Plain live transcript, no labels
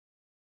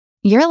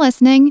You're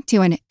listening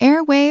to an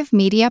Airwave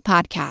Media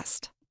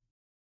Podcast.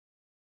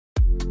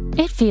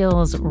 It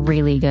feels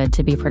really good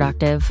to be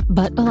productive,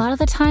 but a lot of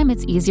the time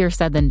it's easier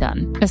said than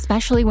done,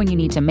 especially when you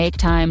need to make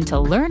time to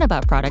learn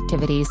about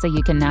productivity so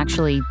you can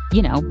actually,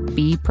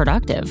 be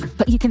productive.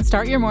 But you can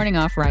start your morning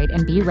off right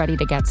and be ready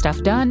to get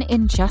stuff done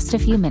in just a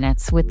few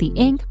minutes with the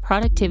Inc.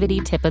 Productivity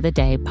Tip of the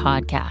Day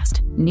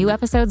podcast. New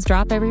episodes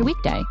drop every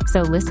weekday,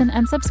 so listen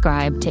and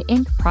subscribe to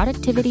Inc.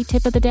 Productivity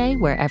Tip of the Day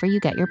wherever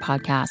you get your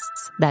podcasts.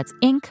 That's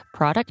Inc.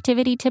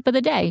 Productivity Tip of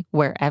the Day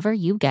wherever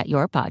you get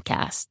your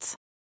podcasts.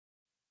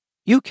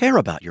 You care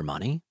about your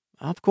money.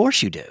 Of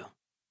course you do.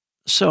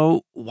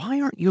 So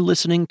why aren't you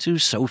listening to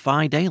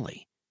SoFi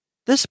Daily?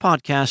 This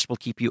podcast will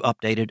keep you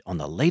updated on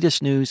the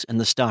latest news in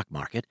the stock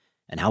market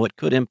and how it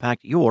could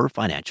impact your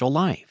financial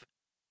life.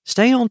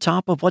 Stay on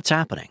top of what's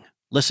happening.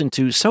 Listen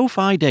to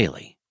SoFi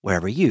Daily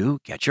wherever you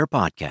get your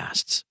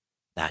podcasts.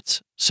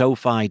 That's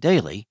SoFi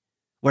Daily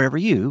wherever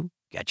you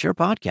get your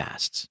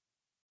podcasts.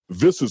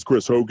 This is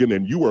Chris Hogan,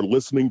 and you are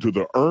listening to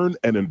the Earn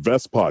and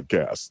Invest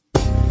podcast.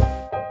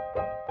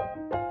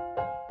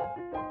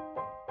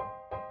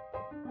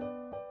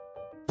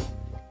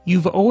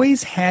 "You've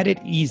always had it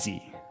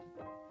easy,"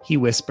 he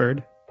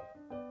whispered.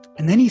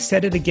 And then he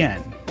said it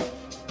again.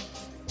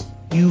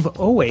 "You've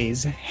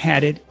always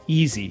had it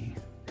easy."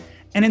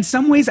 And in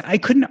some ways, I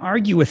couldn't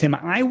argue with him.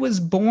 I was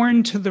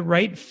born to the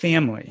right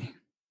family.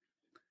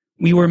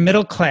 We were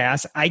middle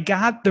class. I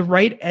got the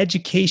right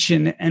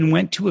education and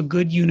went to a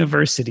good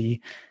university.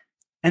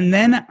 And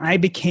then I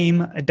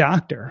became a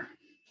doctor.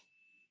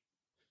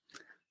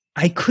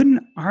 I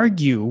couldn't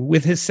argue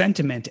with his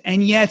sentiment.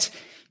 And yet,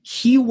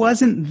 he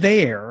wasn't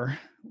there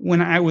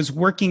when I was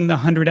working the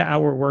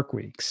 100-hour work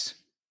weeks.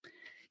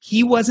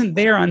 He wasn't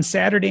there on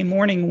Saturday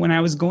morning when I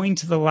was going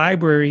to the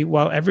library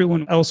while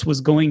everyone else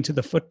was going to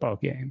the football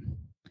game.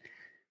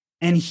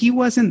 And he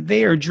wasn't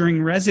there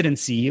during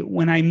residency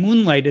when I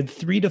moonlighted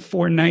 3 to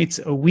 4 nights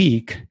a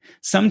week,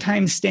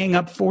 sometimes staying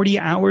up 40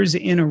 hours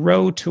in a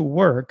row to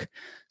work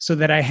so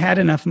that I had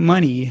enough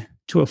money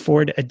to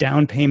afford a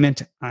down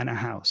payment on a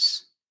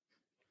house.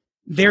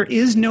 There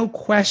is no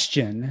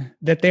question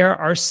that there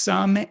are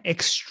some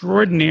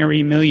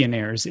extraordinary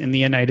millionaires in the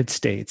United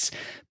States,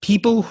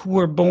 people who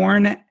were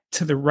born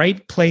to the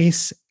right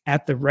place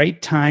at the right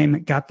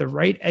time, got the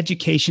right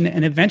education,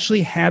 and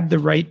eventually had the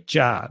right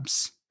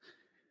jobs.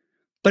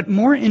 But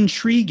more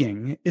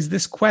intriguing is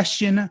this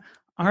question,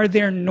 are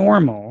there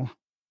normal,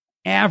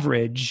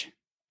 average,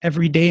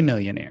 everyday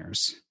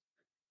millionaires?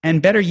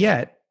 And better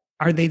yet,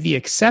 are they the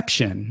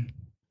exception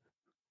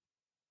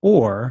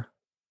or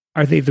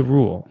are they the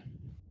rule?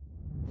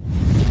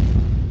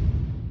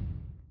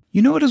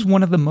 You know what is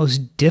one of the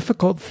most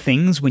difficult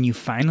things when you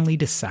finally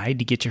decide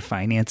to get your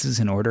finances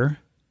in order?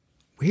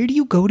 Where do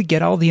you go to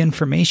get all the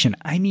information?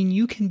 I mean,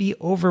 you can be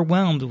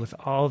overwhelmed with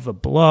all the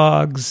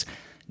blogs,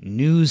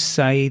 news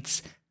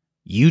sites,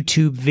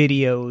 YouTube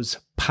videos,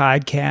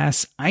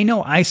 podcasts. I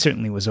know I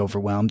certainly was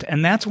overwhelmed,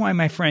 and that's why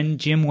my friend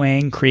Jim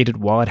Wang created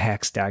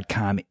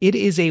WalletHacks.com. It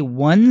is a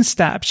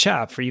one-stop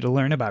shop for you to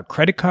learn about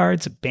credit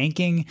cards,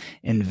 banking,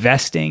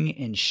 investing,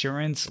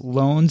 insurance,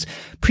 loans,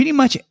 pretty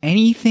much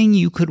anything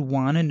you could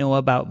want to know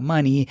about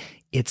money.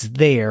 It's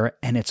there,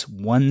 and it's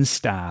one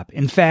stop.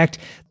 In fact,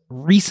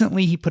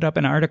 recently he put up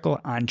an article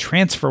on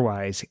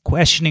TransferWise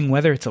questioning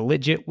whether it's a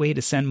legit way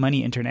to send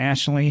money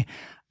internationally.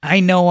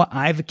 I know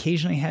I've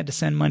occasionally had to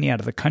send money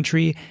out of the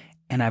country,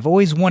 and I've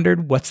always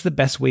wondered what's the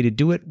best way to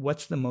do it,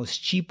 what's the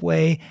most cheap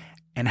way,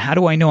 and how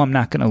do I know I'm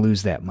not going to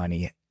lose that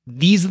money?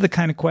 These are the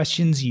kind of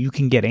questions you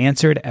can get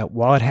answered at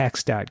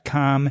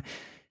WalletHacks.com.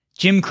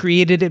 Jim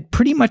created it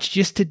pretty much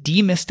just to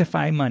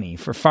demystify money.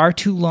 For far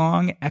too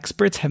long,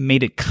 experts have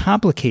made it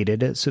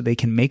complicated so they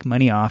can make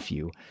money off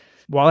you.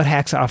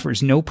 WalletHacks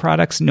offers no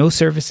products, no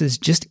services,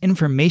 just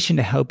information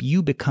to help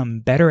you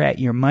become better at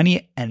your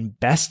money, and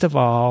best of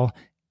all,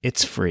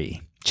 it's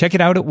free. Check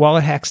it out at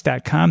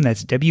WalletHacks.com.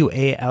 That's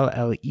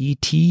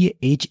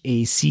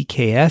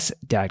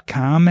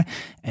WalletHacks.com.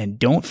 And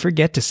don't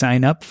forget to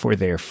sign up for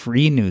their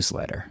free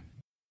newsletter.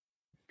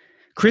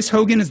 Chris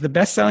Hogan is the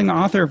best-selling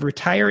author of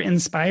Retire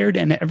Inspired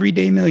and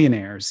Everyday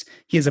Millionaires.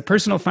 He is a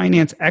personal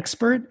finance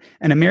expert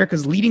and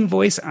America's leading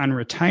voice on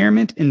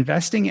retirement,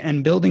 investing,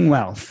 and building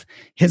wealth.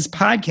 His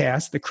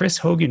podcast, The Chris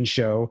Hogan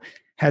Show,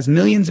 has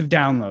millions of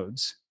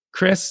downloads.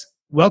 Chris,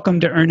 welcome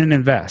to Earn and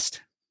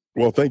Invest.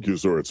 Well, thank you,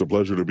 sir. It's a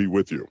pleasure to be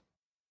with you.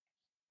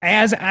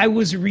 As I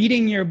was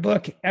reading your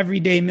book,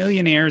 Everyday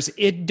Millionaires,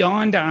 it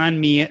dawned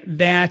on me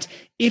that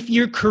if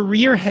your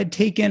career had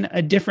taken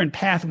a different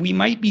path, we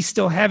might be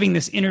still having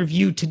this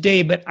interview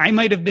today, but I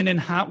might have been in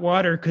hot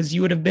water because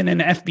you would have been an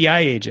FBI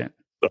agent.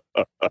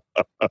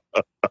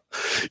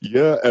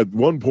 Yeah, at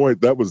one point,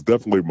 that was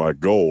definitely my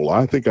goal.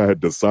 I think I had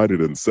decided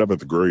in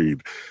 7th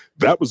grade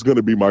that was going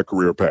to be my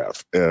career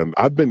path. And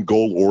I've been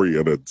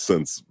goal-oriented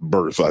since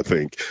birth, I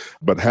think,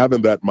 but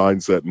having that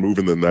mindset,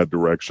 moving in that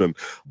direction.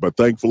 But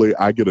thankfully,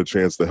 I get a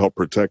chance to help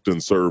protect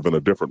and serve in a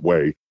different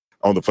way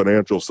on the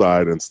financial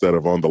side instead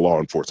of on the law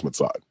enforcement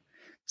side.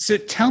 So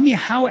tell me,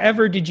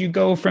 however, did you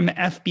go from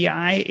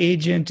FBI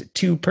agent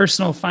to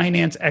personal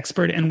finance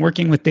expert and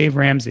working with Dave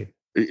Ramsey?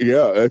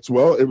 Yeah, it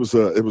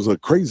was a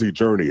crazy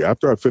journey.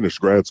 After I finished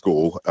grad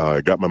school,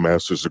 I got my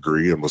master's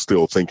degree and was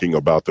still thinking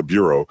about the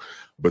bureau,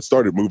 but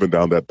started moving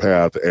down that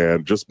path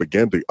and just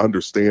began to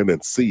understand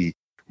and see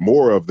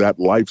more of that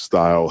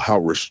lifestyle, how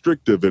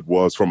restrictive it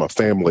was from a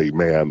family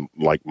man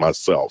like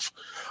myself.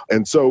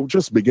 And so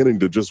just beginning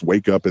to just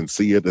wake up and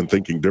see it and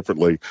thinking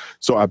differently.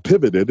 So I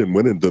pivoted and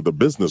went into the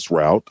business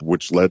route,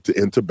 which led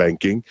into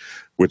banking,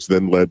 which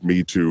then led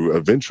me to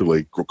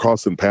eventually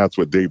crossing paths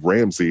with Dave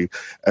Ramsey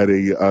at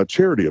a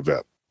charity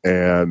event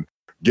and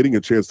getting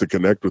a chance to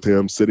connect with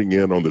him, sitting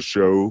in on the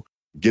show,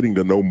 getting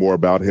to know more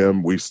about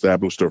him. We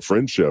established a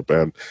friendship.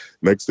 And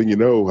next thing you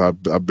know,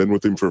 I've been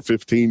with him for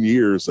 15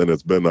 years, and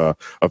it's been a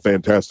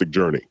fantastic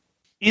journey.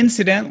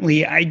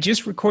 Incidentally, I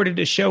just recorded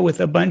a show with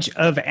a bunch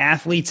of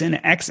athletes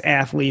and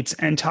ex-athletes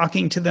and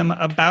talking to them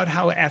about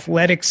how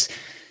athletics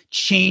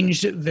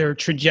changed their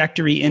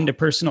trajectory into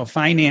personal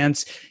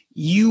finance.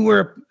 You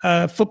were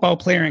a football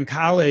player in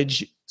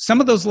college. Some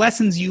of those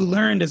lessons you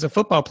learned as a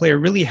football player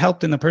really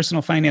helped in the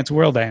personal finance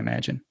world, I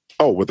imagine.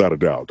 Oh, without a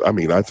doubt. I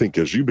mean, I think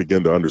as you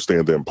begin to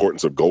understand the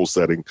importance of goal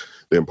setting,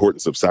 the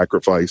importance of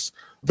sacrifice,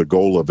 the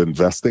goal of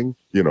investing,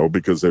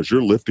 because as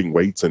you're lifting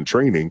weights and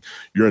training,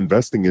 you're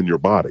investing in your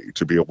body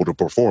to be able to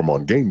perform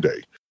on game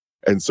day.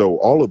 And so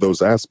all of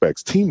those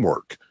aspects,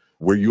 teamwork,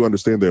 where you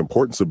understand the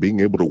importance of being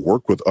able to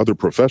work with other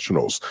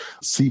professionals,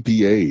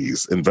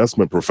 CPAs,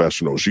 investment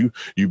professionals,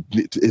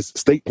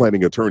 estate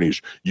planning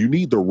attorneys, you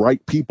need the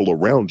right people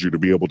around you to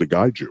be able to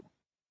guide you.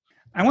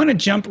 I want to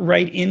jump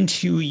right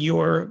into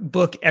your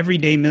book,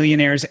 Everyday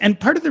Millionaires. And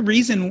part of the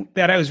reason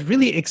that I was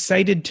really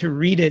excited to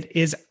read it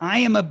is I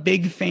am a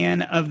big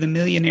fan of The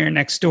Millionaire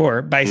Next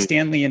Door by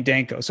Stanley and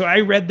Danko. So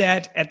I read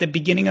that at the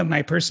beginning of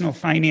my personal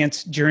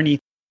finance journey.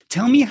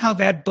 Tell me how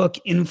that book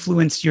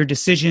influenced your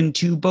decision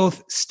to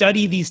both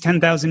study these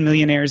 10,000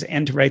 millionaires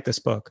and to write this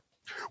book.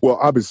 Well,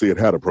 obviously, it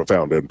had a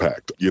profound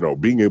impact.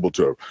 Being able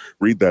to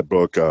read that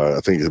book,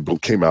 I think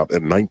it came out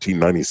in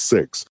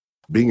 1996.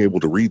 Being able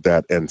to read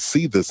that and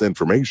see this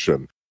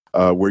information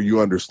where you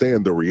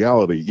understand the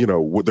reality,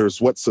 there's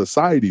what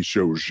society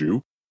shows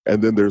you,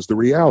 and then there's the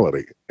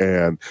reality.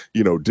 And,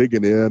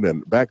 digging in,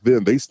 and back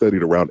then they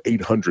studied around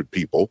 800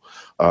 people,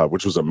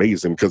 which was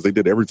amazing because they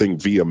did everything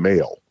via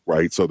mail,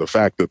 right? So the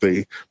fact that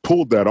they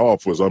pulled that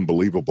off was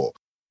unbelievable.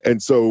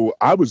 And so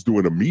I was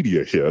doing a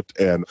media hit,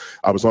 and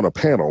I was on a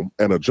panel,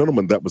 and a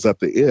gentleman that was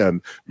at the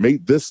end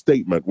made this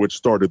statement, which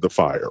started the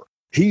fire.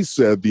 He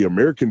said, the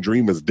American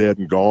dream is dead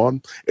and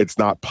gone. It's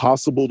not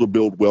possible to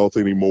build wealth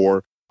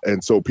anymore.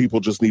 And so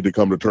people just need to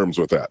come to terms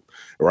with that.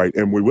 Right.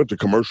 And we went to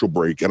commercial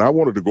break, and I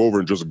wanted to go over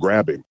and just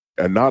grab him,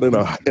 and not in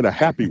a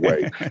happy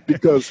way,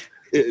 because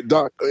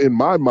Doc, in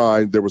my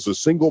mind, there was a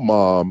single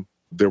mom,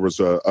 there was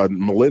a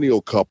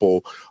millennial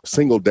couple,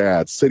 single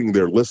dad sitting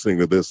there listening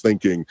to this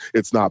thinking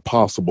it's not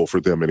possible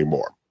for them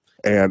anymore.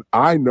 And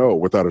I know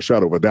without a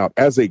shadow of a doubt,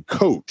 as a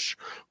coach,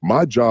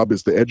 my job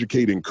is to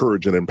educate,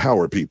 encourage, and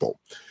empower people.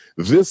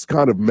 This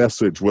kind of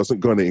message wasn't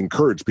going to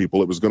encourage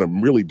people. It was going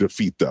to really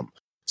defeat them.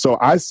 So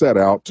I set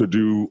out to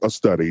do a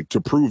study to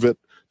prove it,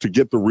 to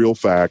get the real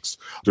facts,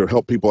 to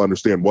help people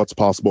understand what's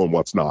possible and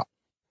what's not.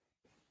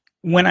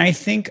 When I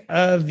think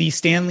of the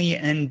Stanley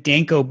and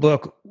Danko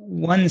book,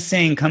 one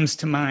saying comes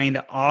to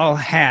mind: all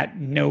hat,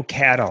 no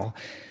cattle.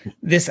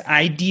 This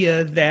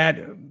idea that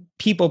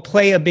people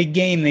play a big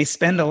game, they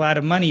spend a lot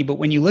of money, but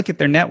when you look at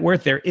their net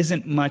worth, there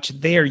isn't much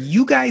there.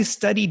 You guys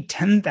studied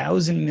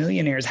 10,000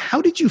 millionaires.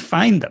 How did you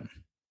find them?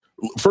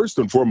 First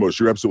and foremost,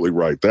 you're absolutely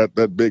right.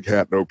 That big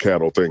hat, no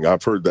cattle thing,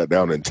 I've heard that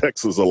down in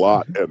Texas a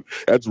lot, and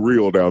that's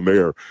real down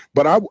there.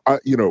 But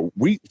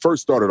we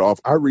first started off,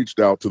 I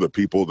reached out to the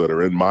people that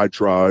are in my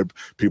tribe,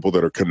 people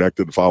that are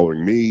connected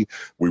following me.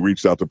 We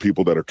reached out to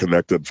people that are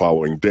connected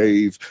following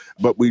Dave,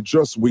 but we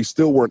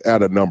still weren't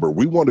at a number.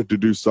 We wanted to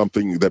do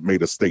something that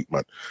made a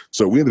statement.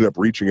 So we ended up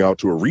reaching out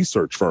to a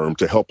research firm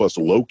to help us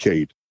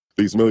locate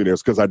these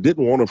millionaires, because I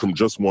didn't want them from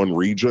just one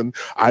region.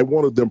 I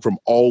wanted them from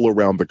all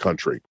around the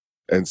country.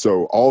 And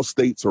so all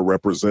states are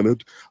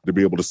represented to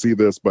be able to see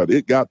this, but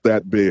it got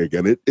that big,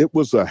 and it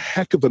was a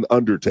heck of an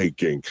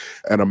undertaking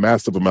and a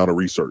massive amount of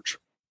research.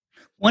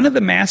 One of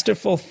the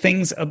masterful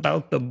things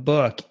about the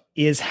book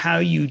is how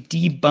you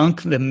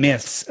debunk the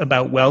myths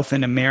about wealth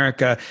in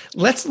America.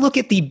 Let's look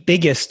at the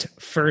biggest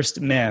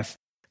first myth.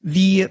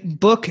 The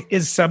book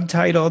is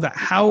subtitled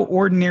How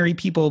Ordinary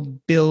People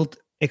Build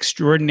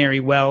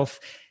Extraordinary Wealth.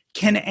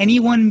 Can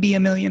anyone be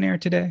a millionaire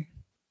today?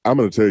 I'm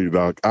going to tell you,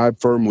 Doc, I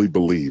firmly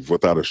believe,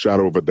 without a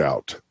shadow of a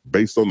doubt,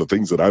 based on the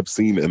things that I've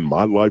seen in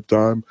my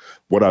lifetime,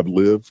 what I've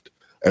lived,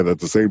 and at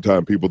the same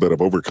time, people that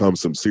have overcome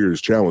some serious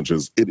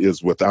challenges, it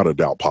is without a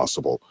doubt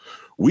possible.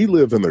 We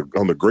live on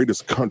the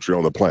greatest country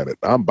on the planet.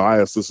 I'm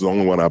biased. This is the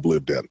only one I've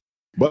lived in.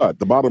 But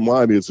the bottom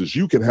line is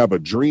you can have a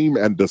dream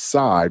and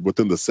decide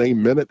within the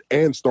same minute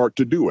and start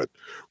to do it,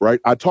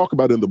 right? I talk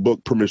about in the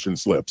book permission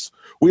slips.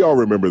 We all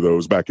remember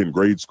those back in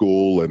grade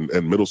school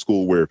and middle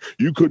school where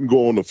you couldn't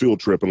go on a field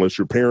trip unless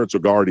your parents or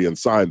guardian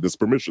signed this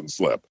permission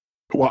slip.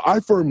 Well, I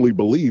firmly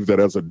believe that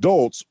as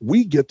adults,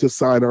 we get to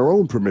sign our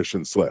own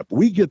permission slip.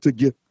 We get to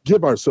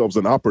give ourselves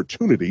an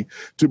opportunity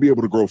to be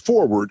able to grow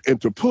forward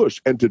and to push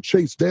and to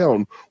chase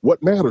down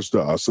what matters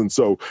to us. And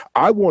so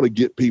I want to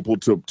get people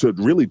to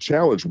really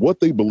challenge what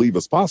they believe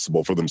is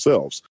possible for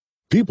themselves.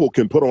 People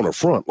can put on a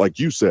front, like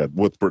you said,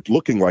 with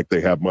looking like they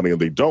have money and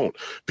they don't.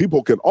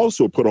 People can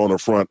also put on a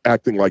front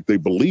acting like they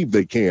believe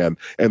they can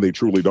and they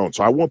truly don't.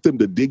 So I want them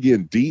to dig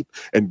in deep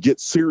and get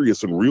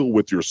serious and real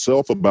with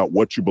yourself about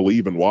what you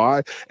believe and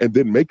why, and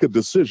then make a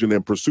decision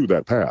and pursue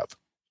that path.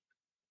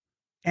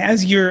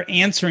 As you're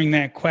answering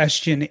that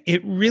question,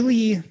 it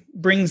really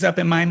brings up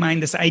in my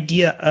mind this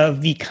idea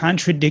of the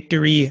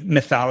contradictory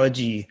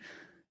mythology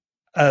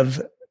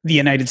of the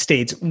United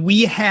States.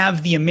 We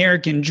have the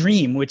American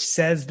dream, which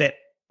says that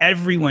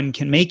everyone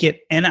can make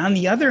it. And on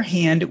the other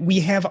hand,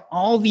 we have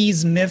all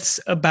these myths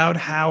about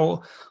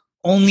how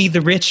only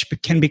the rich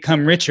can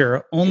become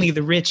richer, only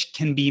the rich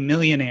can be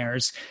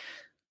millionaires.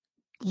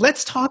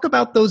 Let's talk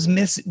about those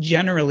myths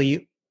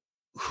generally.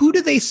 Who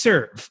do they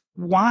serve?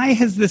 Why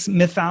has this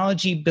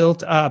mythology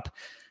built up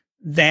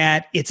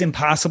that it's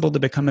impossible to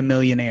become a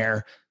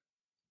millionaire?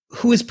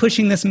 Who is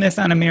pushing this myth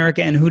on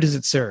America and who does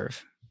it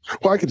serve?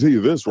 Well, I can tell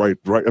you this, right?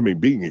 I mean,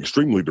 being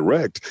extremely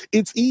direct,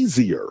 it's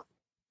easier.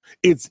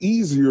 It's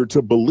easier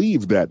to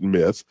believe that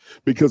myth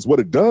because what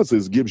it does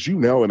is gives you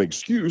now an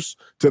excuse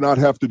to not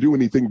have to do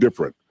anything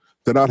different,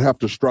 to not have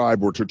to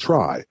strive or to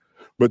try.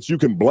 But you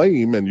can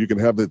blame and you can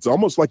have, it's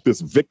almost like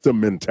this victim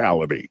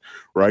mentality,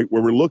 right?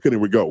 Where we're looking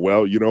and we go,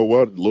 well, you know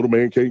what? Little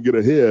man can't get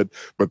ahead,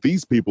 but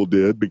these people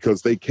did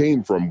because they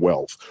came from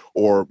wealth.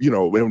 Or, you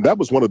know, and that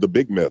was one of the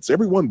big myths.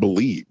 Everyone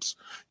believes,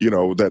 you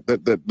know,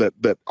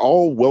 that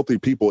all wealthy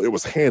people, it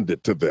was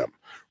handed to them.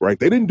 Right?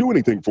 They didn't do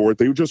anything for it.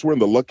 They just were in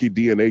the lucky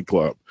DNA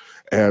club.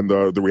 And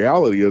the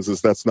reality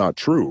is that's not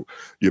true.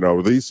 You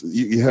know,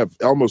 you have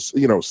almost,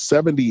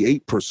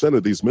 78%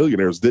 of these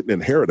millionaires didn't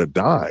inherit a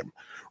dime.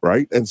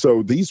 Right? And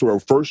so these were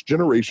first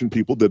generation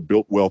people that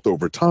built wealth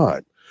over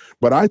time.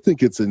 But I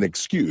think it's an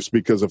excuse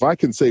because if I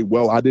can say,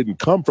 well, I didn't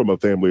come from a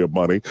family of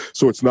money,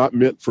 so it's not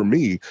meant for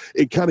me,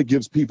 it kind of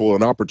gives people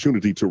an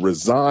opportunity to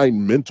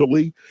resign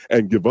mentally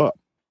and give up.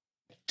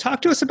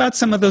 Talk to us about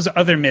some of those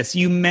other myths.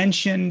 You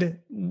mentioned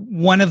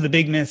one of the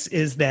big myths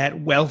is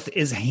that wealth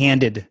is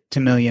handed to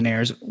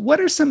millionaires. What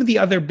are some of the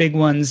other big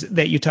ones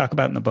that you talk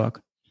about in the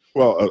book?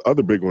 Well,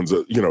 other big ones,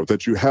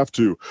 that you have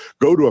to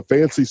go to a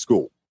fancy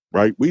school,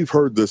 right? We've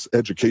heard this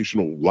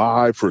educational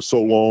lie for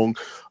so long,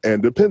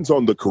 and depends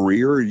on the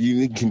career.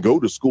 You can go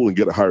to school and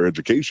get a higher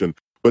education,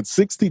 but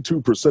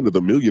 62% of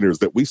the millionaires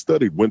that we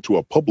studied went to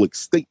a public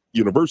state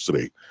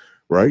university.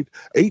 Right?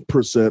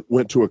 8%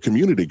 went to a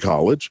community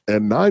college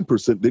and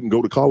 9% didn't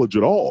go to college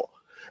at all.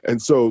 And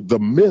so the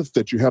myth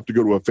that you have to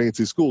go to a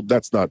fancy school,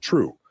 that's not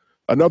true.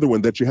 Another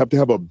one that you have to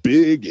have a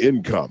big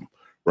income,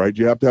 right?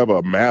 You have to have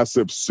a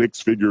massive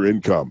 6-figure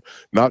income.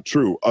 Not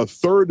true. A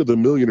third of the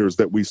millionaires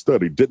that we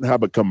studied didn't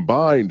have a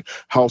combined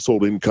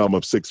household income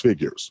of 6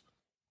 figures.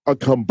 A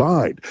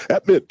combined.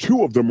 That meant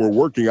 2 of them were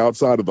working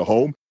outside of the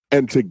home.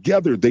 And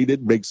together, they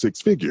didn't make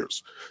 6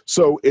 figures.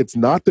 So it's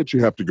not that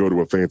you have to go to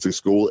a fancy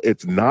school.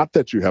 It's not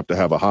that you have to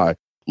have a high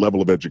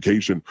level of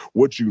education.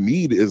 What you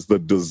need is the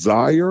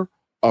desire,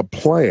 a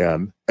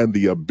plan, and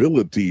the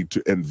ability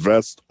to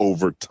invest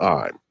over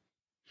time.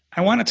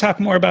 I want to talk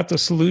more about the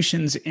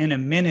solutions in a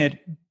minute,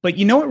 but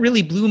you know what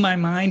really blew my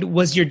mind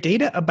was your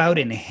data about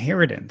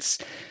inheritance.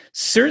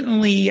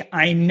 Certainly,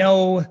 I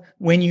know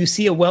when you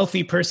see a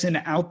wealthy person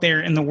out there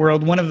in the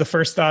world, one of the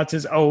first thoughts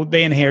is, oh,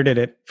 they inherited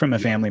it from a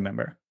family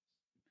member.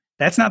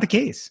 That's not the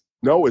case.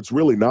 No, it's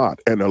really not.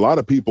 And a lot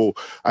of people,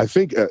 I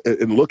think,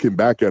 in looking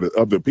back at it,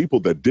 of the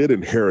people that did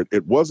inherit,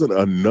 it wasn't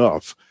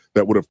enough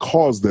that would have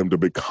caused them to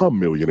become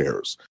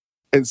millionaires.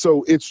 And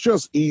so it's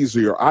just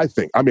easier, I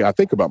think. I mean, I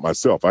think about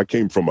myself. I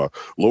came from a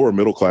lower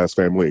middle class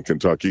family in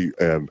Kentucky.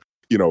 And,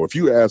 if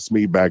you asked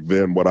me back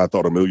then what I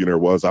thought a millionaire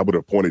was, I would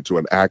have pointed to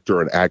an actor,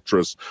 an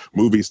actress,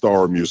 movie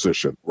star, or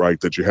musician,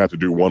 right? That you had to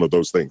do one of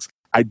those things.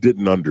 I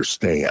didn't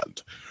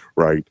understand.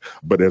 Right.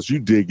 But as you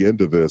dig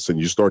into this and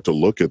you start to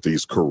look at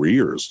these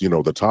careers,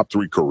 the top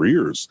 3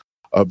 careers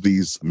of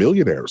these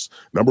millionaires,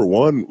 number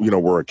one,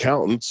 were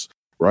accountants.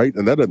 Right.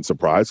 And that doesn't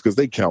surprise because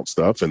they count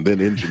stuff, and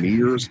then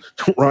engineers.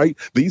 Right.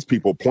 These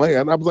people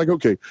plan. I was like,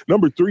 OK,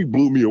 number 3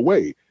 blew me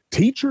away.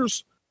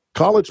 Teachers,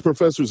 college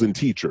professors and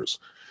teachers.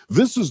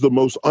 This is the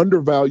most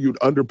undervalued,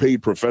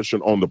 underpaid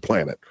profession on the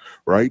planet.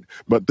 Right.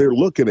 But they're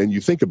looking, and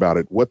you think about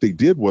it, what they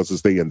did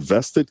was they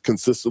invested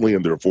consistently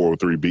in their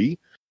 403B.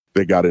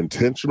 They got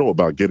intentional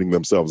about getting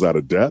themselves out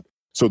of debt.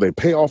 So they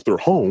pay off their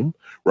home,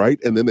 right?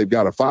 And then they've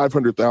got a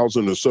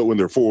 $500,000 or so in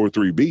their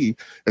 403B.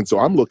 And so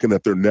I'm looking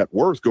at their net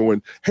worth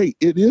going, hey,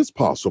 it is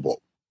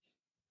possible.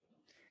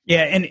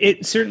 Yeah, and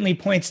it certainly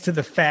points to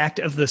the fact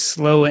of the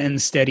slow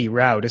and steady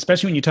route,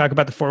 especially when you talk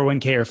about the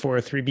 401k or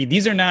 403b.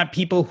 These are not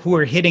people who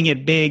are hitting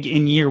it big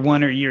in year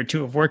one or year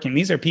two of working.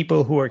 These are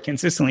people who are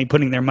consistently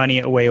putting their money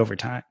away over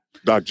time.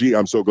 Doc G,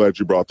 I'm so glad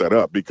you brought that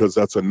up, because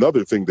that's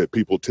another thing that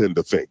people tend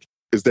to think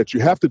is that you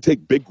have to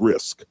take big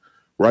risk,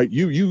 right?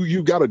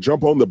 You got to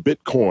jump on the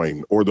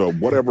Bitcoin or the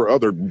whatever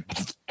other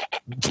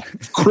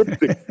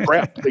cryptic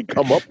crap they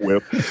come up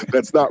with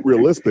that's not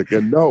realistic.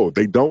 And no,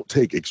 they don't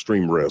take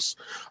extreme risks.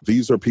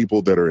 These are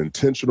people that are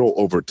intentional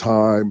over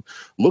time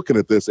looking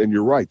at this. And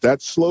you're right,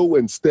 that slow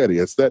and steady,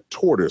 it's that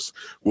tortoise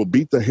will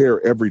beat the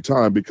hare every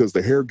time because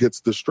the hare gets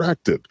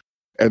distracted.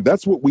 And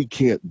that's what we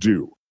can't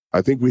do.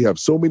 I think we have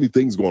so many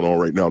things going on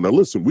right now. Now,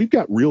 listen, we've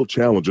got real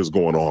challenges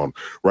going on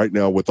right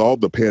now with all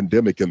the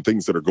pandemic and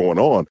things that are going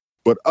on,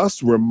 but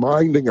us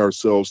reminding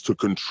ourselves to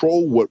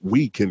control what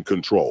we can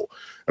control.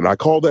 And I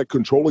call that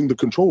controlling the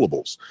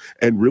controllables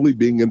and really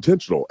being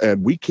intentional.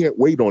 And we can't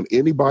wait on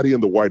anybody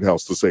in the White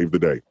House to save the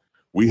day.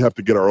 We have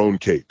to get our own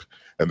cape.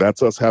 And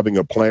that's us having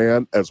a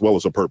plan as well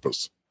as a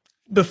purpose.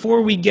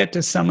 Before we get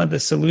to some of the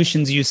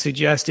solutions you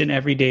suggest in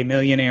Everyday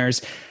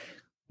Millionaires,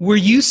 were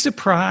you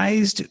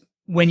surprised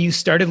when you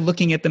started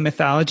looking at the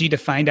mythology to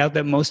find out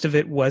that most of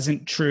it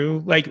wasn't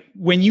true? Like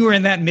when you were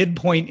in that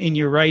midpoint in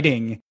your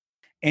writing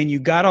and you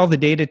got all the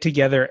data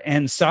together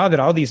and saw that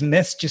all these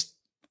myths just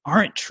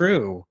aren't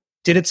true,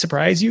 did it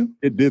surprise you?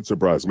 It did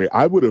surprise me.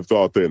 I would have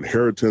thought the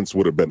inheritance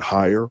would have been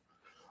higher.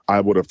 I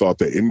would have thought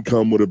the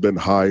income would have been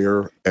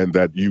higher, and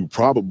that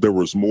there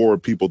was more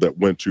people that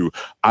went to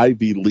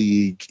Ivy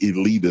League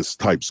elitist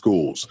type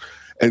schools.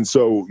 And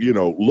so,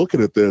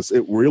 looking at this,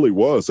 it really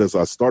was, as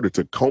I started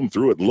to comb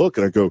through it and look,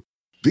 and I go,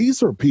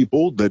 these are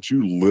people that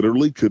you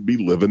literally could be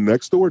living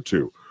next door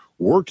to,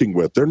 working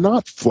with. They're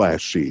not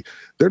flashy.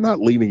 They're not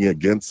leaning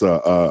against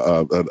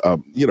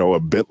a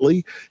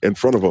Bentley in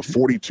front of a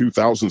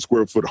 42,000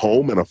 square foot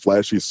home in a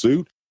flashy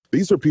suit.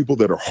 These are people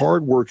that are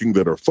hardworking,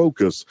 that are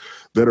focused,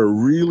 that are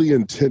really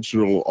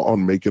intentional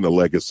on making a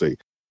legacy.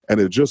 And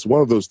it's just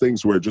one of those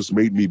things where it just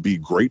made me be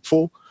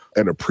grateful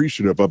and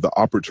appreciative of the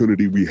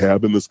opportunity we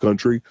have in this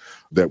country,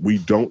 that we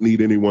don't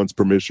need anyone's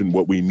permission.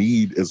 What we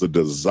need is a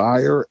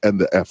desire and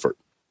the effort.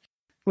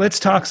 Let's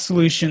talk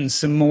solutions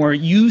some more.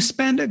 You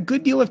spend a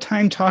good deal of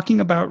time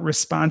talking about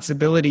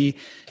responsibility.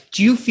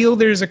 Do you feel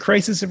there's a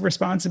crisis of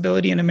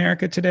responsibility in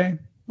America today?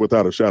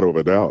 Without a shadow of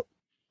a doubt.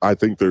 I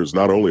think there's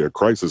not only a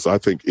crisis, I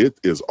think it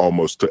is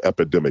almost to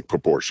epidemic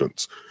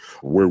proportions,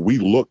 where we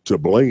look to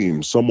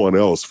blame someone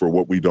else for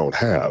what we don't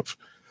have.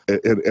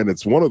 And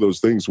it's one of those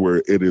things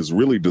where it is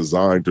really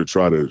designed to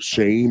try to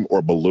shame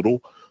or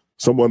belittle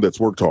someone that's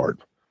worked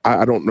hard.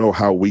 I don't know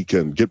how we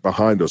can get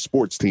behind a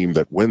sports team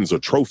that wins a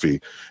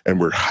trophy and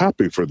we're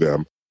happy for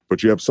them,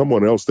 but you have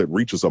someone else that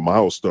reaches a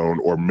milestone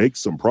or makes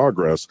some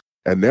progress.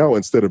 And now,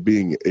 instead of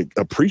being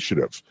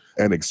appreciative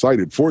and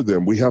excited for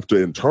them, we have to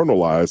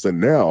internalize, and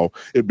now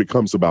it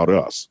becomes about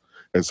us.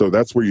 And so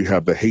that's where you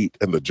have the hate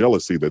and the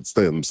jealousy that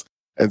stems.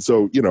 And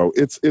so,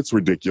 it's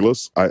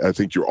ridiculous. I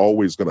think you're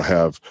always going to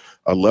have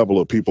a level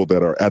of people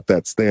that are at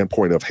that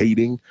standpoint of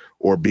hating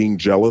or being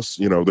jealous.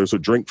 There's a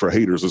drink for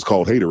haters. It's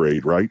called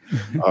Haterade, right?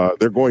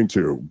 They're going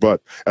to.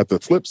 But at the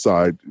flip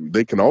side,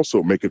 they can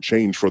also make a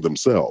change for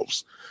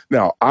themselves.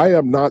 Now, I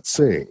am not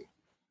saying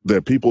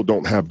that people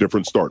don't have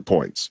different start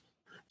points,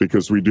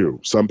 because we do.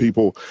 Some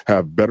people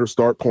have better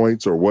start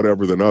points or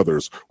whatever than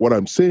others. What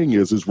I'm saying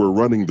is we're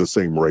running the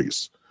same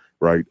race.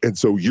 Right. And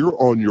so you're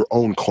on your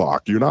own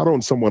clock. You're not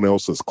on someone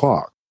else's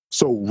clock.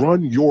 So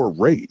run your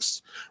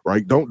race.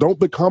 Right. Don't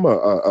become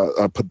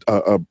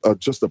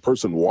just a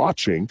person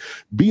watching.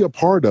 Be a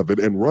part of it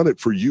and run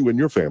it for you and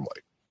your family.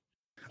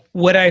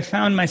 What I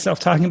found myself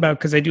talking about,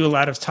 because I do a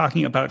lot of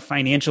talking about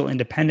financial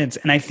independence,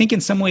 and I think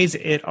in some ways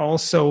it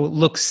also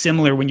looks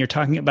similar when you're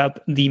talking about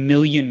the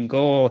million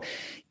goal,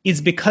 is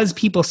because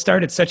people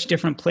start at such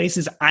different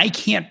places. I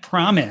can't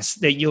promise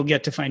that you'll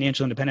get to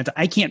financial independence.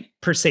 I can't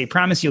per se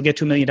promise you'll get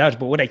to $1 million,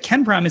 but what I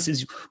can promise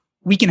is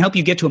we can help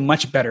you get to a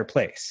much better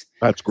place.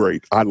 That's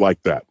great. I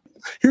like that.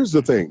 Here's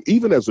the thing.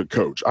 Even as a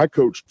coach, I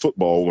coached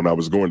football when I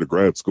was going to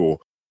grad school.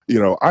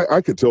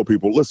 I could tell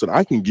people, listen,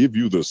 I can give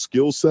you the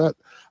skill set.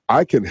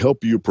 I can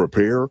help you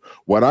prepare.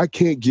 What I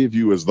can't give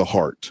you is the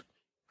heart.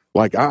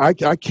 Like, I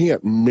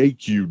can't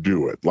make you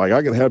do it. Like,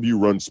 I can have you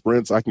run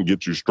sprints. I can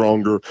get you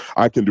stronger.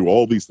 I can do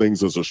all these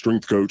things as a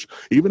strength coach.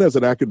 Even as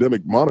an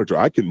academic monitor,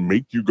 I can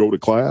make you go to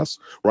class,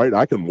 right?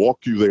 I can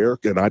walk you there.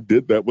 And I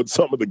did that with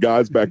some of the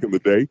guys back in the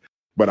day.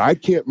 But I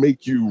can't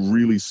make you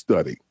really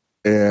study.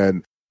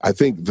 And I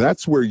think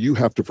that's where you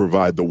have to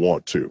provide the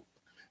want to.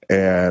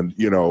 And,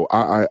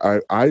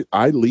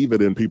 I leave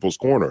it in people's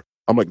corner.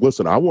 I'm like,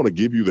 listen, I want to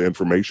give you the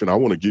information. I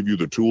want to give you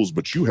the tools,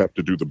 but you have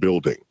to do the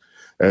building.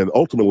 And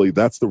ultimately,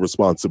 that's the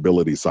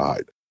responsibility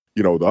side.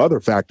 The other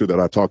factor that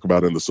I talk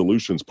about in the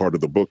solutions part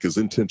of the book is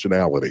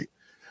intentionality,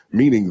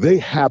 meaning they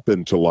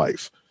happen to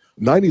life.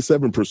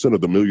 97%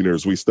 of the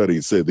millionaires we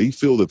studied said they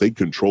feel that they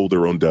control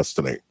their own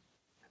destiny.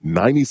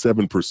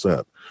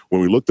 97%.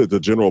 When we looked at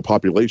the general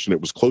population,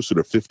 it was closer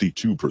to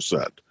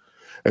 52%.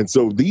 And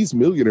so these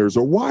millionaires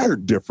are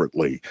wired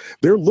differently.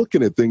 They're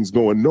looking at things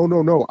going,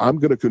 no, I'm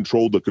going to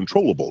control the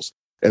controllables.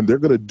 And they're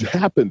going to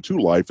happen to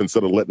life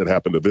instead of letting it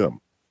happen to them.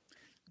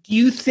 Do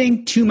you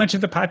think too much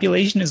of the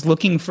population is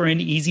looking for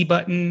an easy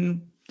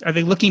button? Are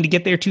they looking to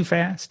get there too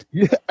fast?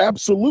 Yeah,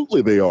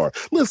 absolutely they are.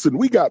 Listen,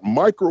 we got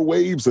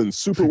microwaves and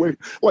superwaves.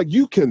 Like,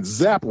 you can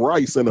zap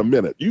rice in a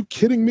minute. You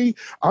kidding me?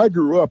 I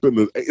grew up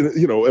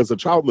as a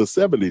child in the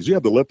 70s. You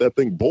had to let that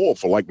thing boil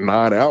for like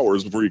 9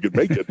 hours before you could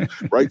make it,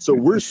 right? So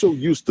we're so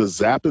used to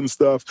zapping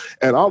stuff.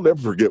 And I'll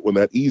never forget when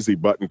that easy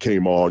button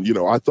came on.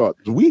 I thought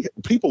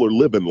people are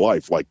living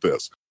life like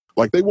this.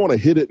 Like, they want to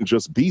hit it and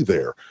just be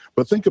there.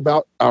 But think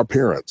about our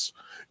parents.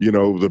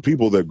 The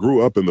people that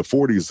grew up in the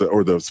 40s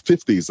or the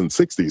 50s and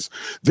 60s,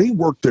 they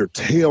worked their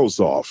tails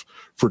off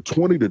for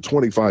 20 to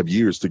 25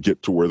 years to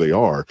get to where they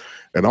are.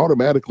 And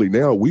automatically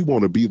now we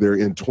want to be there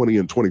in 20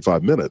 and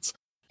 25 minutes.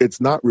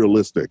 It's not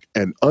realistic.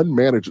 And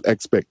unmanaged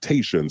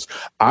expectations,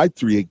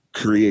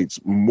 creates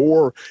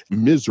more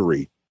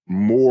misery,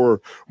 more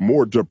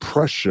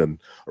depression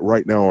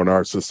right now in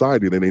our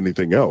society than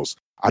anything else.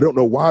 I don't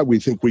know why we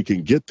think we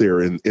can get there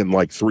in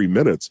like 3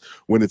 minutes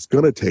when it's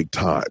going to take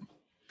time.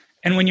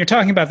 And when you're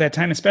talking about that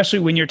time, especially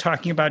when you're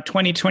talking about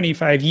 20,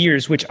 25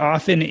 years, which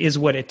often is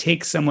what it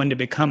takes someone to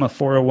become a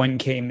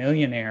 401k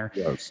millionaire,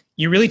 yes,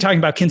 you're really talking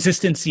about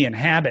consistency and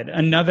habit.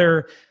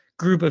 Another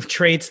group of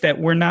traits that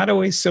we're not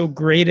always so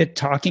great at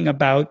talking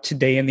about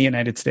today in the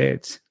United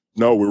States.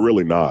 No, we're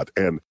really not.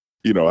 And,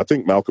 I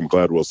think Malcolm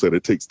Gladwell said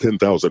it takes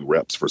 10,000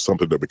 reps for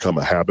something to become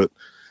a habit.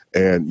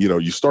 And,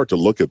 you start to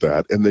look at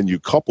that, and then you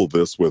couple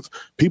this with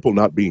people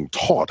not being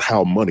taught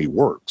how money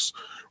works.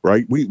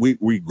 Right?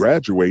 We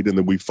graduate and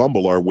then we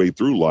fumble our way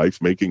through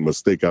life, making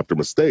mistake after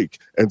mistake.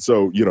 And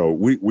so,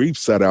 we've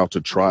set out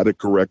to try to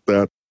correct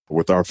that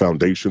with our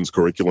foundations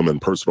curriculum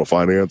and personal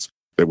finance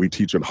that we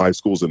teach in high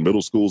schools and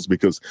middle schools,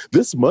 because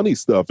this money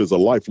stuff is a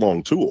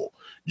lifelong tool.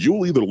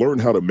 You'll either learn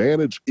how to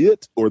manage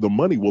it or the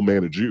money will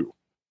manage you.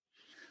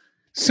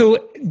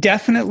 So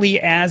definitely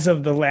as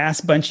of the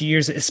last bunch of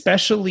years,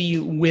 especially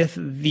with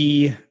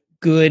the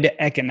good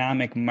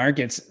economic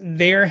markets,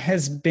 there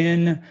has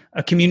been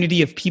a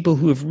community of people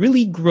who have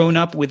really grown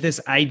up with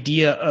this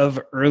idea of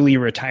early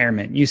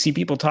retirement. You see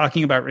people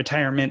talking about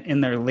retirement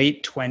in their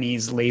late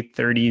 20s, late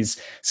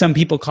 30s. Some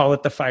people call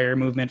it the FIRE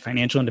movement,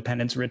 financial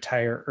independence,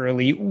 retire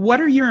early.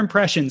 What are your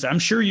impressions? I'm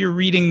sure you're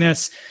reading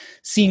this,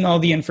 seeing all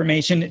the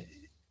information.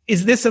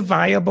 Is this a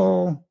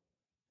viable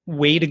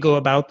way to go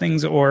about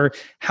things, or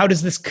how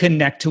does this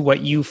connect to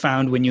what you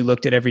found when you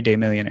looked at Everyday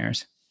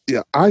Millionaires?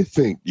 Yeah, I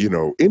think,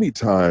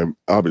 anytime,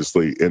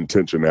 obviously,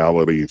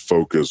 intentionality,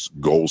 focus,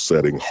 goal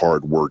setting,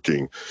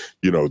 hardworking,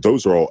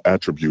 those are all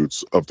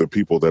attributes of the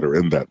people that are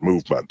in that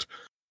movement.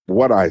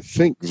 What I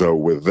think, though,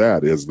 with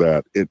that is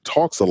that it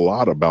talks a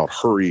lot about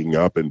hurrying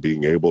up and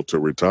being able to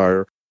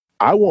retire.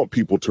 I want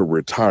people to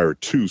retire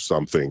to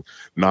something,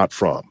 not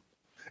from.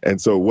 And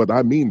so what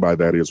I mean by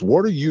that is,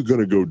 what are you going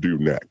to go do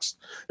next?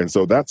 And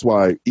so that's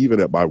why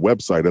even at my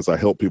website, as I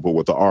help people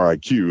with the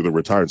RIQ, the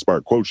Retire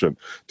Inspired Quotient,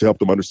 to help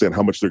them understand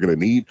how much they're going to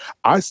need,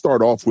 I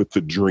start off with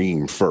the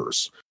dream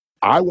first.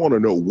 I want to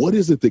know, what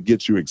is it that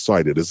gets you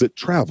excited? Is it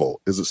travel?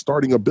 Is it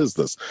starting a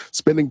business,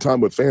 spending time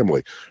with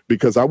family?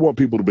 Because I want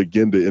people to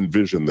begin to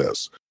envision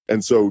this.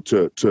 And so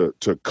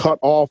to cut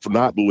off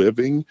not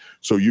living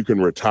so you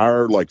can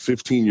retire like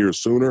 15 years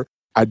sooner,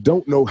 I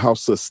don't know how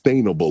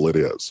sustainable it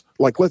is.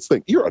 Like, let's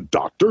think, you're a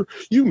doctor,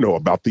 you know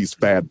about these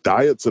fad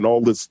diets and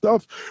all this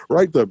stuff,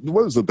 right?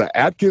 The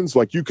Atkins,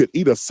 like you could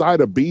eat a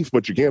side of beef,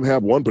 but you can't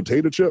have one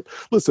potato chip.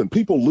 Listen,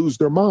 people lose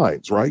their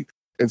minds, right?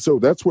 And so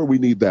that's where we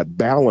need that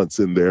balance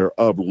in there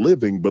of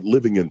living, but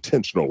living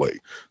intentionally.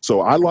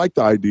 So I like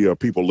the idea of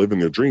people living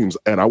their dreams,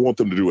 and I want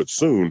them to do it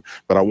soon,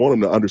 but I want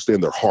them to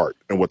understand their heart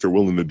and what they're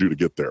willing to do to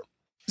get there.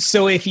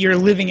 So if you're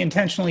living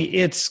intentionally,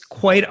 it's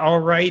quite all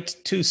right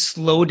to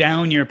slow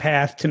down your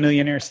path to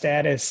millionaire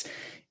status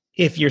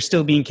if you're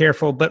still being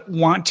careful, but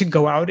want to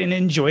go out and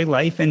enjoy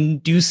life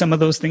and do some of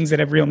those things that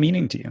have real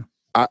meaning to you.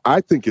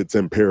 I think it's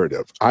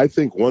imperative. I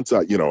think once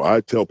I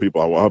tell people,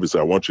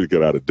 obviously I want you to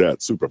get out of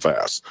debt super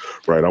fast,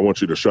 right? I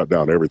want you to shut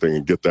down everything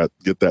and get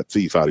that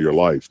thief out of your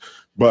life.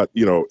 But,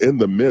 in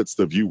the midst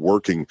of you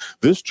working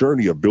this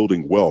journey of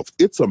building wealth,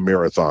 it's a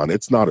marathon.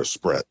 It's not a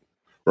sprint.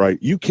 Right?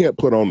 You can't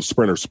put on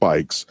sprinter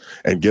spikes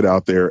and get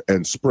out there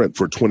and sprint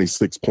for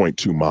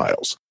 26.2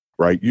 miles,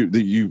 right?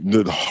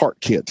 The heart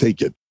can't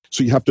take it.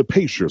 So you have to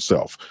pace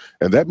yourself.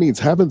 And that means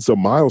having some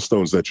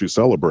milestones that you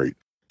celebrate,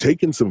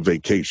 taking some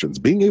vacations,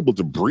 being able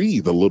to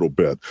breathe a little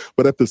bit,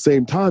 but at the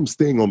same time,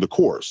 staying on the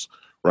course,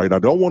 right? I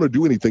don't want to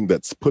do anything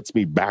that puts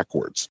me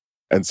backwards.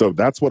 And so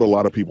that's what a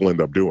lot of people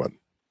end up doing.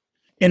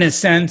 In a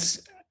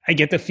sense, I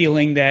get the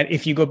feeling that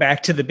if you go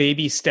back to the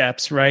baby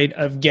steps, right,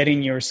 of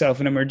getting yourself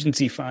an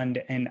emergency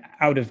fund and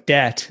out of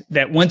debt,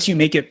 that once you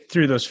make it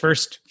through those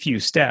first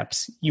few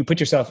steps, you put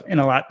yourself in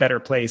a lot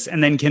better place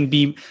and then can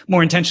be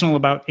more intentional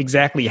about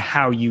exactly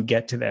how you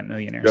get to that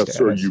millionaire status. Yes,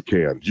 sir, you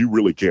can. You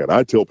really can.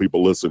 I tell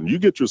people, listen, you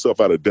get yourself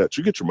out of debt,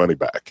 you get your money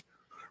back,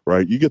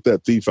 right? You get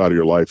that thief out of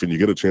your life and you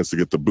get a chance to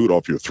get the boot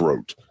off your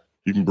throat.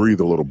 You can breathe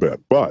a little bit.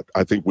 But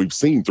I think we've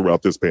seen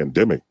throughout this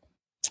pandemic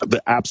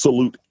the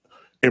absolute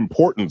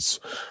importance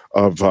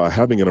of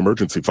having an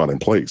emergency fund in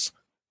place.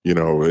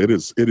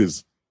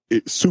 It's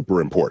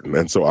super important.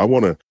 And so I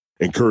want to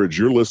encourage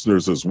your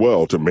listeners as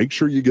well to make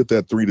sure you get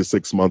that 3 to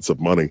 6 months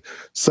of money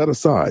set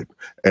aside,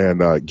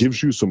 and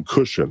gives you some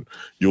cushion.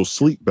 You'll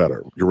sleep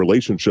better. Your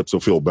relationships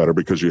will feel better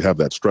because you have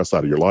that stress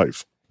out of your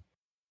life.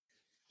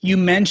 You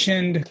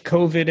mentioned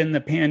COVID and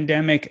the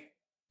pandemic.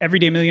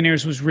 Everyday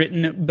Millionaires was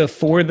written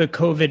before the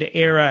COVID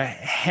era.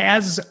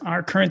 Has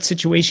our current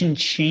situation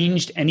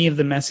changed any of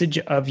the message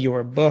of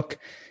your book?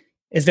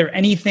 Is there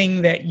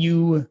anything that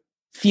you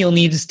feel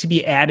needs to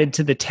be added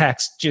to the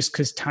text just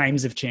because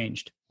times have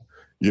changed?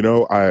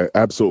 I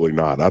absolutely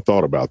not. I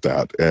thought about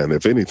that. And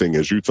if anything,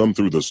 as you thumb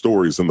through the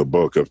stories in the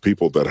book of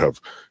people that have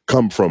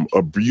come from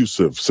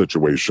abusive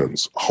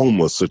situations,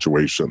 homeless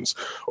situations,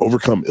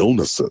 overcome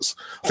illnesses,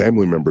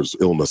 family members'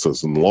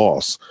 illnesses and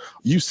loss,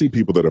 you see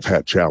people that have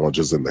had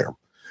challenges in there.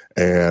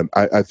 And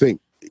I think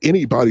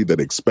anybody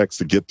that expects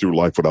to get through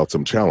life without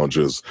some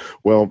challenges,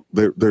 well,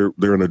 they're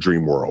in a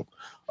dream world.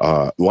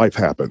 Life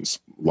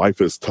happens.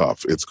 Life is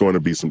tough. It's going to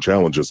be some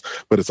challenges,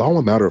 but it's all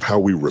a matter of how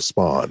we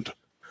respond.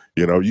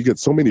 You get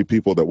so many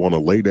people that want to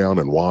lay down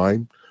and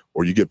whine,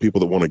 or you get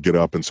people that want to get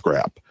up and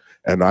scrap.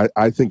 And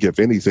I think, if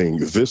anything,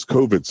 this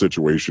COVID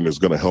situation is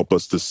going to help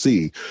us to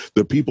see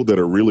the people that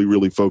are really,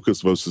 really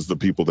focused versus the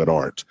people that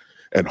aren't.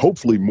 And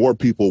hopefully more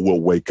people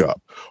will wake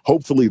up.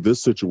 Hopefully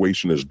this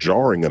situation is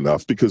jarring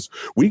enough, because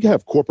we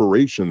have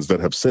corporations that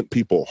have sent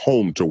people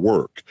home to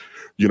work.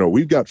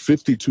 We've got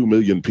 52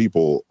 million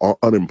people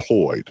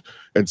unemployed.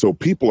 And so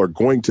people are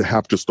going to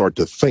have to start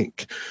to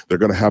think. They're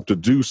going to have to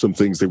do some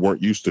things they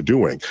weren't used to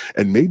doing.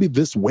 And maybe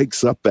this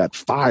wakes up that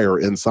fire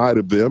inside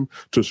of them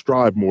to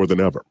strive more than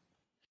ever.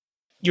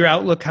 Your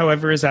outlook,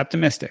 however, is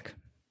optimistic.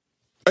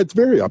 It's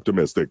very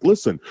optimistic.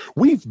 Listen,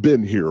 we've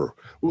been here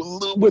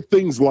with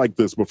things like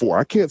this before.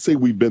 I can't say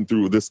we've been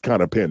through this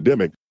kind of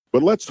pandemic,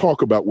 but let's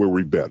talk about where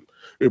we've been.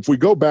 If we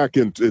go back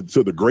into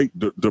the Great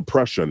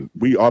Depression,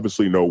 we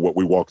obviously know what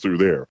we walked through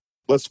there.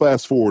 Let's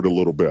fast forward a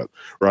little bit,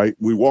 right?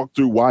 We walked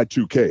through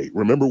Y2K.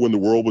 Remember when the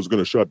world was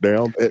going to shut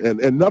down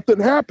and nothing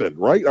happened,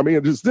 right? I mean,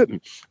 it just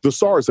didn't. The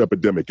SARS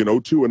epidemic in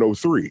 2002 and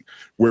 2003,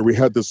 where we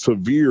had this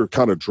severe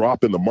kind of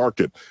drop in the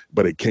market,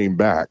 but it came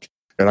back.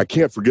 And I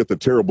can't forget the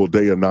terrible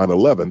day of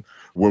 9/11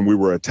 when we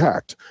were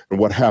attacked and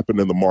what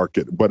happened in the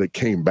market, but it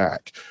came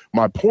back.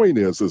 My point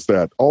is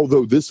that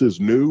although this is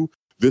new,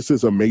 this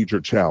is a major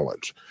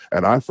challenge.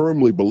 And I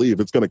firmly believe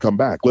it's going to come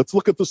back. Let's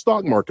look at the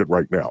stock market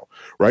right now,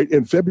 right?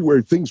 In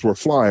February, things were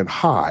flying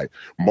high.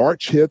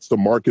 March hits, the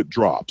market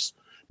drops.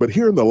 But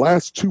here in the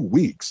last 2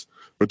 weeks,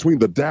 between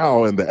the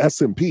Dow and the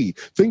S&P,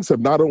 things have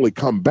not only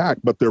come back,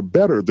 but they're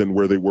better than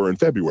where they were in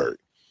February.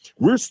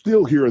 We're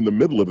still here in the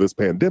middle of this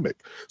pandemic.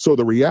 So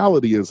the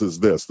reality is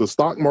this: the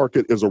stock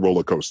market is a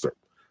roller coaster,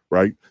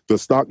 right? The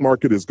stock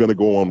market is going to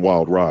go on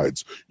wild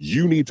rides.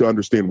 You need to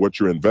understand what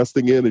you're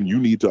investing in, and you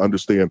need to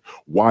understand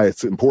why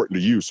it's important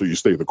to you so you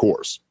stay the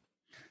course.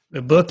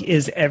 The book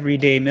is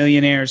Everyday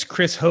Millionaires.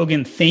 Chris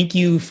Hogan, thank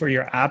you for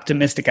your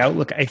optimistic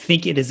outlook. I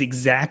think it is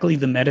exactly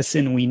the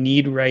medicine we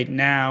need right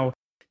now.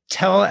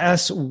 Tell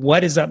us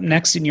what is up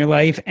next in your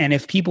life, and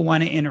if people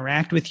want to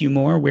interact with you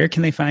more, where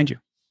can they find you?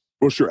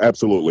 Well, sure,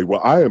 absolutely.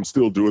 Well, I am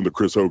still doing the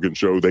Chris Hogan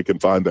Show. They can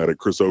find that at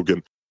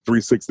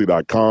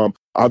chrishogan360.com.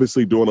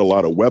 Obviously doing a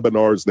lot of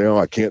webinars now.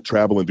 I can't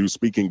travel and do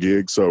speaking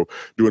gigs, so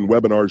doing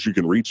webinars, you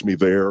can reach me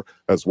there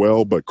as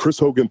well. But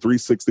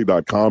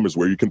chrishogan360.com is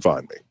where you can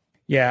find me.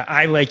 Yeah,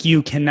 I, like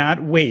you,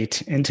 cannot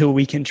wait until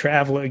we can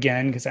travel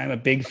again, because I'm a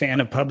big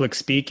fan of public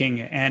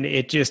speaking, and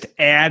it just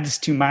adds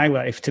to my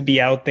life to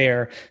be out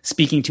there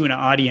speaking to an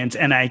audience.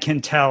 And I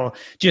can tell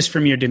just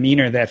from your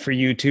demeanor that for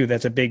you too,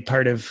 that's a big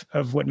part of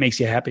what makes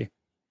you happy.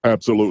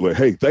 Absolutely.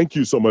 Hey, thank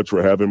you so much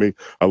for having me.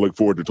 I look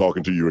forward to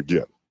talking to you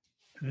again.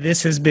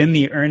 This has been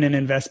the Earn and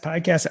Invest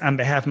podcast. On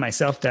behalf of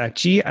myself, Doc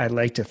G, I'd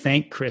like to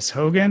thank Chris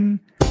Hogan.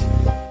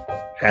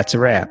 That's a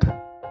wrap.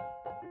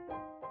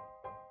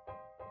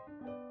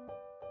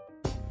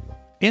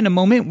 In a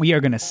moment, we are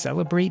going to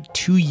celebrate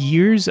 2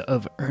 years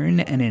of Earn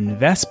and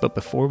Invest. But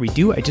before we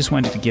do, I just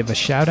wanted to give a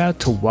shout out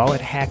to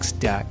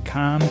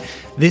WalletHacks.com.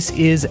 This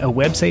is a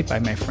website by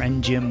my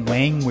friend Jim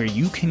Wang where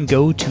you can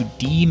go to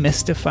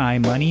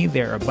demystify money.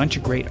 There are a bunch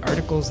of great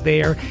articles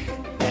there.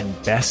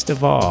 And best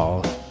of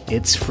all,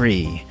 it's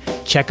free.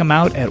 Check them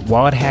out at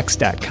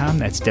WalletHacks.com.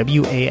 That's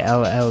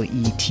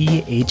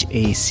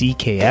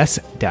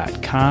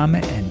WalletHacks.com.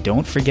 And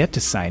don't forget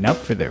to sign up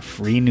for their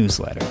free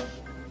newsletter.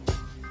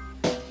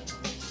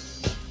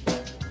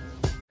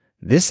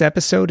 This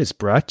episode is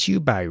brought to you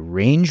by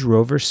Range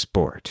Rover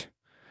Sport.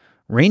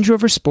 Range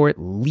Rover Sport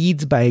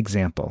leads by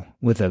example.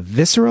 With a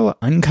visceral,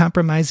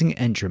 uncompromising,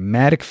 and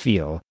dramatic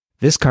feel,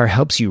 this car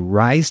helps you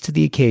rise to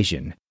the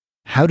occasion.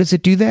 How does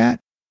it do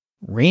that?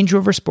 Range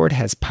Rover Sport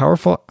has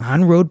powerful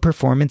on-road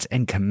performance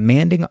and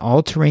commanding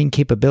all-terrain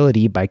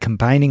capability by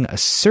combining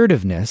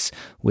assertiveness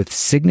with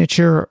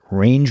signature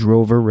Range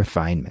Rover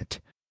refinement.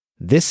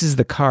 This is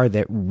the car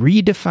that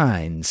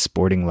redefines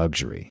sporting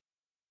luxury.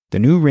 The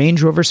new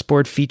Range Rover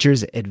Sport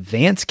features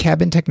advanced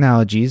cabin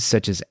technologies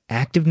such as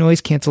active noise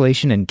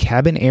cancellation and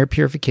cabin air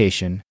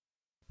purification,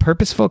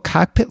 purposeful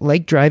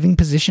cockpit-like driving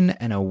position,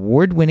 and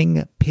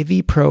award-winning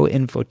Pivi Pro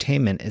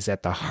infotainment is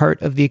at the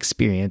heart of the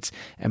experience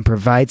and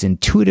provides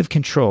intuitive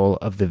control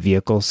of the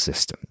vehicle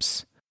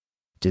systems.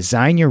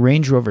 Design your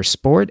Range Rover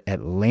Sport at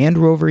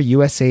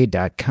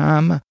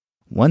LandRoverUSA.com.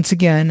 Once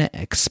again,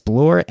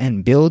 explore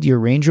and build your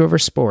Range Rover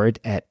Sport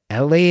at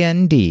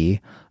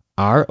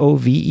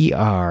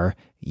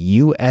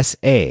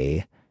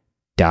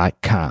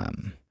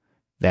LandRoverUSA.com.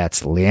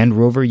 That's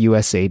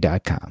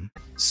LandRoverUSA.com.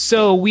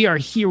 So we are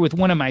here with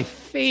one of my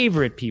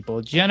favorite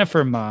people,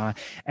 Jennifer Ma,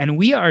 and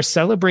we are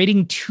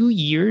celebrating 2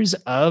 years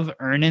of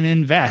Earn and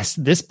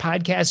Invest. This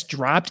podcast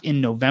dropped in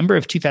November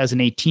of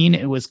 2018.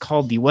 It was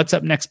called the What's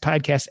Up Next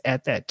podcast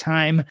at that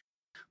time.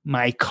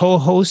 My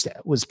co-host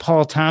was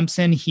Paul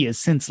Thompson. He has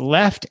since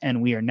left,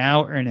 and we are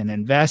now Earn and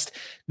Invest.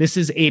 This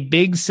is a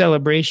big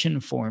celebration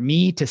for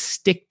me. To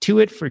stick to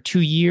it for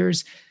 2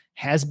 years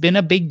has been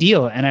a big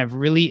deal, and I've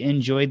really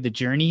enjoyed the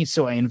journey.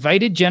 So I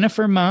invited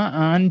Jennifer Ma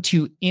on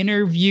to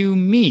interview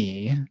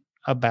me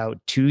about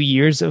 2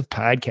 years of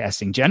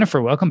podcasting.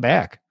 Jennifer, welcome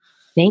back.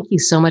 Thank you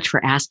so much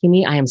for asking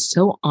me. I am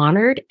so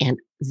honored, and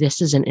this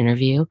is an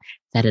interview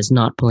that is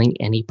not pulling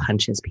any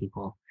punches,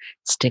 people.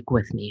 Stick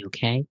with me,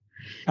 okay?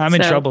 I'm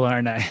in trouble,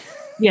 aren't I?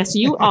 Yes,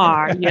 you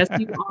are. Yes,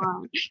 you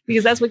are.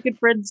 Because that's what good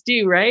friends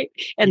do, right?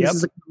 And Yep. This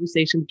is a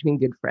conversation between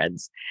good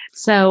friends.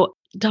 So,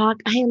 Doc,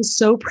 I am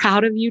so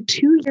proud of you.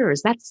 2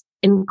 years. That's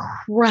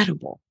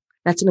incredible.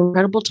 That's an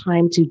incredible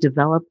time to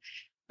develop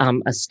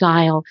a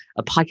style,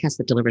 a podcast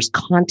that delivers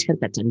content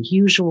that's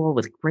unusual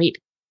with great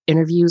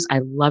interviews. I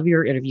love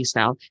your interview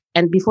style.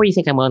 And before you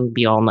think I'm going to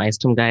be all nice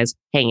to them, guys,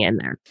 hang in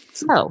there.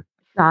 So,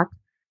 Doc,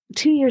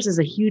 2 years is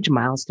a huge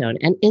milestone.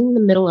 And in the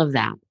middle of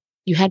that,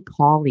 you had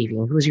Paul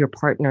leaving, who was your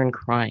partner in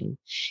crime.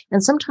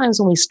 And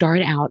sometimes when we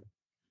start out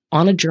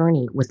on a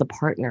journey with a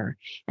partner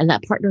and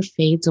that partner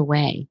fades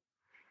away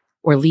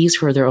or leaves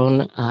for their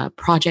own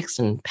projects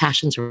and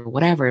passions or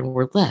whatever, and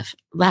we're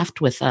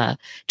left with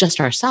just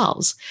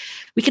ourselves,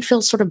 we could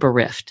feel sort of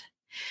bereft.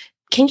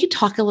 Can you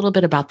talk a little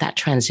bit about that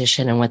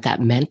transition and what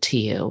that meant to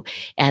you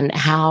and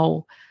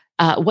how,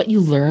 what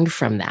you learned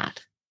from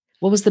that?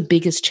 What was the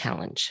biggest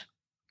challenge?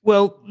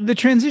 Well, the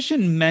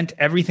transition meant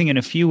everything in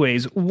a few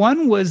ways.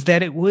 One was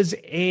that it was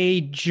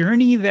a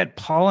journey that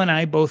Paul and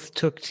I both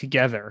took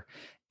together.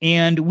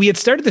 And we had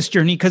started this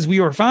journey because we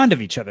were fond of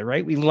each other,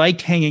 right? We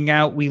liked hanging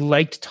out. We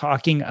liked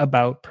talking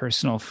about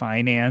personal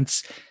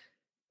finance.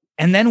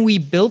 And then we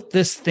built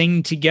this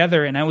thing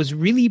together, and I was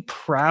really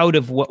proud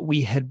of what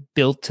we had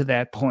built to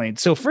that point.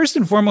 So first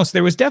and foremost,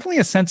 there was definitely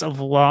a sense of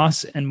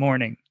loss and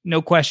mourning.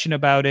 No question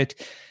about it.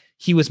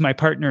 He was my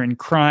partner in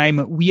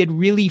crime. We had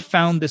really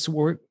found this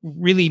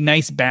really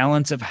nice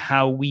balance of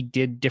how we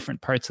did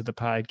different parts of the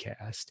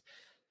podcast.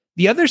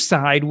 The other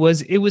side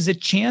was it was a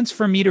chance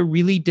for me to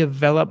really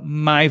develop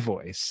my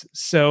voice.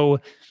 So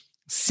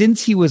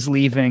since he was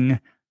leaving,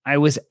 I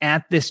was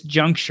at this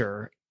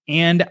juncture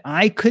and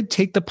I could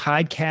take the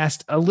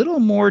podcast a little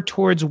more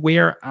towards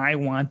where I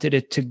wanted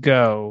it to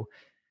go.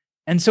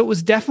 And so it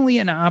was definitely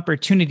an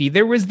opportunity.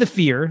 There was the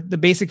fear, the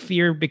basic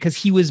fear, because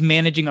he was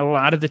managing a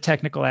lot of the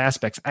technical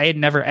aspects. I had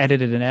never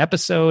edited an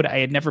episode. I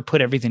had never put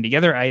everything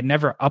together. I had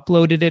never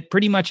uploaded it.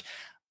 Pretty much,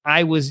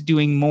 I was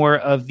doing more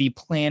of the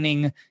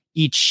planning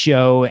each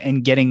show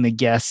and getting the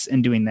guests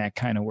and doing that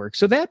kind of work.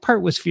 So that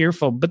part was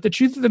fearful. But the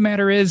truth of the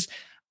matter is,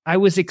 I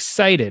was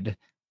excited,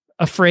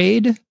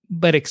 afraid,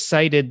 but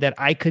excited that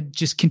I could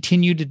just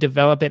continue to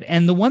develop it.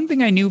 And the one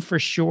thing I knew for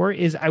sure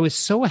is I was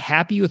so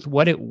happy with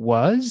what it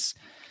was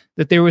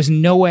that there was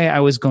no way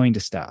I was going to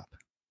stop.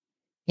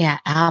 Yeah,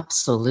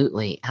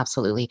 absolutely.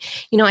 Absolutely.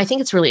 You know, I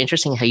think it's really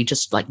interesting how you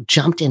just like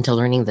jumped into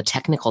learning the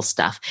technical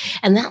stuff.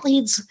 And that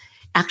leads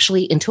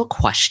actually into a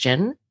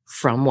question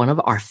from one of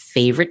our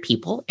favorite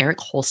people, Eric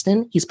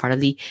Holston. He's part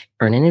of the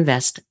Earn and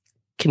Invest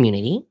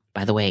community.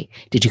 By the way,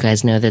 did you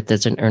guys know that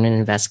there's an Earn and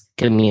Invest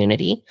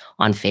community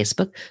on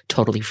Facebook,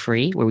 totally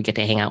free, where we get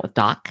to hang out with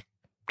Doc?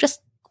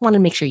 Just want to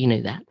make sure you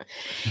knew that.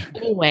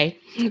 Anyway,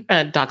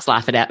 Doc's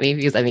laughing at me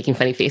because I'm making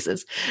funny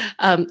faces.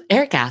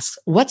 Eric asks,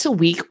 what's a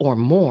week or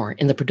more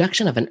in the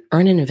production of an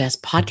Earn and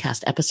Invest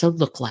podcast episode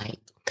look like?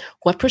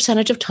 What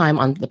percentage of time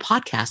on the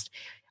podcast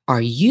are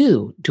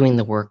you doing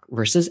the work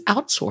versus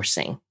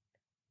outsourcing?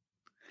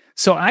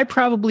 So I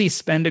probably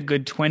spend a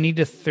good 20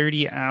 to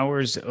 30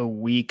 hours a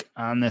week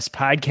on this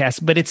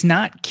podcast, but it's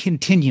not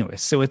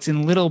continuous. So it's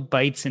in little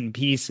bites and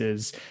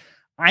pieces.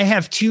 I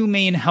have two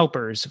main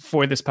helpers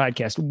for this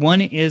podcast.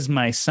 One is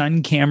my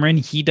son, Cameron.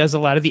 He does a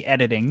lot of the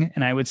editing,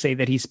 and I would say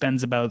that he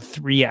spends about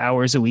 3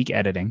 hours a week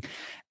editing.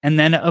 And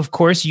then, of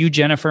course, you,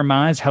 Jennifer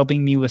Ma, is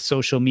helping me with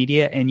social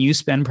media, and you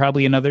spend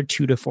probably another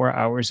 2 to 4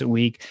 hours a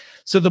week.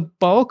 So the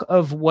bulk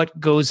of what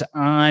goes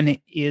on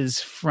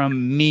is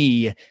from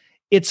me.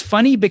 It's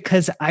funny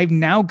because I've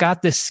now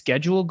got this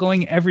schedule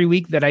going every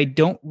week that I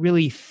don't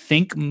really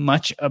think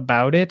much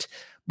about it.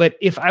 But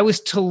if I was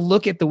to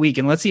look at the week,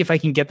 and let's see if I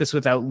can get this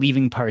without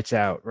leaving parts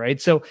out, right?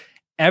 So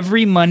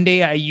every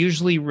Monday, I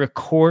usually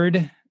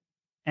record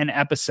an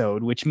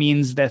episode, which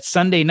means that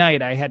Sunday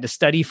night, I had to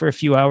study for a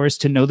few hours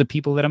to know the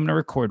people that I'm going to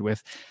record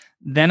with.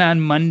 Then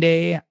on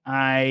Monday,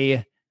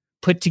 I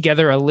put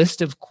together a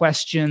list of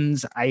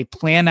questions. I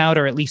plan out,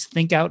 or at least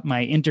think out,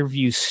 my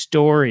interview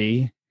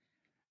story.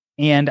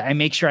 And I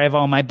make sure I have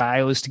all my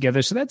bios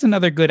together. So that's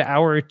another good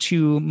hour or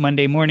two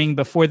Monday morning.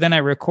 Before then I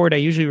record. I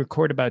usually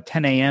record about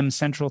 10 a.m.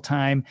 Central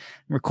Time.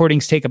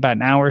 Recordings take about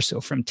an hour.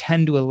 So from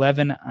 10 to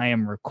 11, I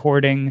am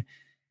recording.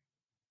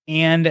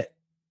 And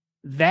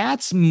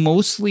that's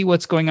mostly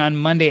what's going on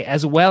Monday,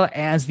 as well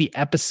as the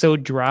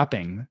episode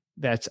dropping.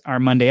 That's our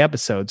Monday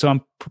episode. So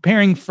I'm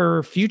preparing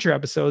for future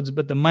episodes,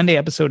 but the Monday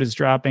episode is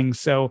dropping.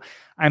 So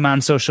I'm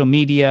on social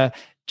media.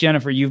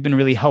 Jennifer, you've been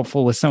really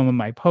helpful with some of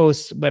my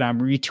posts, but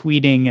I'm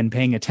retweeting and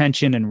paying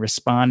attention and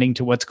responding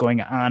to what's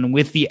going on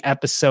with the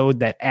episode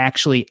that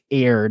actually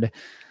aired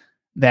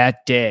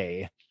that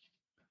day.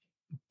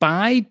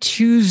 By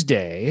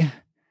Tuesday,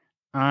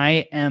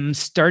 I am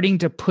starting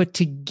to put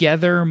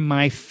together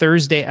my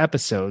Thursday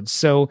episode.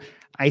 So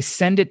I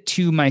send it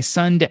to my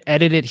son to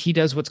edit it. He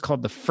does what's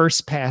called the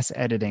first pass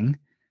editing.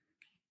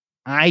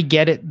 I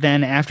get it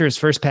then after his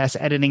first pass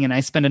editing, and I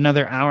spend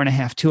another hour and a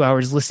half, 2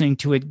 hours listening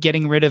to it,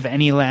 getting rid of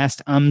any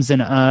last ums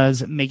and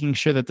uhs, making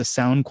sure that the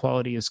sound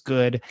quality is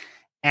good.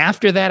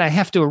 After that, I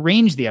have to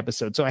arrange the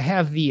episode. So I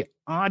have the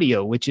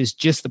audio, which is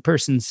just the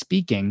person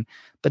speaking,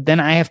 but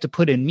then I have to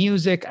put in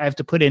music. I have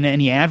to put in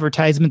any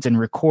advertisements and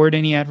record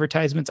any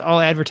advertisements. All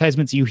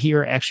advertisements you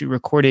hear are actually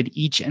recorded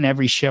each and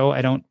every show.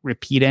 I don't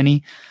repeat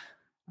any.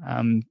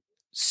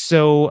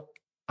 So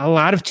a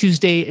lot of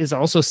Tuesday is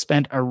also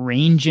spent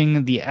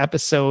arranging the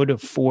episode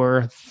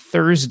for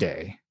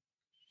Thursday.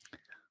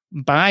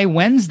 By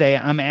Wednesday,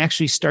 I'm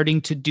actually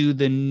starting to do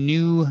the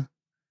new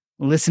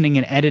listening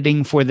and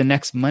editing for the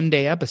next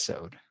Monday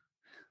episode.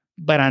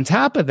 But on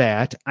top of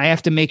that, I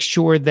have to make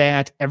sure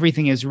that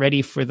everything is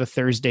ready for the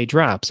Thursday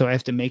drop. So I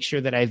have to make sure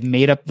that I've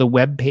made up the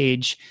web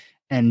page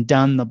and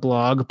done the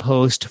blog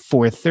post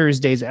for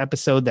Thursday's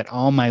episode, that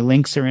all my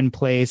links are in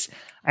place.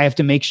 I have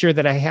to make sure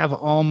that I have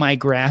all my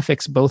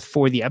graphics, both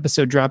for the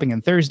episode dropping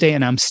on Thursday,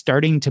 and I'm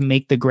starting to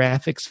make the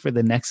graphics for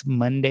the next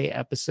Monday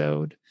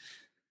episode.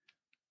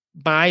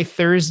 By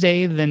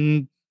Thursday,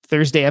 then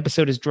Thursday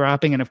episode is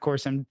dropping. And of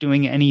course, I'm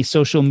doing any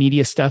social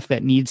media stuff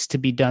that needs to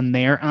be done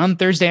there. On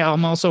Thursday,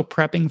 I'm also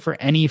prepping for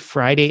any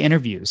Friday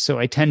interviews. So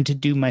I tend to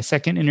do my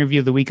second interview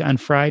of the week on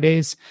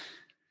Fridays.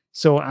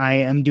 So I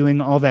am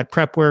doing all that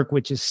prep work,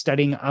 which is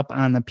studying up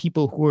on the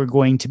people who are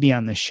going to be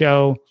on the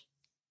show.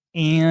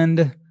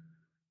 And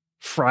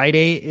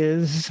Friday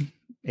is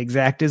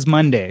exact as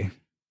Monday.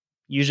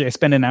 Usually I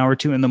spend an hour or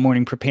two in the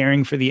morning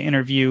preparing for the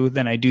interview.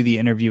 Then I do the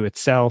interview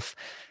itself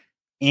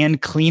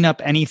and clean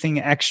up anything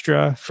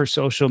extra for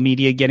social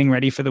media, getting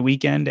ready for the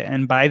weekend.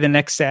 And by the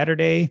next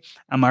Saturday,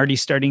 I'm already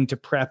starting to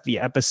prep the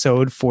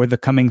episode for the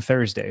coming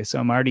Thursday. So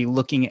I'm already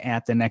looking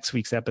at the next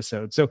week's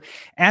episode. So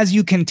as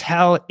you can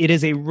tell, it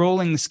is a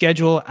rolling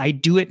schedule. I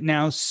do it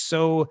now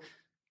so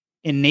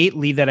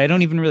innately that I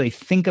don't even really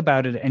think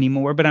about it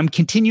anymore, but I'm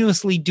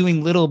continuously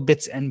doing little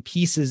bits and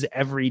pieces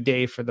every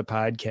day for the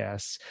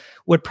podcast.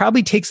 What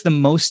probably takes the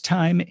most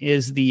time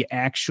is the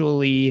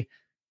actually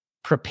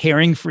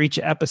preparing for each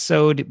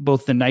episode,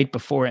 both the night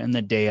before and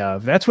the day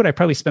of. That's what I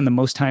probably spend the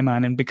most time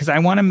on. And because I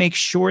want to make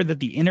sure that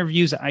the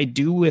interviews I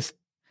do with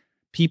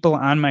people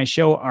on my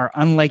show are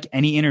unlike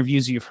any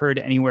interviews you've heard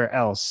anywhere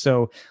else.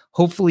 So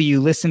hopefully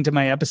you listen to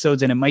my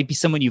episodes and it might be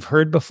someone you've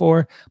heard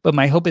before, but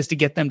my hope is to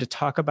get them to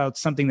talk about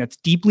something that's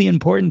deeply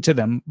important to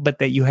them, but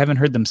that you haven't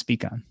heard them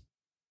speak on.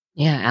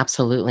 Yeah,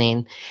 absolutely.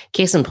 And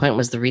case in point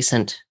was the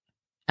recent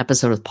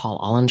episode with Paul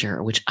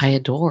Ollinger, which I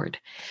adored.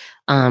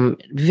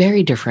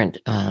 Very different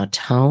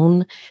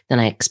tone than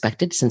I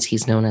expected, since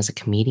he's known as a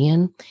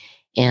comedian.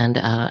 And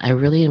I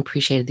really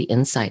appreciated the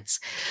insights.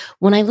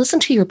 When I listen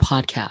to your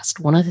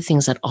podcast, one of the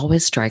things that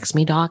always strikes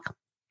me, Doc,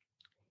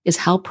 is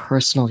how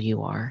personal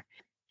you are.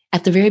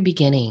 At the very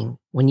beginning,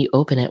 when you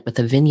open it with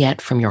a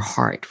vignette from your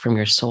heart, from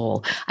your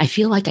soul, I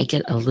feel like I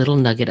get a little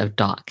nugget of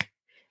Doc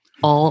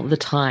all the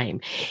time.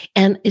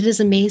 And it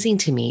is amazing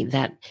to me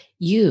that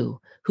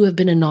you, who have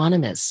been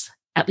anonymous,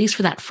 at least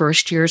for that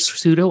first year,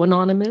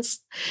 pseudo-anonymous,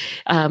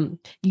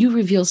 you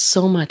reveal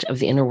so much of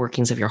the inner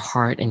workings of your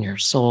heart and your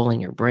soul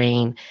and your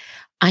brain.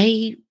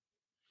 I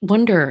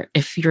wonder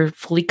if you're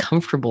fully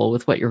comfortable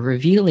with what you're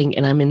revealing,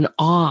 and I'm in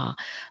awe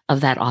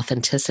of that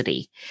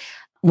authenticity.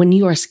 When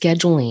you are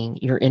scheduling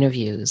your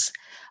interviews,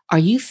 are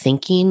you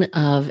thinking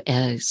of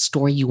a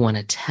story you want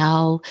to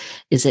tell?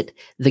 Is it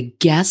the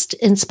guest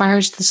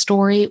inspires the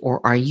story, or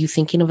are you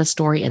thinking of a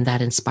story and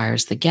that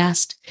inspires the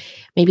guest?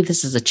 Maybe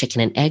this is a chicken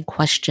and egg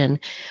question,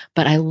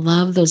 but I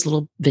love those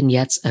little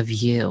vignettes of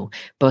you,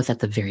 both at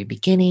the very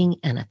beginning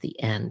and at the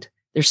end.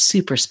 They're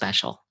super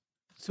special.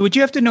 So what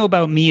you have to know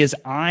about me is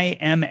I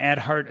am at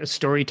heart a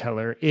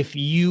storyteller. If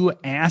you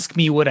ask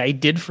me what I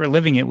did for a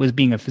living, it was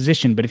being a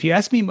physician. But if you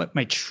ask me what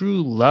my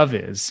true love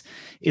is,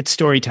 it's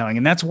storytelling.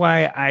 And that's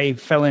why I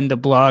fell into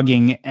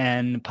blogging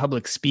and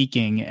public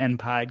speaking and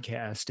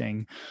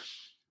podcasting.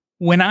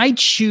 when I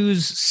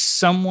choose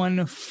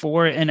someone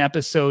for an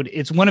episode,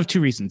 it's one of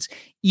two reasons.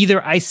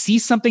 Either I see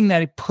something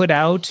that I put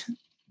out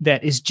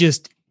that is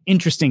just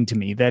interesting to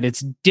me, that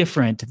it's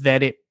different,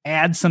 that it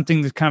adds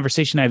something to the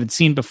conversation I haven't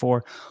seen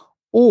before,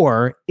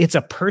 or it's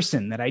a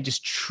person that I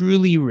just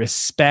truly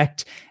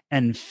respect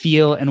and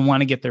feel and want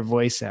to get their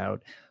voice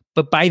out.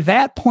 But by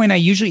that point, I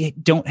usually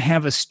don't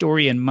have a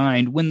story in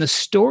mind. When the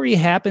story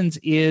happens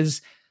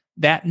is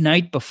that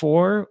night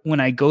before, when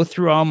I go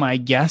through all my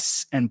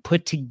guests and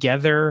put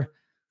together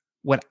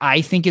what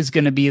I think is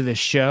going to be the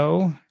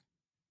show,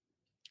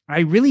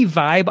 I really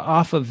vibe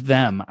off of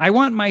them. I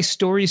want my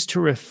stories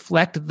to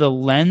reflect the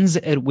lens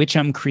at which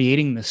I'm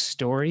creating the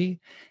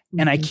story.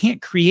 And I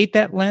can't create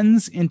that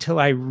lens until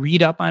I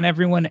read up on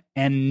everyone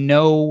and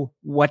know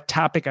what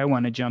topic I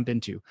want to jump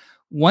into.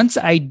 Once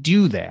I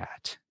do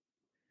that,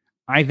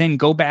 I then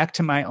go back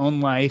to my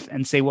own life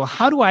and say, well,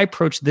 how do I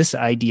approach this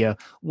idea?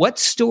 What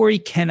story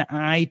can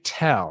I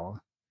tell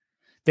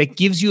that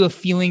gives you a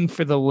feeling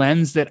for the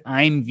lens that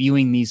I'm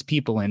viewing these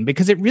people in?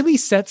 Because it really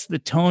sets the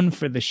tone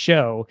for the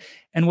show.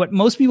 And what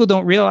most people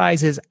don't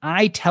realize is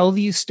I tell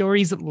these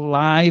stories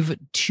live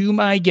to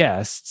my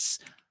guests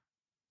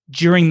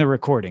during the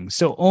recording.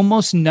 So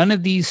almost none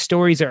of these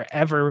stories are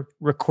ever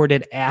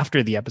recorded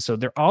after the episode.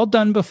 They're all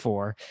done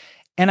before.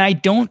 And I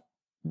don't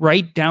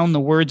write down the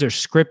words or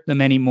script them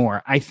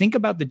anymore. I think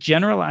about the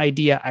general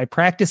idea. I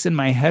practice in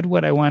my head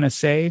what I want to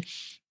say,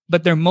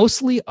 but they're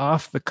mostly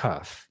off the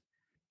cuff.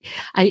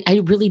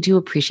 I really do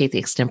appreciate the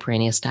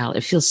extemporaneous style.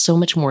 It feels so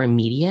much more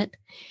immediate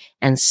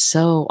and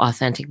so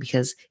authentic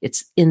because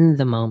it's in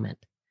the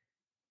moment.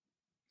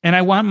 And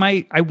I want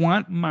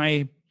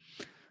my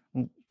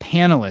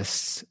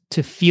panelists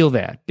to feel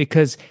that,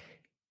 because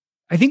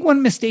I think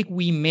one mistake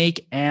we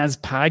make as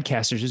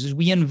podcasters is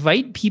we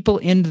invite people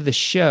into the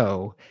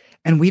show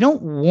and we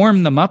don't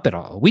warm them up at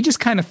all. We just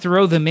kind of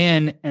throw them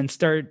in and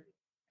start,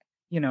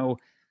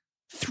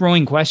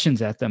 throwing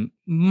questions at them.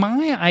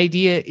 My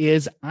idea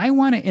is I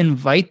want to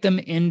invite them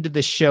into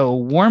the show,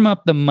 warm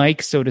up the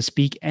mic, so to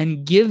speak,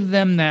 and give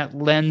them that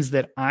lens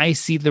that I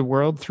see the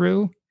world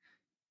through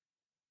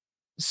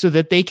so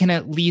that they can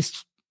at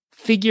least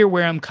figure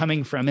where I'm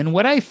coming from. And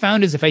what I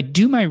found is if I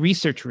do my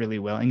research really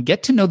well and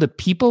get to know the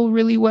people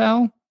really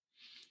well,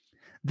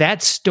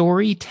 that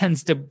story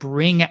tends to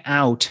bring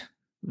out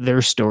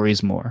their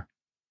stories more.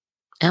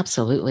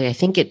 Absolutely. I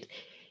think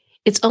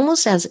it's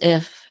almost as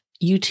if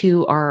you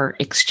two are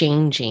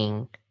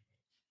exchanging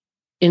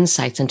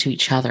insights into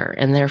each other,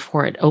 and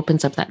therefore it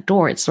opens up that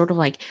door. It's sort of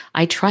like,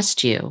 I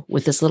trust you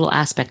with this little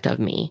aspect of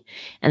me.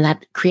 And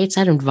that creates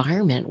that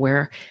environment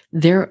where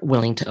they're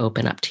willing to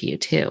open up to you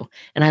too.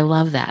 And I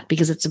love that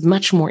because it's a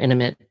much more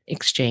intimate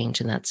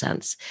exchange in that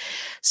sense.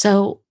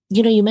 So,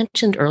 you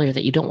mentioned earlier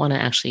that you don't want to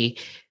actually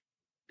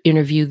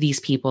interview these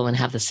people and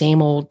have the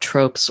same old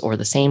tropes or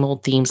the same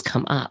old themes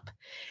come up.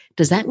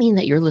 Does that mean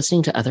that you're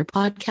listening to other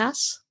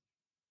podcasts?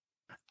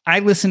 I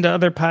listen to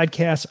other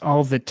podcasts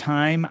all the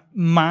time.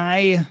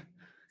 My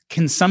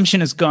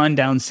consumption has gone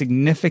down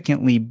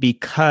significantly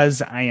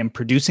because I am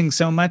producing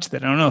so much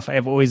that I don't know if I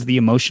have always the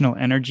emotional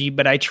energy,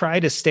 but I try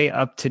to stay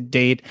up to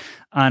date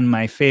on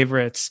my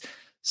favorites.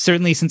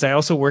 Certainly, since I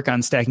also work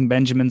on Stacking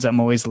Benjamins,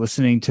 I'm always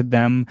listening to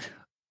them.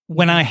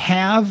 When I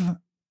have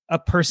a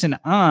person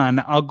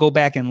on, I'll go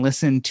back and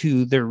listen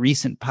to their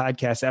recent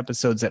podcast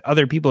episodes that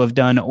other people have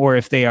done, or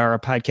if they are a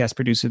podcast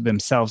producer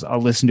themselves,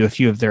 I'll listen to a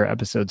few of their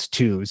episodes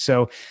too.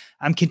 So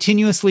I'm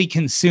continuously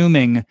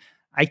consuming.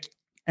 I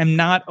am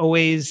not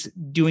always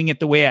doing it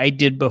the way I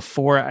did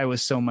before I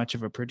was so much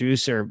of a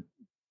producer.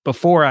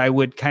 Before, I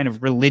would kind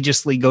of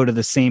religiously go to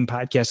the same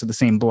podcast or the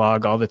same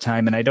blog all the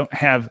time. And I don't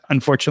have,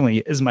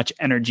 unfortunately, as much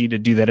energy to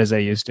do that as I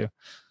used to.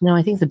 No,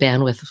 I think the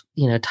bandwidth,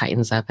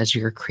 tightens up as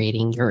you're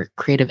creating your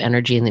creative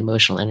energy and the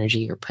emotional energy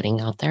you're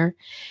putting out there.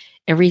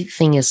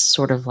 Everything is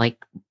sort of like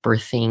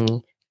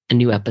birthing a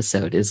new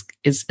episode is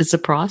a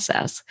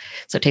process.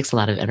 So it takes a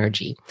lot of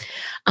energy.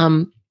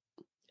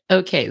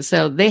 Okay,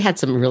 so they had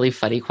some really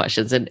funny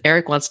questions, and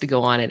Eric wants to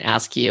go on and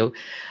ask you,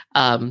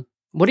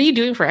 what are you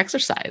doing for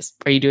exercise?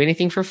 Are you doing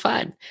anything for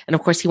fun? And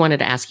of course, he wanted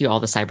to ask you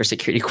all the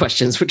cybersecurity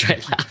questions, which I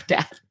laughed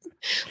at.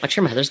 What's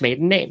your mother's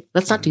maiden name?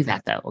 Let's not do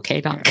that, though. Okay,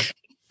 Doc?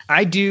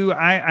 I do.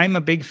 I'm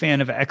a big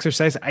fan of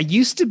exercise. I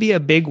used to be a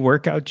big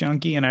workout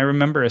junkie. And I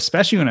remember,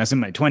 especially when I was in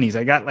my 20s,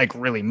 I got like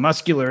really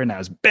muscular and I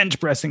was bench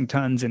pressing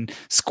tons and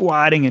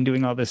squatting and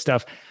doing all this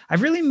stuff.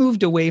 I've really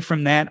moved away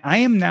from that. I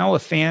am now a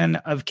fan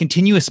of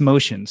continuous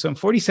motion. So I'm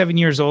 47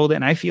 years old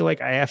and I feel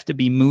like I have to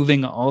be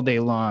moving all day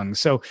long.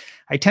 So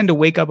I tend to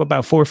wake up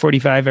about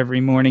 4:45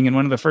 every morning. And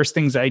one of the first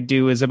things I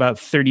do is about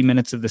 30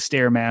 minutes of the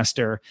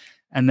Stairmaster.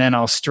 And then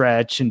I'll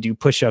stretch and do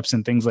push-ups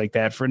and things like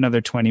that for another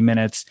 20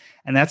 minutes.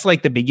 And that's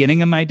like the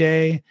beginning of my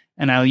day.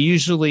 And I'll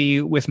usually,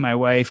 with my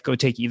wife, go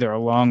take either a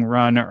long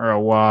run or a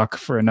walk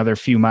for another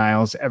few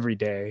miles every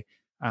day.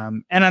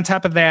 And on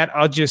top of that,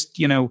 I'll just,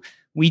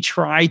 we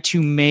try to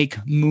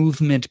make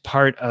movement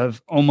part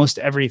of almost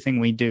everything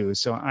we do.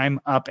 So I'm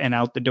up and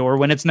out the door.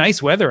 When it's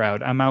nice weather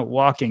out, I'm out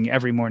walking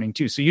every morning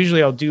too. So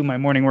usually I'll do my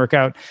morning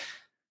workout,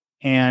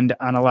 And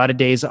on a lot of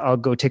days, I'll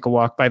go take a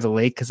walk by the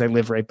lake because I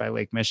live right by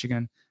Lake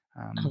Michigan.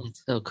 Oh,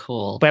 that's so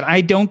cool. But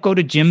I don't go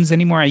to gyms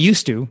anymore. I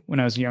used to when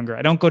I was younger.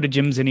 I don't go to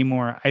gyms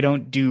anymore. I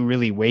don't do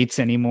really weights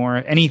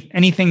anymore.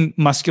 Anything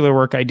muscular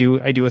work I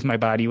do with my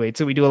body weight.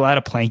 So we do a lot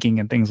of planking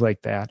and things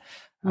like that.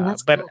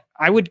 But cool.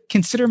 I would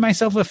consider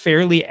myself a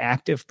fairly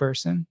active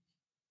person.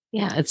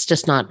 Yeah, it's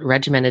just not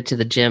regimented to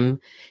the gym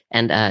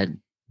and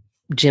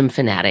gym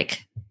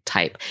fanatic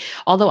type.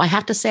 Although I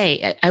have to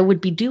say, I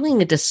would be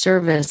doing a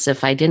disservice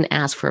if I didn't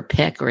ask for a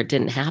pic or it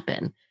didn't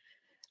happen.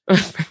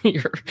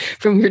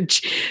 from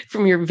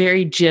your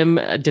very gym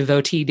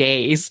devotee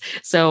days.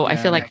 So I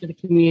feel like for the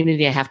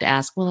community, I have to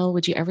ask, well,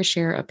 would you ever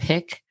share a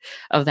pic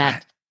of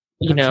that?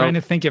 I'm trying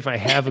to think if I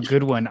have a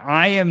good one.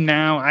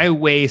 I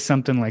weigh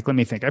something like, let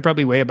me think. I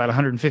probably weigh about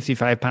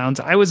 155 pounds.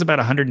 I was about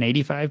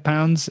 185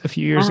 pounds a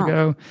few years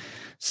ago.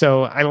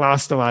 So I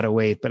lost a lot of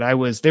weight, but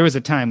there was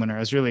a time when I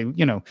was really,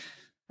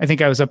 I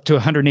think I was up to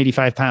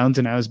 185 pounds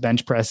and I was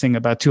bench pressing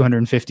about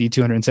 250,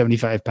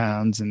 275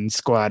 pounds and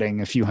squatting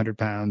a few hundred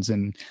pounds.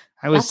 And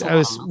I was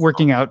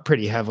working out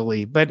pretty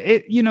heavily, but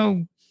I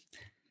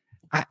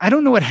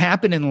don't know what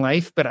happened in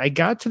life, but I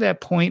got to that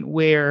point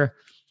where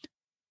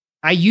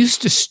I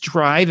used to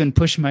strive and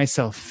push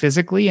myself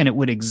physically and it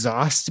would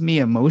exhaust me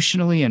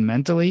emotionally and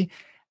mentally.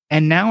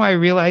 And now I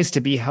realize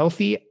to be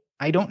healthy,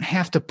 I don't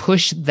have to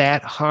push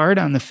that hard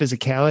on the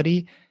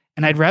physicality.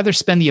 And I'd rather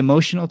spend the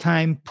emotional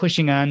time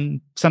pushing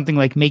on something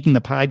like making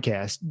the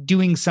podcast,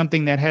 doing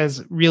something that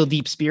has real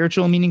deep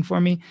spiritual meaning for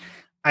me.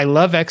 I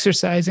love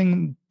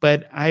exercising,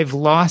 but I've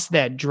lost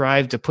that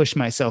drive to push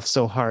myself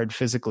so hard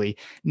physically.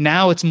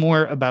 Now it's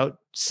more about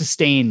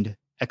sustained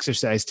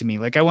exercise to me.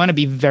 Like I want to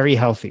be very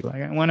healthy.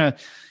 Like I want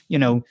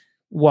to,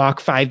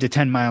 walk 5 to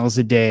 10 miles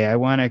a day. I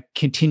want to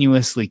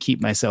continuously keep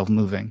myself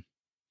moving.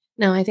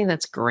 No, I think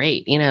that's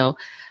great.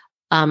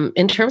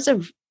 In terms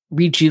of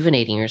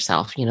rejuvenating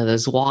yourself,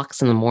 those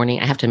walks in the morning.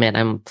 I have to admit,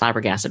 I'm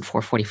flabbergasted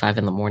 4:45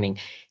 in the morning.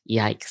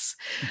 Yikes.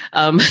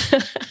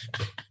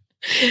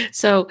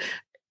 So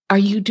are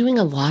you doing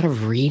a lot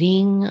of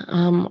reading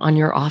on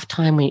your off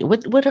time?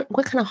 What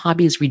kind of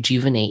hobbies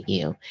rejuvenate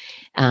you?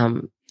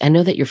 I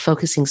know that you're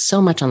focusing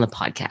so much on the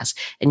podcast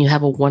and you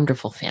have a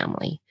wonderful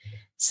family.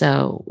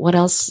 So what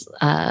else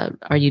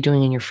are you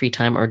doing in your free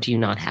time, or do you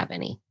not have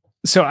any?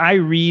 So I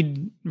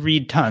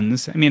read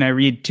tons. I mean, I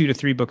read 2 to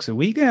 3 books a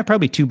week. Yeah,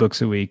 probably 2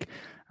 books a week.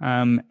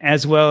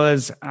 As well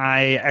as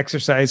I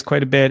exercise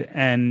quite a bit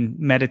and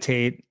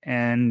meditate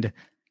and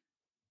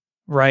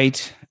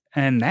write.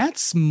 And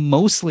that's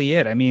mostly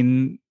it. I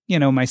mean,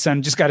 my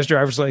son just got his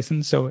driver's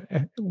license. So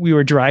we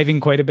were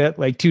driving quite a bit,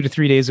 like 2 to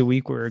 3 days a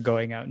week. We were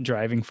going out and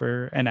driving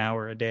for an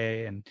hour a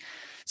day. And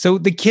so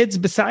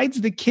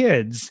besides the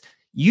kids,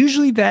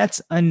 usually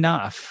that's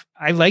enough.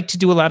 I like to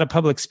do a lot of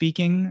public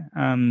speaking.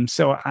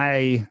 So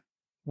I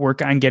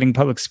work on getting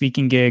public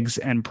speaking gigs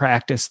and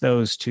practice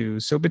those too.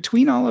 So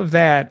between all of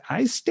that,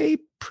 I stay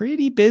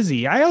pretty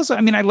busy. I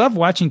love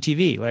watching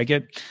TV. Like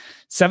at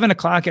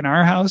 7:00 in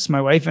our house,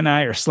 my wife and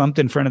I are slumped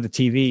in front of the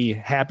TV,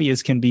 happy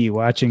as can be,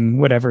 watching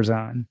whatever's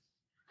on.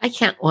 I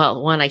can't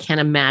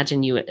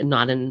imagine you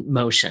not in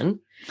motion.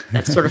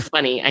 That's sort of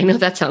funny. I know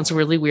that sounds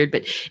really weird,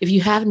 but if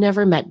you have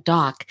never met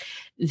Doc,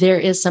 there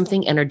is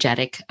something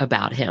energetic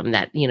about him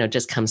that,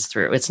 just comes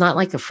through. It's not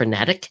like a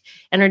frenetic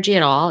energy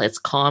at all. It's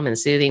calm and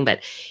soothing, but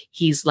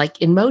he's like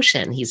in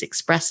motion. He's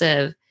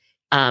expressive.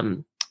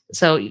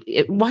 So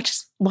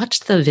watch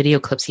the video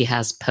clips he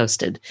has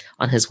posted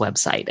on his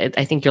website.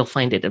 I think you'll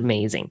find it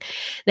amazing.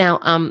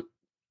 Now,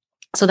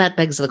 so that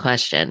begs the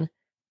question,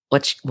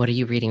 what are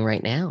you reading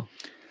right now?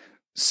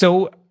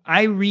 So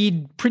I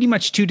read pretty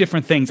much 2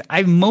 different things.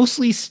 I've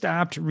mostly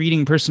stopped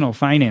reading personal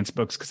finance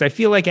books because I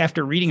feel like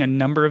after reading a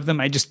number of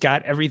them, I just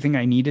got everything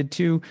I needed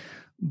to.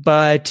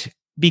 But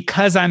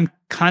because I'm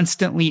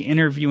constantly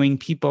interviewing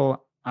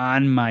people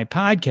on my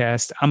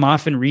podcast, I'm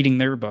often reading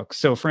their books.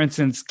 So for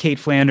instance, Kate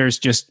Flanders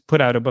just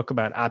put out a book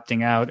about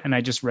opting out, and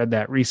I just read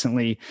that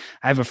recently.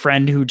 I have a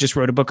friend who just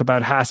wrote a book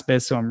about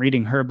hospice, so I'm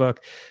reading her book.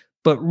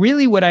 But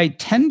really what I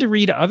tend to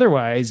read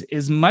otherwise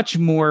is much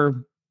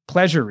more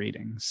pleasure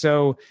reading.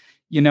 So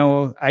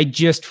I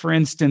just, for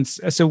instance,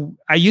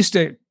 I used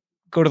to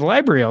go to the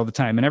library all the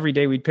time, and every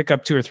day we'd pick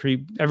up 2 or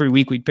 3, every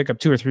week we'd pick up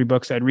 2 or 3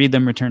 books. I'd read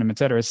them, return them, et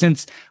cetera.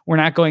 Since we're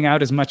not going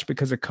out as much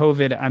because of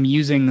COVID, I'm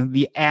using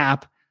the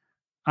app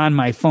on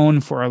my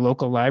phone for our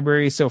local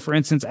library. So for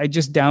instance, I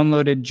just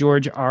downloaded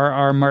George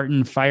R.R.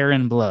 Martin, Fire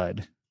and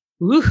Blood.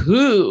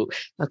 Woohoo!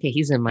 Okay,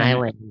 he's in my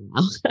lane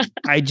now.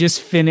 I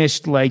just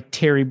finished like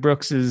Terry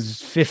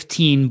Brooks's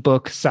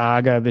 15-book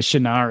saga, the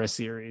Shannara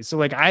series. So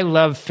like I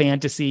love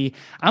fantasy.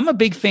 I'm a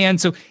big fan.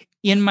 So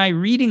in my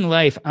reading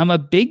life, I'm a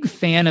big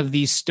fan of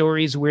these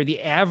stories where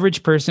the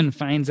average person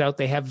finds out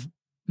they have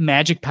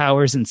magic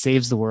powers and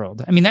saves the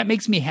world. I mean, that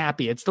makes me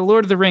happy. It's the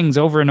Lord of the Rings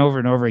over and over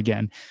and over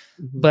again.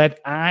 Mm-hmm. But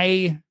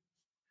I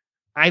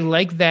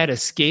like that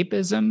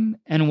escapism.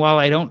 And while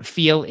I don't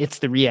feel it's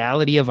the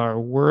reality of our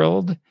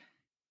world,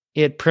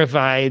 it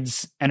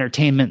provides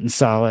entertainment and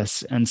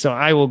solace. And so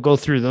I will go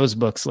through those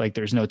books like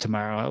there's no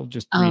tomorrow. I'll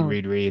just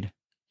read.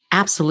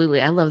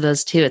 Absolutely. I love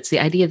those too. It's the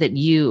idea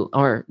that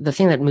or the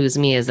thing that moves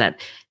me is that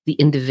the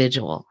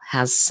individual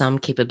has some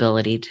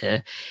capability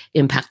to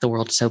impact the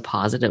world so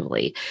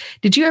positively.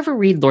 Did you ever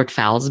read Lord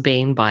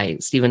Fowlsbane by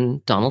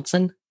Stephen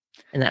Donaldson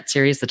in that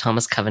series, the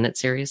Thomas Covenant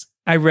series?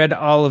 I read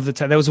all of the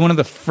time. That was one of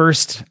the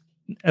first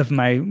of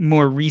my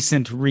more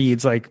recent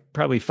reads, like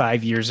probably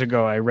 5 years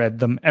ago. I read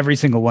them, every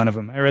single one of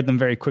them. I read them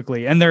very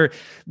quickly. And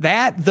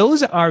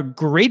those are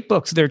great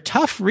books. They're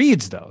tough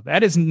reads though.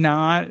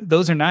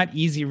 Those are not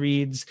easy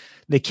reads.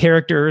 The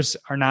characters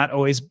are not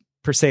always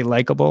per se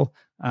likable.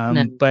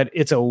 No. But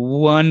it's a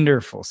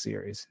wonderful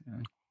series.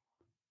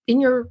 In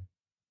your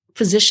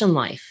physician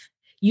life,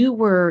 you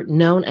were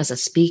known as a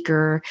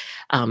speaker,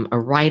 a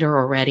writer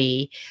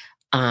already.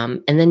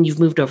 And then you've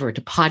moved over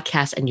to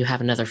podcasts and you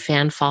have another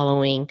fan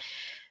following.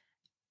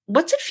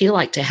 What's it feel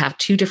like to have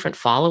two different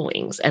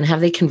followings, and have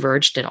they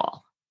converged at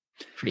all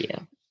for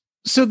you?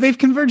 So they've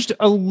converged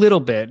a little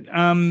bit.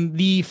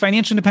 The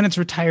Financial Independence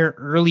Retire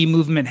Early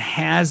movement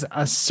has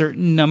a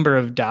certain number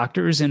of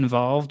doctors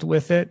involved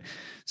with it.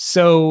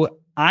 So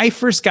I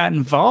first got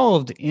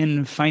involved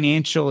in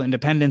financial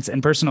independence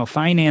and personal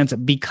finance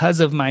because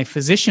of my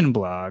physician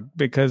blog,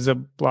 because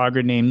a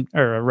writer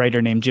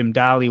named Jim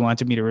Dolly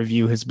wanted me to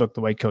review his book,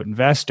 The White Coat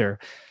Investor.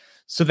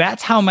 So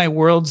that's how my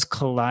worlds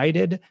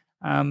collided.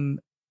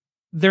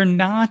 They're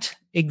not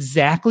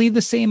exactly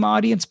the same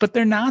audience, but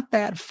they're not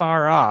that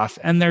far off.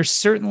 And there's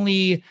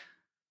certainly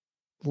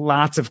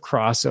lots of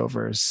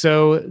crossovers.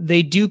 So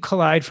they do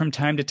collide from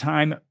time to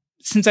time.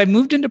 Since I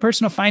moved into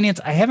personal finance,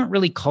 I haven't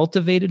really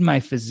cultivated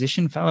my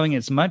physician following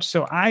as much.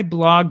 So I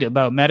blogged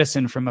about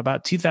medicine from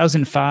about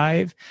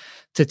 2005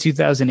 to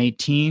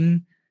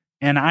 2018.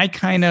 And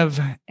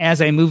I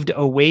as I moved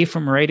away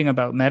from writing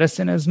about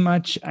medicine as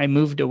much, I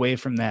moved away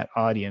from that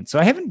audience. So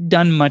I haven't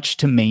done much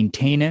to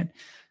maintain it.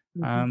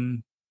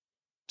 Mm-hmm.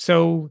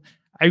 So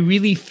I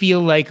really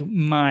feel like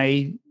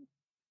my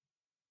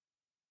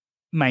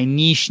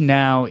niche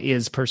now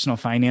is personal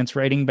finance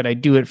writing, but I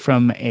do it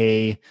from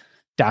a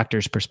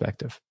doctor's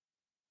perspective.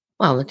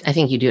 Well, I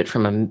think you do it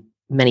from a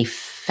many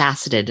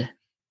faceted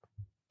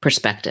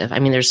perspective. I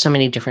mean, there's so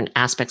many different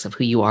aspects of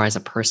who you are as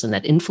a person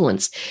that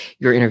influence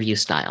your interview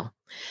style.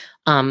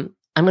 I'm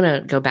going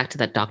to go back to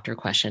that doctor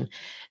question.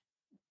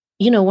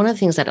 One of the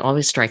things that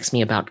always strikes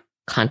me about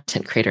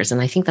content creators, and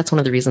I think that's one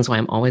of the reasons why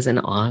I'm always in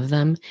awe of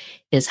them,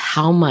 is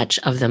how much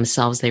of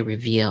themselves they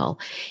reveal.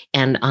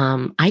 And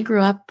I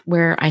grew up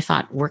where I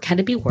thought work had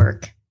to be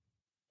work,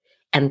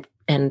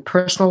 and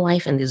personal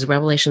life and these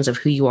revelations of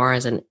who you are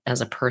as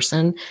a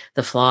person,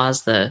 the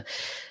flaws, the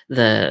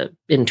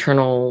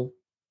internal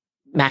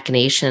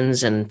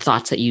machinations and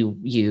thoughts that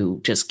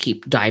you just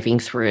keep diving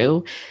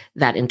through,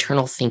 that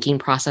internal thinking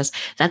process,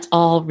 that's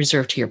all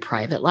reserved to your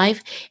private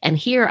life. And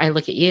here I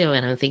look at you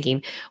and I'm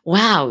thinking,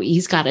 wow,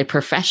 he's got a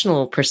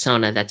professional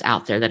persona that's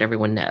out there that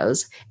everyone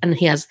knows. And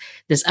he has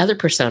this other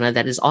persona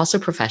that is also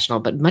professional,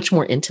 but much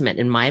more intimate,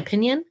 in my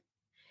opinion,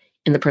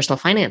 in the personal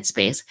finance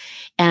space.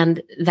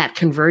 And that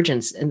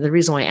convergence, and the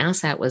reason why I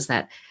asked that was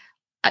that,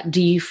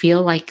 do you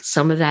feel like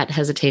some of that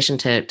hesitation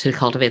to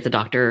cultivate the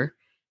doctor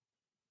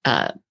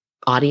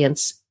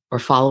audience or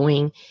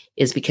following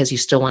is because you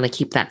still want to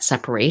keep that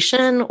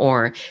separation,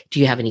 or do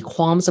you have any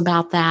qualms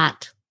about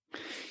that?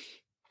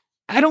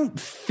 I don't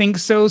think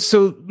so.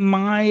 So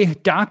my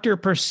doctor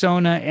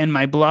persona and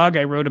my blog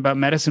I wrote about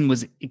medicine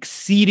was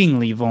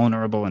exceedingly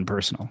vulnerable and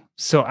personal.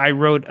 So I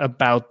wrote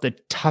about the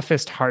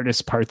toughest,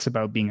 hardest parts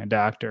about being a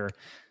doctor.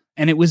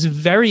 And it was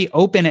very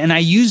open. And I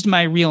used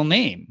my real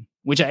name,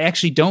 which I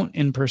actually don't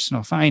in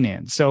personal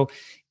finance. So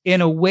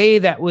in a way,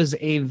 that was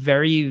a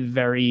very,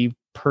 very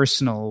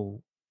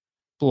personal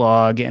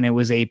blog. And it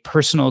was a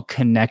personal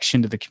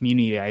connection to the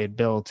community I had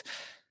built.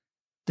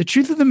 The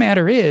truth of the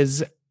matter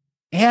is,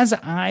 as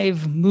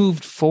I've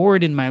moved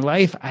forward in my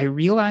life, I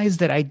realized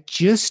that I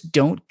just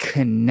don't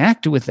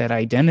connect with that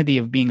identity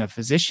of being a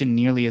physician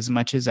nearly as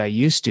much as I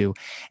used to.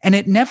 And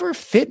it never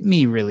fit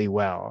me really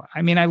well.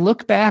 I mean, I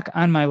look back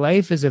on my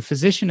life as a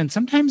physician, and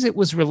sometimes it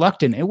was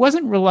reluctant. It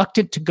wasn't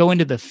reluctant to go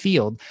into the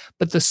field,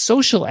 but the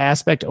social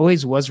aspect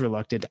always was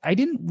reluctant. I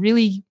didn't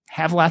really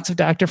have lots of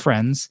doctor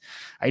friends.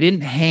 I didn't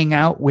hang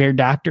out where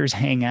doctors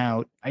hang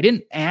out. I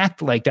didn't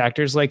act like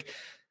doctors. Like,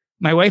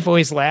 my wife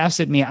always laughs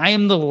at me. I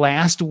am the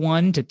last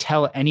one to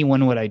tell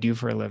anyone what I do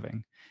for a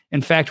living. In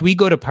fact, we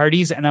go to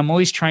parties and I'm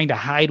always trying to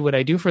hide what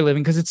I do for a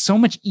living because it's so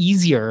much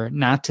easier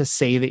not to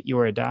say that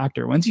you're a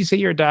doctor. Once you say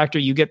you're a doctor,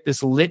 you get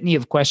this litany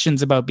of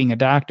questions about being a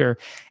doctor,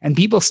 and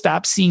people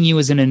stop seeing you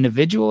as an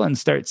individual and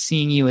start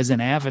seeing you as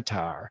an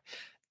avatar.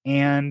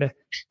 And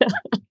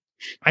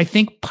I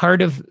think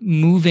part of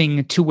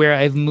moving to where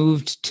I've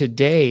moved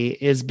today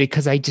is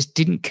because I just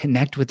didn't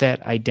connect with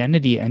that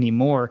identity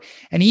anymore.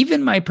 And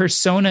even my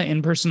persona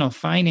in personal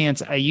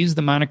finance, I use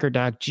the moniker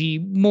Doc G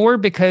more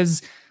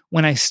because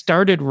when I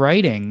started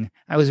writing,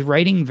 I was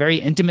writing very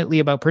intimately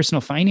about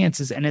personal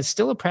finances. And as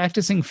still a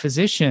practicing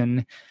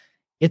physician,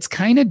 it's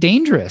kind of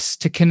dangerous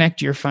to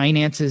connect your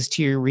finances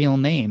to your real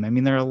name. I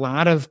mean, there are a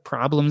lot of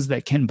problems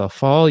that can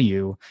befall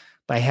you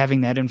by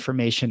having that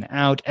information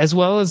out, as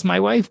well as my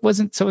wife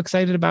wasn't so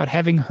excited about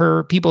having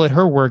her people at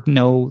her work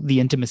know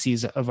the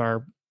intimacies of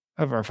our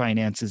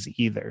finances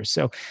either.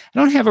 So I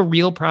don't have a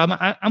real problem.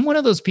 I'm one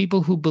of those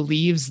people who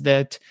believes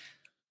that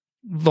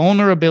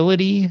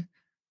vulnerability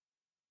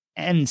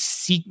and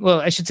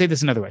I should say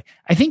this another way.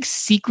 I think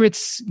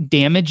secrets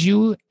damage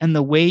you, and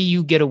the way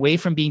you get away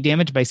from being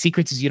damaged by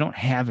secrets is you don't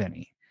have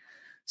any.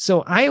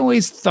 So I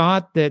always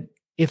thought that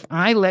if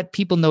I let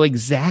people know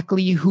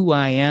exactly who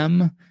I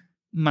am,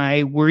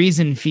 my worries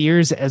and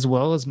fears, as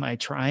well as my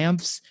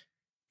triumphs,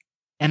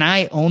 and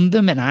I owned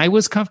them and I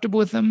was comfortable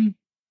with them,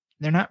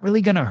 they're not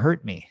really going to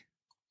hurt me.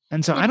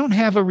 And so I don't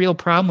have a real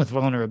problem with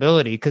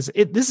vulnerability because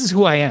this is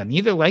who I am. You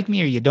either like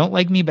me or you don't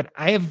like me, but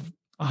I have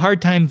a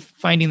hard time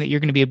finding that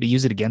you're going to be able to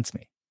use it against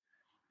me.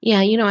 Yeah,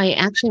 I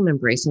actually am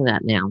embracing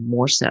that now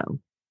more so,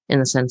 in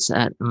the sense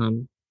that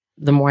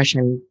the more I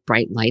shine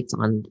bright lights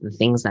on the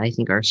things that I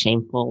think are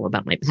shameful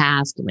about my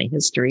past and my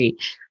history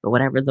or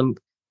whatever,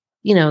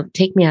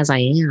 take me as I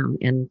am,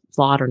 and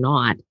flawed or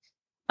not.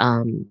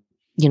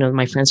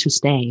 My friends who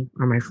stay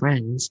are my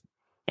friends.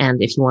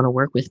 And if you want to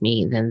work with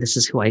me, then this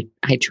is who I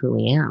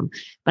truly am.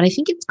 But I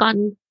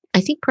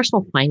think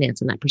personal finance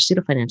and that pursuit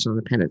of financial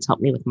independence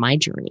helped me with my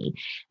journey.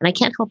 And I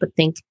can't help but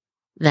think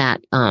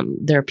that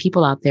there are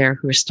people out there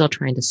who are still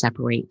trying to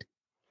separate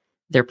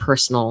their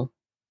personal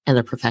and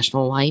their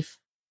professional life,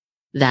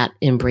 that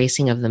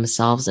embracing of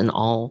themselves in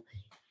all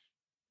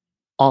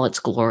its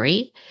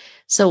glory.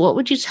 So what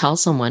would you tell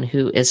someone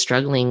who is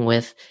struggling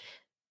with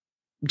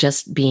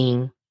just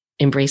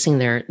embracing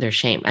their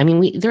shame? I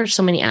mean, there are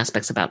so many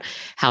aspects about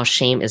how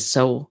shame is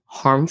so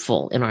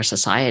harmful in our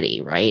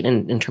society, right?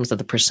 And in terms of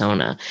the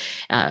persona,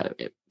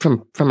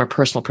 from a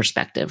personal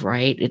perspective,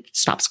 right? It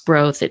stops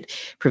growth. It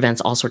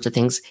prevents all sorts of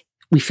things.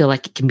 We feel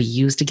like it can be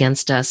used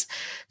against us.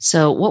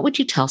 So what would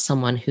you tell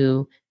someone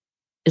who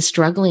is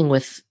struggling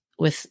with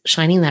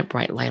shining that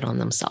bright light on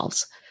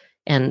themselves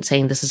and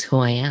saying, this is who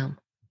I am?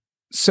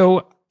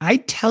 So I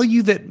tell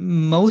you that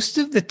most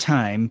of the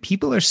time,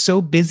 people are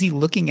so busy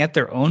looking at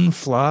their own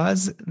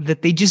flaws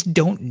that they just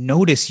don't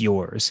notice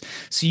yours.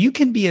 So you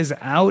can be as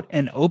out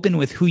and open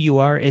with who you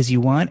are as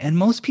you want. And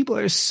most people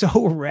are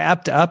so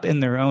wrapped up in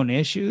their own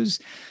issues,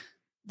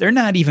 they're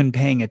not even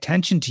paying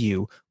attention to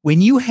you.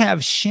 When you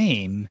have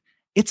shame,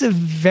 it's a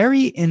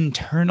very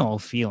internal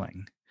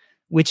feeling,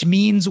 which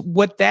means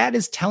what that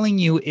is telling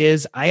you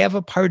is I have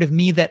a part of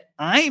me that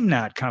I'm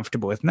not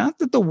comfortable with, not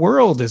that the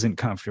world isn't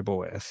comfortable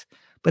with,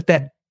 but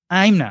that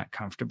I'm not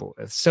comfortable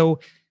with. So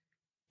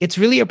it's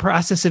really a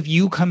process of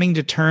you coming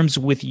to terms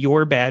with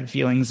your bad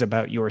feelings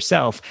about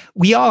yourself.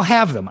 We all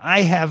have them.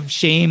 I have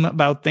shame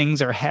about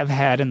things or have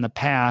had in the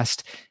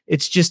past.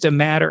 It's just a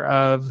matter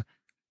of,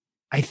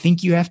 I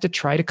think you have to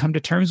try to come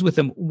to terms with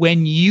them.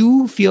 When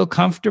you feel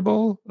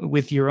comfortable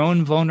with your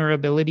own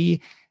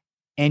vulnerability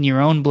and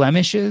your own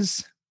blemishes,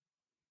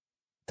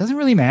 it doesn't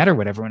really matter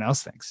what everyone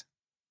else thinks.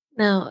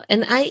 No,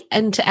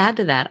 and to add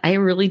to that, I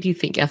really do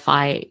think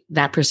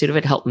that pursuit of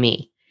it helped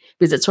me.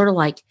 Because it's sort of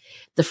like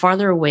the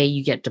farther away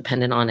you get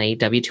dependent on a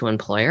W-2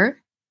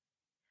 employer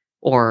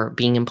or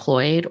being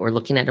employed or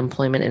looking at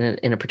employment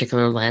in a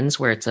particular lens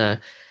where it's a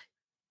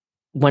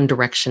one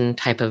direction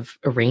type of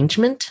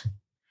arrangement,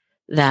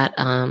 that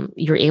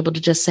you're able to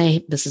just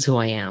say, this is who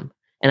I am.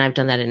 And I've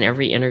done that in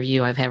every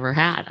interview I've ever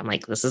had. I'm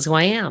like, this is who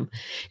I am.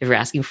 If you're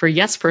asking for a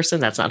yes person,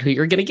 that's not who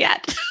you're going to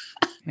get.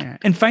 Yeah.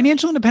 And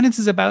financial independence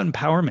is about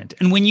empowerment.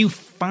 And when you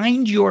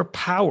find your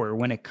power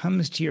when it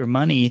comes to your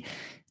money,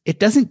 it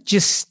doesn't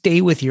just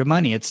stay with your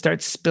money. It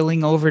starts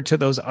spilling over to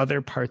those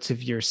other parts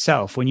of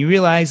yourself. When you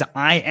realize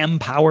I am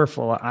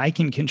powerful, I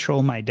can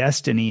control my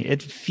destiny,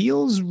 it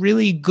feels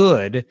really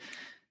good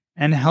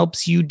and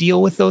helps you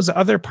deal with those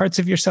other parts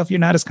of yourself you're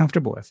not as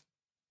comfortable with.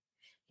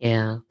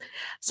 Yeah.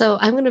 So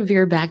I'm going to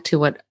veer back to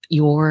what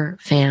your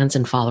fans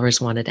and followers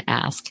wanted to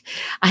ask.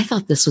 I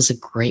thought this was a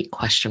great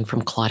question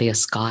from Claudia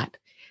Scott.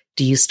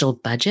 Do you still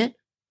budget?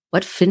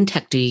 What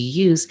fintech do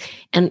you use?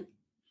 And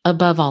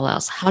above all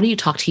else, how do you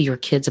talk to your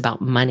kids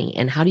about money,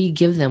 and how do you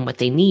give them what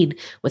they need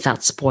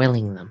without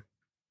spoiling them?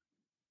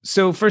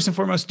 So first and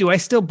foremost, do I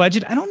still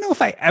budget? I don't know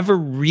if I ever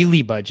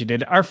really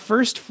budgeted. Our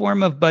first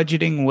form of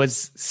budgeting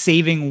was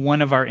saving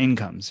one of our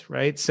incomes,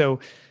 right?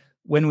 So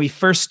when we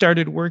first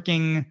started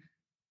working,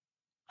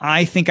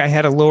 I think I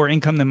had a lower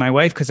income than my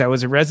wife because I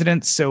was a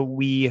resident. So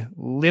we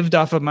lived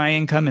off of my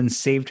income and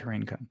saved her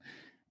income.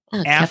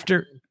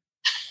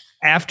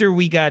 After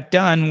we got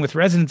done with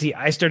residency,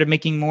 I started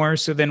making more.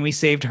 So then we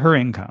saved her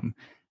income.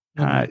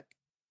 Mm-hmm.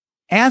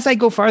 As I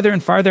go farther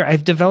and farther,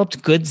 I've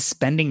developed good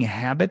spending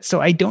habits.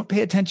 So I don't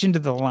pay attention to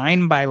the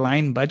line by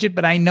line budget,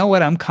 but I know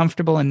what I'm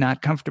comfortable and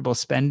not comfortable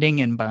spending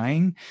and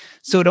buying.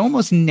 So it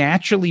almost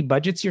naturally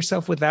budgets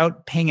yourself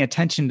without paying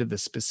attention to the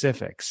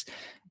specifics.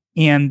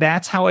 And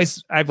that's how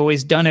I've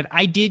always done it.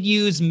 I did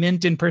use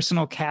Mint and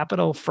Personal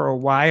Capital for a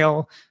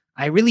while.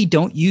 I really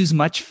don't use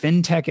much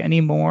fintech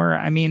anymore.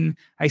 I mean,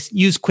 I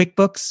use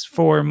QuickBooks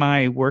for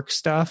my work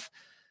stuff,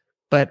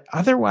 but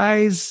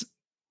otherwise,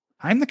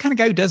 I'm the kind of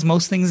guy who does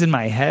most things in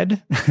my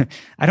head.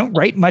 I don't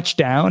write much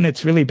down.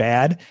 It's really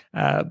bad.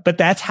 But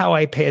that's how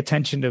I pay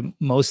attention to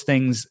most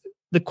things.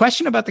 The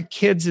question about the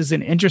kids is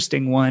an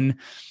interesting one.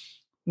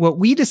 What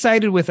we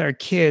decided with our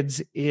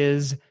kids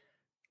is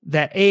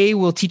that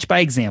we'll teach by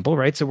example,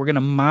 right? So we're going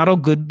to model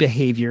good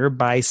behavior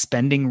by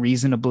spending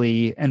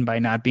reasonably and by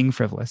not being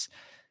frivolous.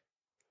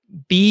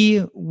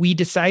 B, we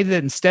decided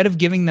that instead of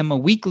giving them a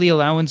weekly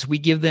allowance, we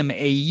give them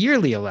a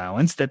yearly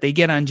allowance that they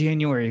get on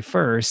January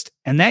 1st.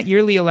 And that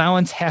yearly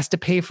allowance has to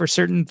pay for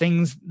certain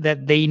things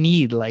that they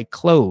need, like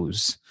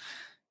clothes.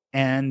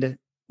 And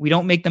we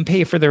don't make them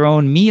pay for their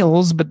own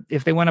meals, but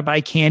if they want to buy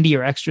candy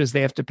or extras,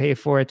 they have to pay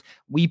for it.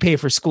 We pay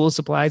for school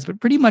supplies, but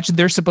pretty much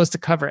they're supposed to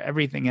cover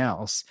everything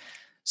else.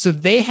 So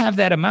they have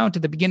that amount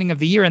at the beginning of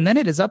the year, and then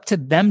it is up to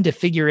them to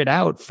figure it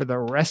out for the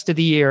rest of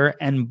the year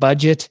and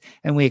budget.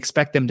 And we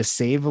expect them to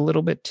save a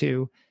little bit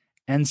too.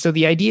 And so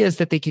the idea is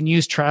that they can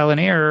use trial and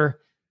error.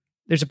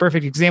 There's a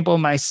perfect example.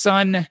 My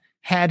son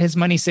had his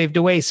money saved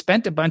away,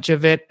 spent a bunch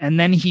of it, and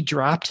then he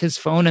dropped his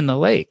phone in the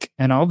lake.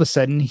 And all of a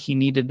sudden he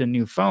needed a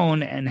new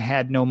phone and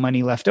had no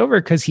money left over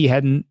because he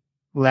hadn't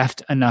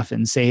left enough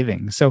in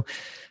savings. So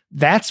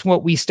that's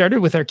what we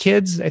started with our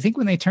kids, I think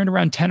when they turned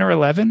around 10 or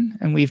 11,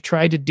 and we've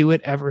tried to do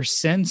it ever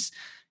since.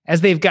 As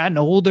they've gotten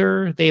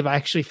older, they've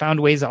actually found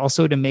ways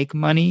also to make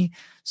money.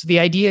 So the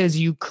idea is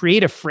you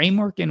create a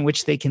framework in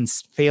which they can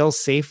fail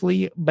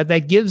safely, but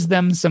that gives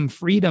them some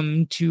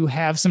freedom to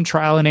have some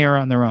trial and error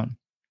on their own.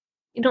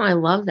 I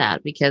love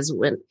that because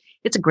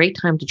it's a great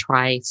time to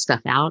try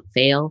stuff out,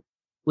 fail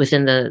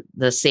within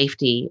the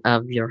safety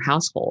of your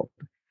household,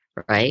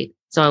 right?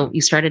 So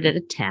you started at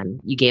a 10,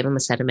 you gave them a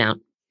set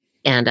amount,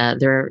 and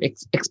they're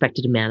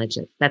expected to manage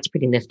it. That's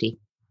pretty nifty.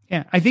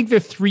 Yeah, I think there are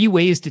 3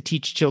 ways to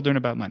teach children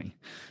about money.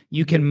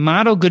 You can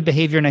model good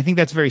behavior, and I think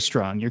that's very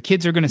strong. Your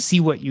kids are going to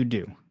see what you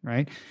do,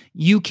 right?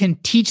 You can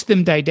teach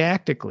them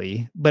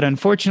didactically, but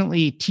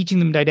unfortunately, teaching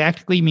them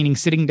didactically, meaning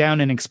sitting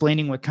down and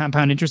explaining what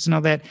compound interest and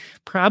all that,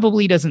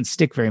 probably doesn't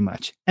stick very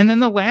much. And then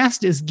the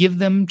last is give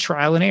them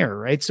trial and error,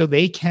 right? So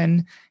they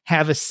can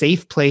have a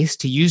safe place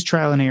to use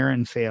trial and error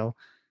and fail.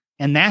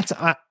 And that's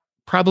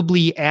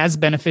probably as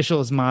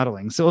beneficial as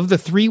modeling. So of the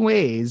 3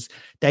 ways,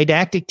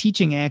 didactic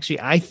teaching actually,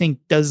 I think,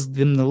 does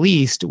them the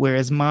least,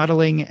 whereas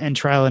modeling and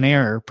trial and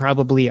error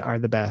probably are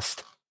the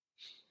best.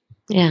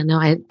 Yeah, no,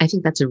 I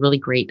think that's a really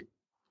great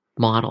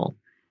model.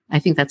 I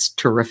think that's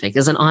terrific.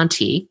 As an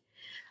auntie,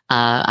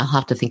 I'll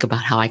have to think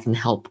about how I can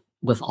help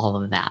with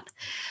all of that.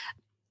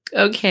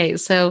 Okay,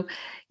 so,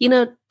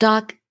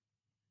 Doc,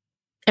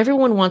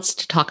 everyone wants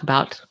to talk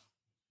about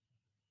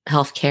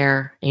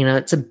healthcare.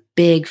 It's a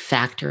big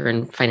factor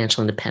in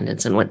financial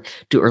independence. And what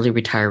do early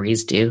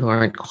retirees do who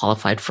aren't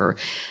qualified for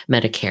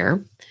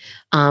Medicare?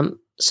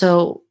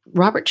 So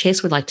Robert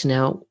Chase would like to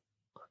know,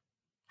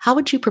 how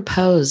would you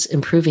propose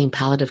improving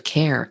palliative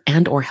care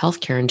and or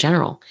healthcare in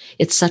general?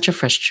 It's such a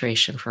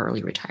frustration for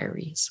early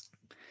retirees.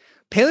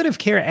 Palliative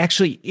care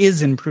actually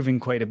is improving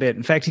quite a bit.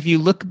 In fact, if you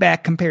look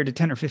back compared to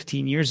 10 or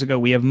 15 years ago,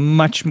 we have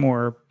much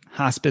more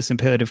hospice and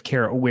palliative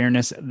care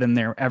awareness than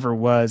there ever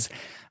was.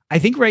 I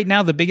think right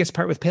now the biggest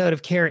part with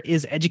palliative care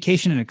is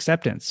education and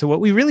acceptance. So what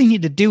we really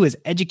need to do is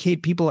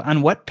educate people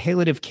on what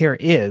palliative care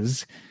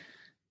is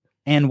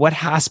and what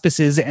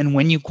hospice is and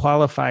when you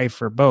qualify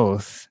for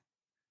both.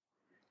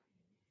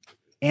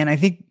 And I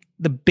think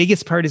the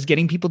biggest part is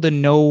getting people to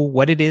know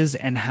what it is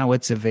and how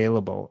it's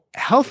available.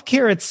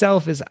 Healthcare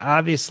itself is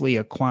obviously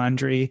a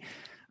quandary.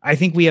 I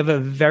think we have a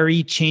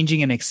very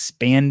changing and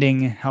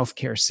expanding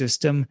healthcare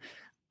system.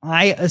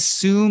 I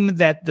assume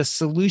that the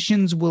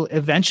solutions will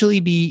eventually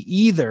be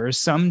either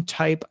some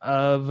type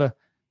of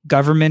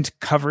government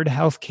covered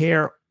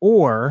healthcare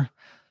or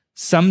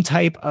some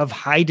type of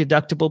high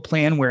deductible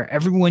plan where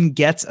everyone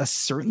gets a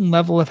certain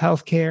level of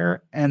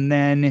healthcare, and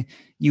then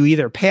you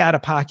either pay out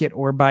of pocket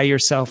or buy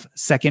yourself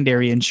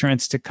secondary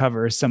insurance to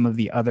cover some of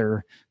the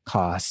other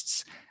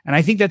costs. And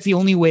I think that's the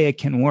only way it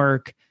can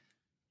work.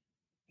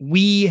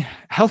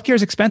 Healthcare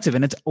is expensive,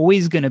 and it's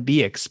always going to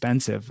be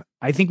expensive.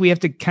 I think we have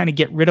to kind of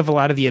get rid of a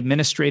lot of the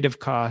administrative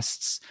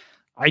costs.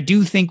 I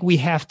do think we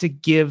have to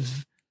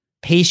give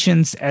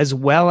patients as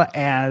well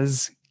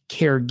as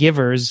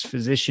caregivers,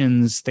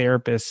 physicians,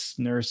 therapists,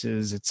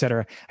 nurses, et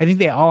cetera. I think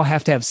they all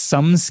have to have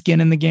some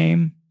skin in the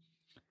game.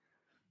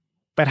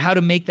 But how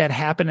to make that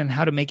happen and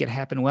how to make it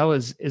happen well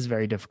is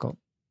very difficult.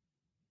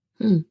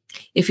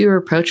 If you were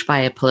approached by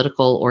a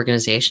political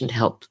organization to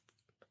help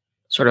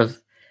sort of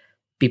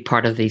be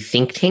part of the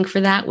think tank for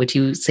that, would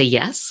you say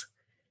yes?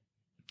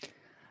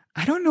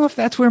 I don't know if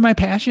that's where my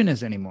passion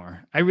is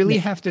anymore. I really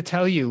have to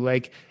tell you,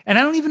 and I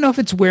don't even know if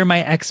it's where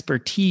my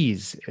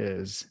expertise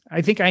is.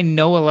 I think I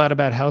know a lot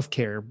about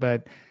healthcare,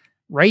 but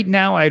right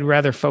now I'd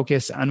rather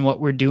focus on what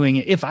we're doing.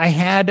 If I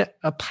had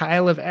a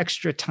pile of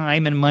extra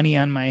time and money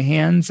on my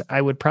hands,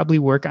 I would probably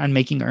work on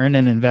making Earn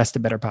and Invest a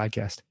better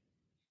podcast.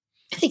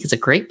 I think it's a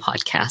great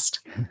podcast.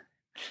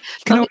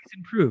 Can always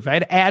improve.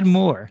 I'd add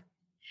more.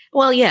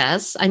 Well,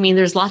 yes. I mean,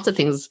 there's lots of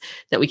things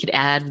that we could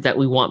add that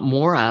we want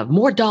more of.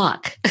 More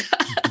Doc.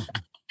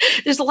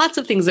 There's lots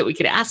of things that we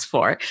could ask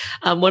for.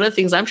 One of the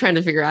things I'm trying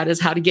to figure out is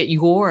how to get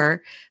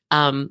your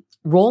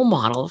role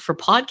model for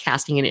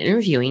podcasting and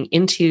interviewing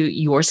into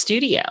your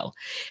studio,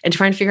 and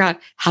trying to figure out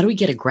how do we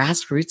get a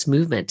grassroots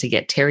movement to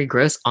get Terry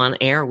Gross on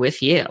air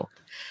with you.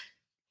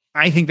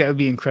 I think that would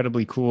be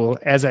incredibly cool.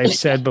 As I've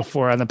said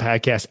before on the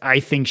podcast, I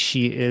think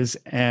she is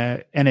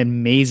an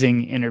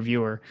amazing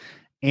interviewer.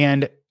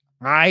 And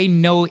I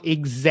know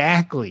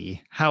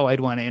exactly how I'd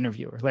want to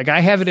interview her. Like,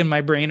 I have it in my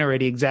brain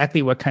already,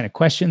 exactly what kind of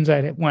questions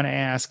I'd want to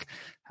ask.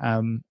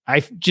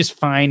 I just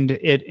find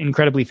it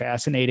incredibly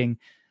fascinating.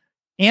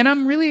 And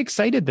I'm really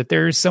excited that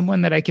there's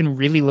someone that I can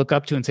really look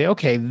up to and say,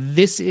 okay,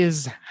 this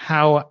is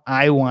how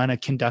I want to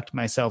conduct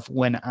myself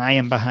when I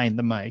am behind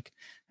the mic.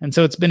 And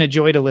so it's been a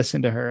joy to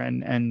listen to her,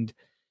 and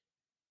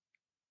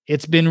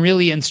it's been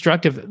really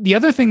instructive. The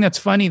other thing that's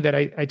funny that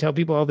I tell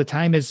people all the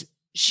time is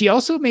she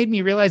also made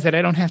me realize that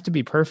I don't have to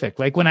be perfect.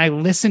 Like, when I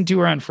listen to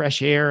her on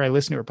Fresh Air, I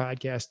listen to her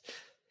podcast,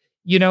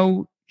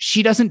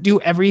 she doesn't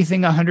do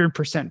everything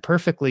 100%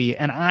 perfectly.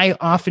 And I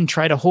often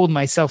try to hold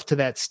myself to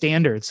that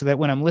standard so that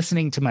when I'm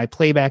listening to my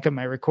playback of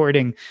my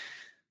recording,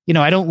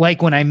 I don't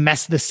like when I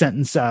mess this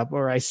sentence up,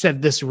 or I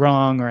said this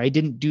wrong, or I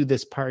didn't do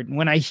this part. And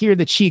when I hear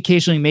that she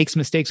occasionally makes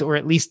mistakes, or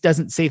at least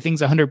doesn't say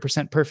things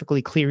 100%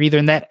 perfectly clear either,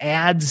 and that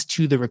adds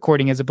to the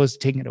recording as opposed to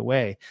taking it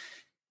away,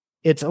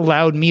 it's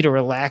allowed me to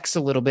relax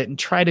a little bit and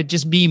try to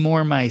just be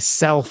more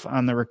myself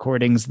on the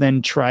recordings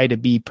than try to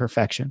be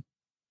perfection.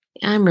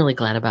 I'm really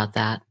glad about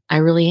that. I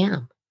really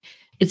am.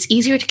 It's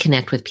easier to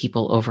connect with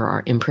people over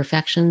our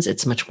imperfections.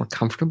 It's much more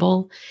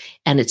comfortable,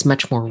 and it's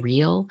much more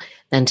real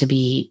than to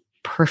be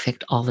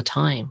perfect all the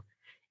time.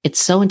 It's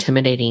so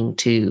intimidating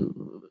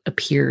to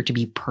appear to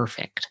be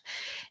perfect.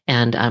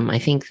 And I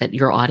think that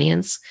your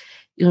audience,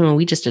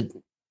 we just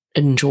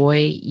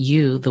enjoy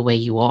you the way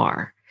you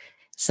are.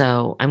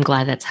 So I'm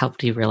glad that's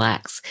helped you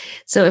relax.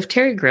 So if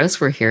Terry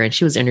Gross were here and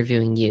she was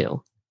interviewing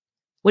you,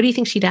 what do you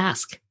think she'd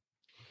ask?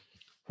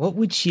 What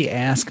would she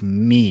ask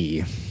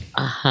me?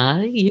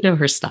 You know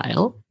her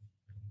style.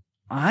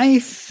 I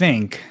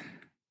think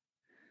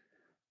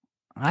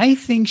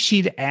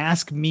she'd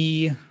ask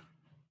me,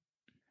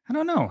 I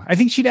don't know. I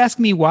think she'd ask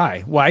me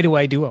why. Why do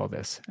I do all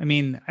this? I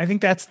mean, I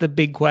think that's the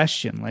big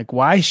question. Like,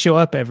 why show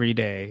up every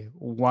day?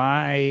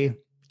 Why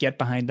get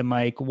behind the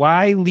mic?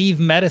 Why leave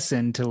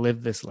medicine to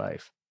live this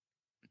life?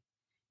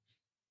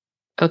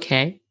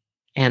 Okay.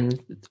 And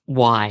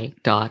why,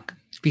 Doc?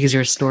 Because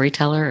you're a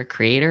storyteller, a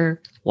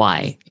creator?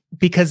 Why?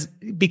 Because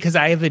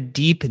I have a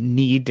deep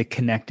need to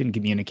connect and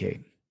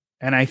communicate.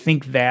 And I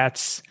think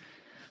that's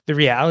the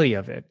reality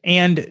of it.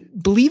 And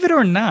believe it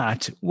or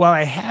not, while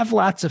I have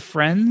lots of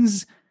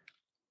friends,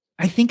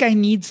 I think I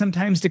need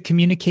sometimes to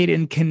communicate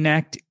and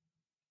connect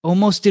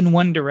almost in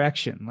one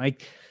direction.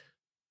 Like,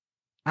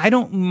 I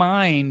don't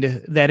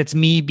mind that it's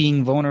me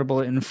being vulnerable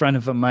in front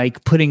of a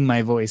mic, putting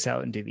my voice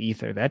out into the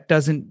ether. That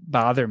doesn't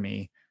bother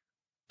me.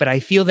 But I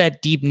feel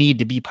that deep need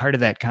to be part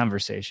of that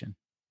conversation.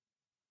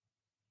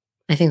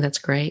 I think that's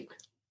great.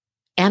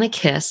 Anna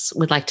Kiss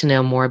would like to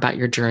know more about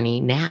your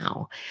journey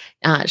now.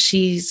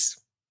 She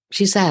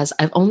says,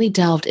 I've only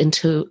delved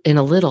in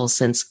a little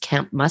since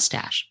Camp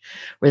Mustache,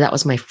 where that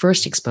was my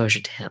first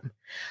exposure to him.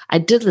 I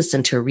did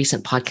listen to a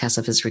recent podcast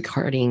of his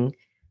regarding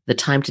the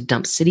time to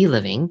dump city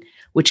living,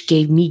 which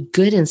gave me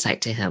good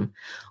insight to him.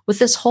 With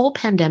this whole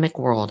pandemic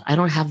world, I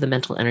don't have the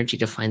mental energy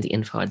to find the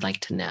info I'd like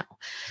to know.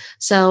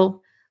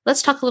 So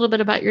let's talk a little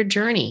bit about your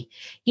journey.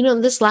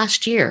 This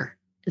last year,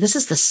 this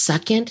is the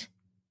second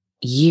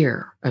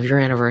year of your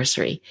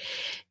anniversary.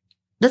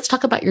 Let's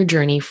talk about your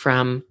journey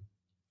from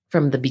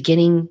the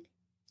beginning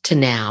to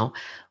now.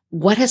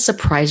 What has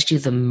surprised you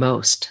the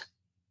most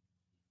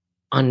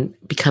on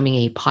becoming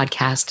a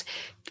podcast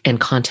and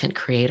content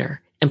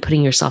creator and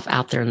putting yourself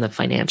out there in the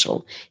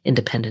financial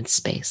independence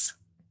space?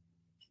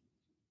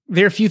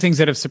 There are a few things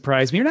that have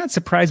surprised me, or not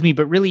surprised me,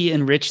 but really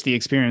enriched the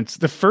experience.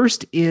 The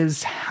first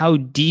is how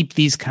deep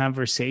these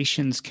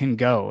conversations can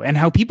go and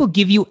how people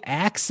give you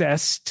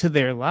access to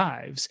their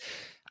lives.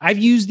 I've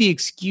used the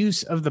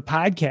excuse of the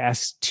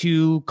podcast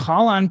to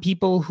call on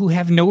people who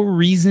have no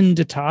reason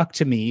to talk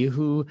to me,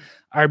 who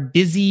are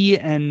busy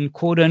and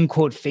quote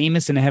unquote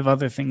famous and have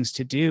other things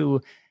to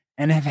do,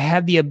 and have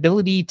had the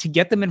ability to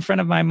get them in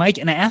front of my mic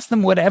and ask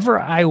them whatever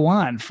I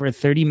want for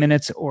 30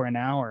 minutes or an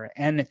hour.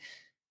 And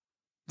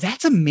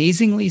that's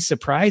amazingly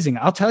surprising.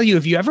 I'll tell you,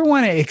 if you ever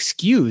want an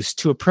excuse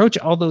to approach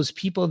all those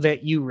people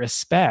that you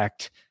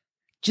respect,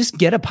 just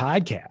get a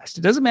podcast.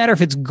 It doesn't matter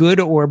if it's good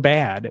or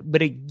bad,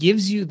 but it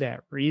gives you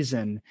that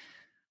reason.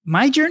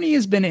 My journey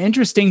has been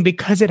interesting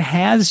because it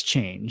has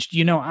changed.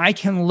 I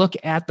can look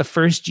at the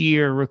first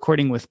year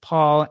recording with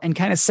Paul and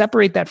kind of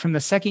separate that from the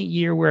second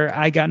year where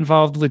I got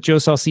involved with Joe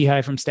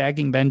Saul-Sehy from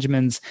Stacking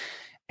Benjamins.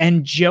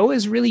 And Joe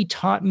has really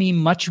taught me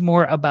much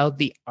more about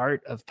the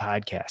art of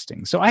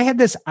podcasting. So I had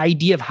this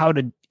idea of how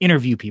to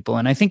interview people.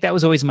 And I think that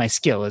was always my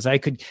skill, is I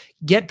could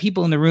get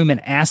people in the room and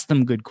ask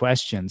them good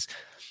questions.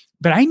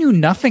 But I knew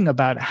nothing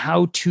about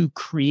how to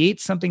create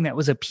something that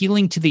was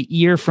appealing to the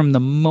ear from the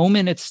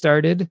moment it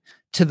started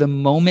to the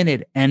moment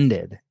it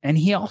ended. And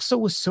he also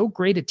was so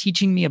great at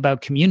teaching me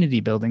about community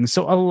building.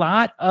 So a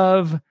lot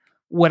of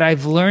what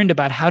I've learned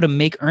about how to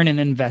make, earn, and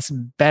invest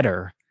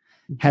better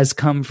has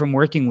come from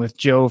working with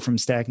Joe from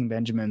Stacking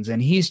Benjamins.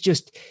 And he's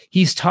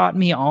taught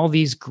me all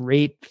these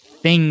great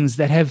things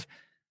that have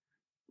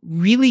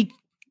really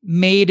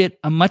made it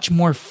a much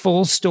more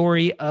full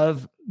story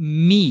of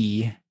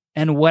me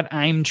and what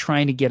I'm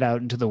trying to get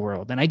out into the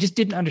world. And I just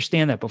didn't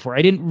understand that before.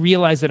 I didn't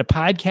realize that a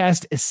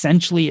podcast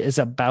essentially is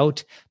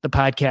about the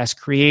podcast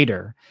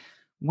creator.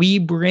 We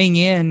bring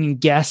in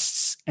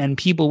guests and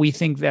people we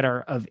think that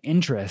are of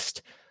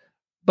interest.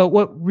 But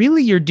what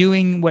really you're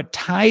doing, what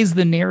ties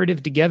the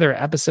narrative together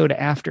episode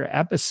after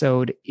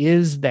episode,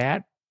 is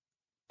that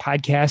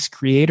podcast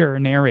creator or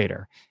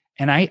narrator.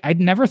 And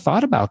I'd never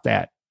thought about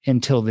that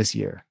until this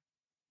year.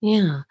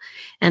 Yeah.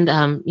 And,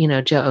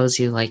 Joe owes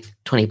you like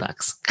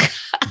 $20.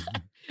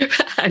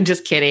 I'm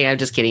just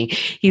kidding.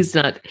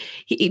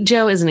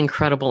 Joe is an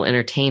incredible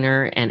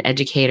entertainer and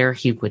educator.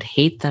 He would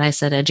hate that I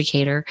said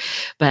educator,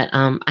 but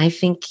I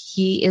think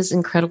he is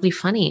incredibly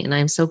funny, and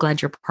I'm so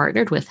glad you're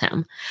partnered with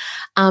him.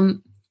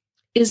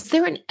 Is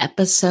there an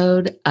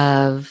episode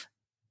of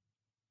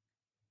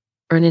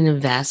Earn and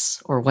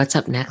Invest or What's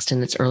Up Next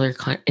in its earlier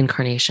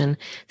incarnation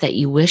that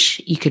you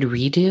wish you could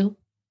redo,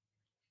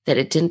 that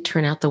it didn't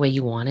turn out the way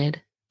you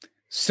wanted?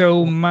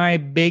 So my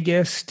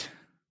biggest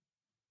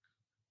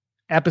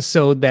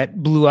episode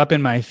that blew up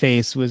in my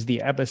face was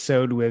the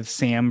episode with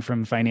Sam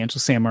from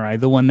Financial Samurai,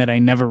 the one that I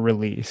never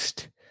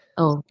released.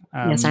 Oh,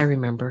 yes, I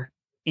remember.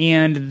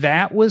 And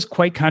that was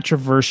quite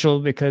controversial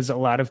because a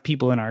lot of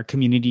people in our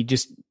community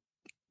just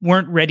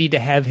weren't ready to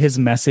have his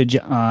message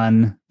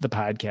on the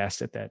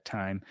podcast at that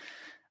time.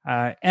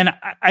 And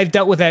I've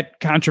dealt with that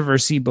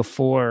controversy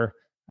before,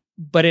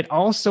 but it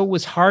also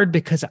was hard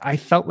because I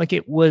felt like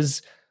it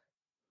was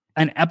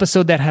an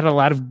episode that had a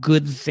lot of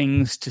good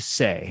things to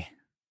say.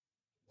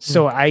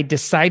 So I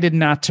decided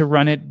not to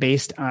run it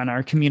based on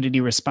our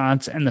community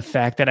response and the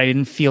fact that I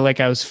didn't feel like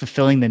I was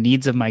fulfilling the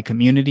needs of my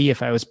community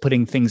if I was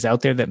putting things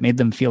out there that made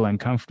them feel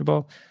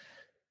uncomfortable.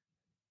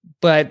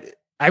 But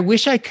I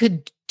wish I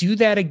could do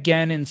that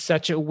again in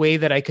such a way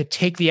that I could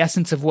take the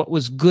essence of what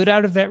was good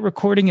out of that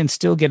recording and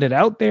still get it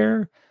out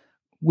there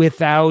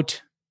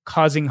without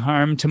causing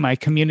harm to my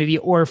community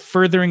or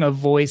furthering a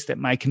voice that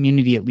my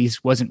community at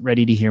least wasn't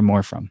ready to hear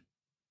more from.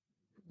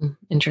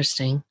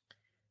 Interesting.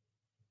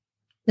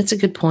 That's a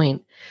good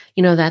point.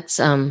 That's,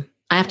 I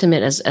have to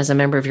admit, as a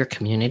member of your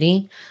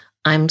community,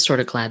 I'm sort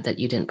of glad that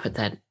you didn't put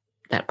that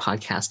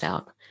podcast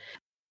out.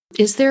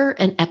 Is there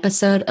an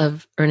episode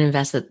of Earn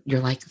Invest that you're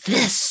like,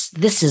 this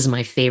is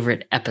my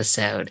favorite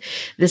episode?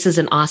 This is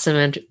an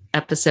awesome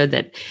episode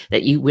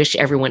that you wish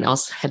everyone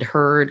else had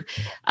heard,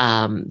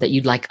 that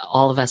you'd like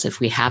all of us, if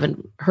we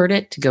haven't heard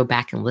it, to go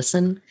back and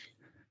listen?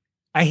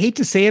 I hate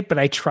to say it, but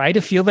I try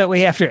to feel that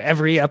way after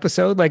every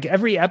episode. Like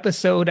every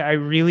episode, I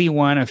really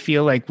want to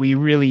feel like we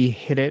really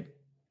hit it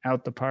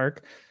out the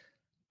park.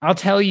 I'll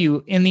tell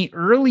you, in the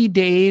early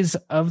days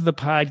of the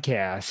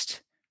podcast,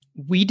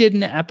 we did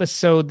an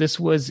episode. This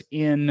was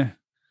in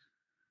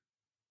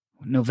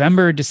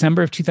November,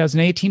 December of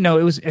 2018.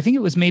 No, I think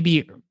it was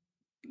maybe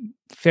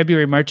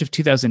February, March of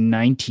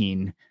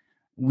 2019.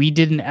 We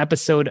did an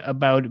episode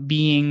about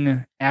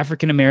being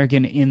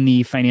African-American in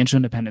the financial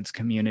independence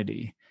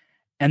community.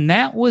 And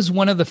that was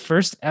one of the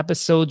first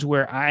episodes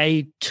where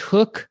I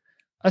took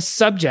a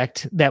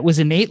subject that was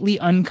innately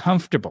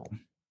uncomfortable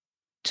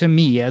to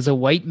me as a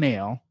white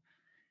male.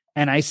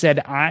 And I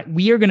said,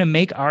 we are going to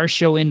make our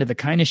show into the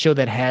kind of show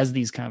that has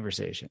these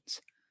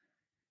conversations.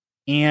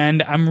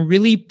 And I'm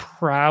really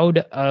proud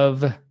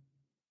of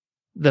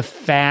the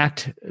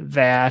fact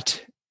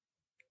that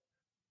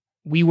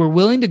we were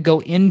willing to go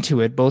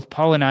into it, both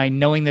Paul and I,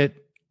 knowing that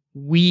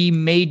we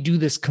may do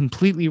this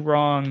completely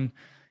wrong.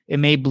 It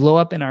may blow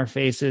up in our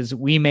faces.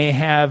 We may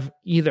have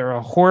either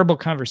a horrible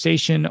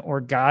conversation or,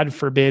 God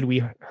forbid,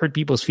 we hurt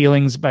people's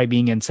feelings by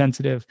being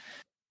insensitive.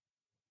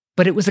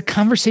 But it was a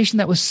conversation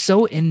that was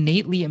so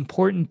innately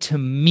important to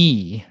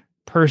me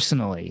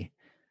personally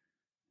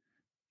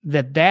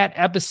that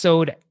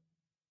episode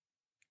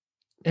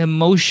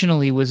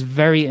emotionally was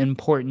very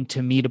important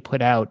to me to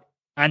put out.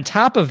 On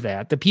top of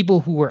that, the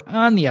people who were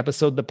on the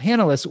episode, the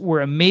panelists,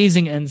 were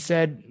amazing and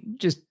said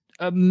just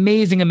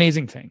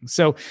amazing things.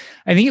 So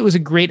I think it was a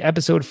great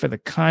episode for the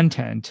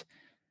content.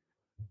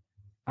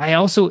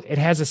 It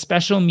has a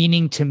special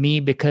meaning to me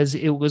because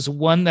it was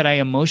one that I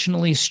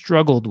emotionally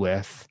struggled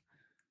with.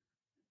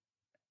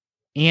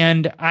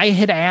 And I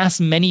had asked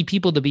many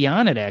people to be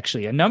on it,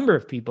 actually, a number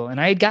of people, and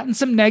I had gotten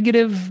some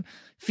negative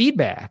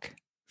feedback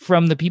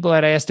from the people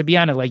that I asked to be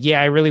on it. Like,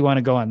 yeah, I really want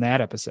to go on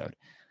that episode.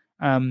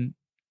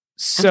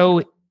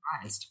 So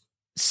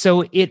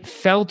it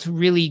felt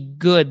really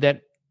good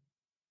that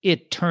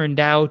it turned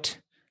out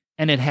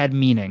and it had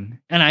meaning.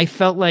 And I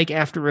felt like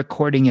after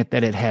recording it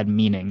that it had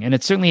meaning. And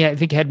it certainly, I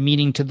think, had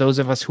meaning to those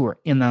of us who were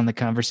in on the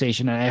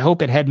conversation. And I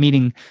hope it had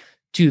meaning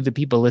to the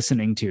people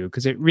listening to,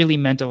 because it really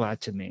meant a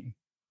lot to me.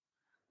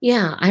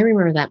 Yeah, I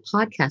remember that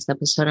podcast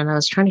episode, and I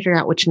was trying to figure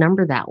out which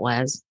number that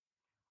was.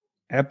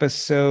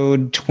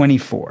 Episode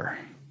 24.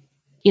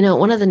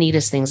 One of the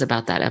neatest things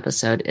about that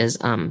episode is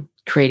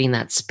creating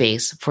that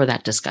space for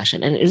that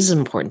discussion. And it is an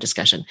important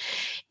discussion.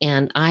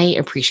 And I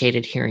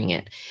appreciated hearing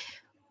it.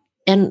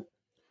 And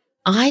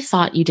I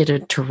thought you did a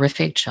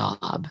terrific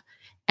job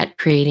at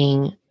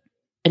creating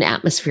an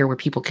atmosphere where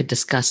people could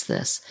discuss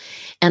this.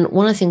 And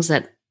one of the things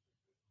that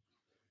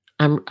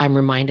I'm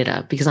reminded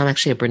of, because I'm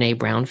actually a Brene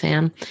Brown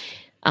fan,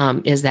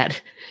 is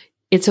that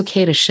it's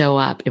okay to show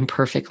up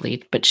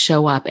imperfectly, but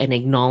show up and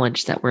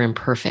acknowledge that we're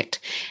imperfect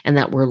and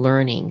that we're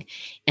learning.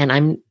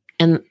 And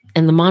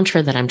the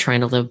mantra that I'm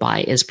trying to live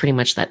by is pretty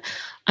much that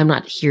I'm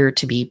not here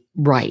to be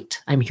right.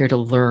 I'm here to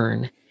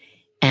learn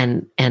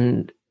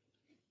and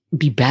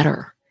be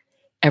better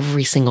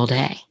every single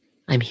day.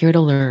 I'm here to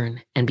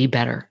learn and be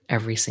better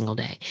every single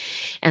day.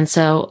 And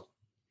so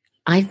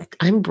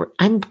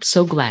I'm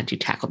so glad you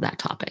tackled that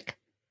topic.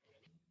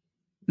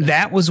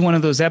 That was one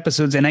of those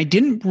episodes, and I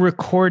didn't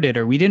record it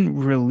or we didn't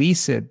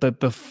release it, but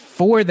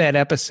before that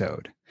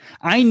episode,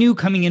 I knew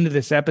coming into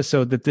this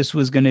episode that this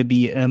was going to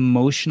be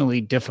emotionally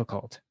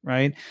difficult,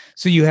 right?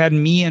 So you had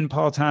me and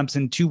Paul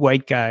Thompson, 2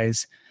 white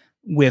guys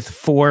with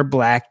 4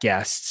 black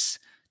guests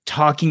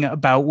talking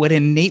about what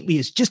innately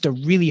is just a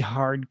really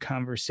hard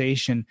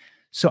conversation.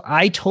 So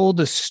I told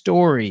a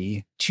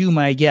story to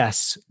my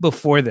guests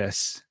before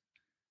this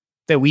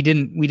that we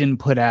didn't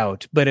put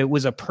out, but it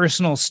was a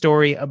personal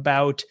story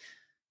about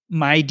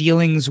my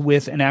dealings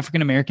with an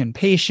African-American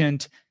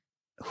patient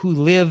who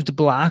lived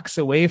blocks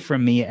away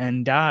from me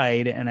and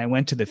died. And I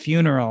went to the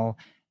funeral,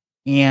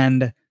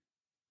 and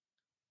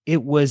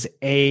it was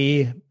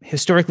a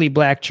historically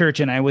black church.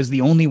 And I was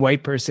the only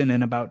white person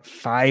and about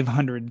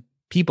 500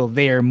 people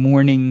there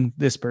mourning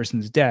this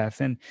person's death.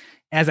 And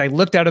as I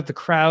looked out at the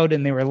crowd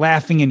and they were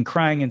laughing and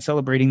crying and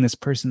celebrating this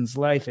person's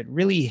life, it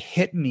really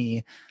hit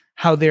me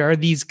how there are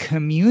these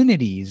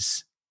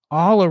communities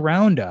all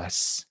around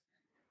us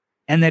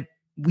and that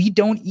we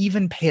don't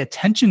even pay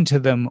attention to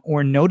them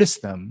or notice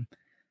them.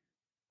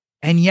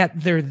 And yet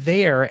they're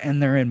there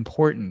and they're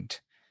important.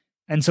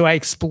 And so I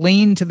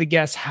explained to the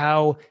guests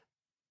how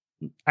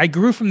I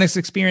grew from this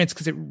experience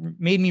because it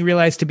made me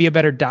realize to be a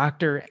better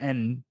doctor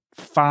and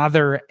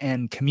father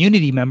and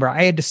community member,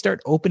 I had to start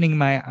opening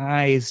my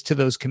eyes to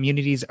those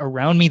communities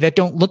around me that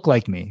don't look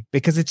like me,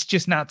 because it's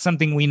just not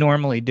something we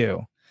normally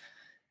do.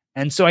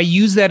 And so I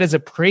use that as a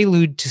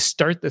prelude to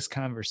start this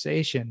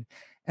conversation.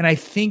 And I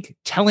think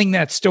telling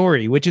that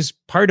story, which is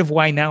part of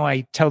why now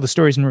I tell the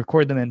stories and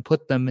record them and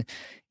put them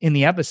in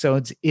the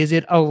episodes, is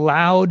it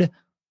allowed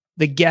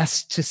the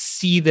guests to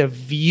see the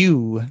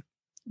view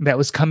that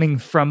was coming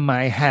from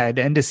my head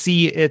and to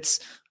see its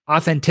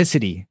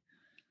authenticity.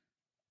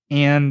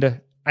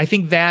 And I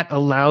think that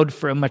allowed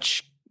for a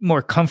much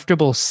more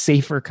comfortable,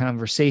 safer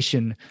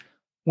conversation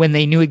when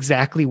they knew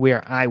exactly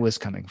where I was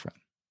coming from.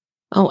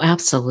 Oh,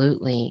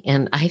 absolutely.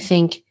 And I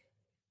think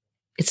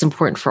it's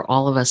important for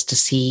all of us to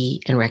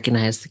see and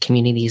recognize the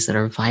communities that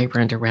are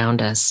vibrant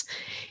around us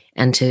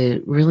and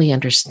to really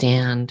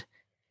understand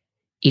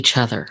each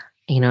other,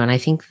 and I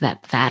think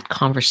that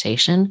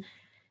conversation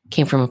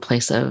came from a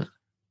place of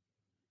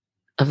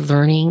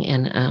learning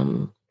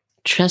and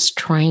just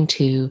trying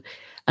to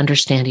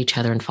understand each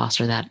other and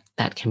foster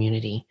that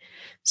community.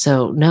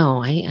 So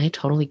no, I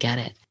totally get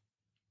it.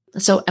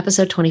 So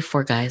episode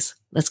 24, guys,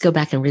 let's go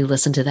back and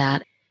re-listen to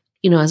that.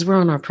 As we're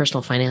on our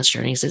personal finance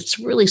journeys, it's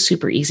really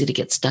super easy to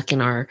get stuck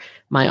in our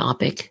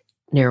myopic,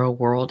 narrow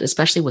world,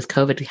 especially with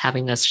COVID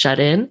having us shut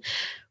in.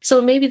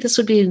 So maybe this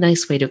would be a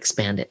nice way to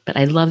expand it. But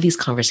I love these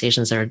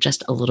conversations that are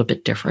just a little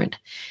bit different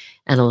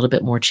and a little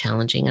bit more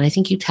challenging. And I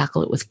think you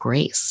tackle it with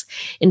grace.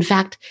 In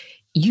fact,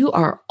 you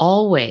are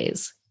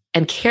always,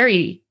 and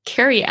Carrie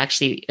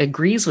actually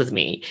agrees with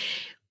me,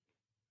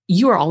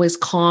 you are always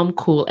calm,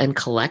 cool, and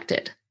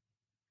collected.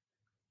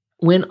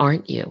 When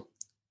aren't you?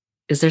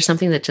 Is there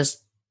something that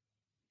just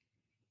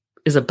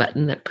is a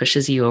button that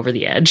pushes you over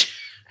the edge?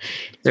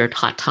 Is there a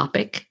hot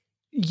topic?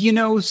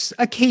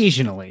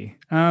 Occasionally.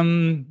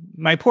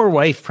 My poor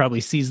wife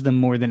probably sees them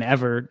more than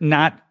ever,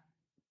 not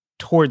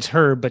towards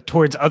her, but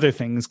towards other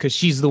things, because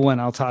she's the one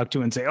I'll talk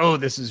to and say, oh,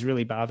 this is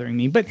really bothering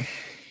me. But,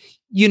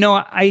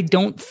 I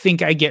don't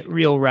think I get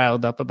real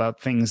riled up about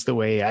things the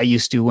way I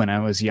used to when I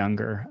was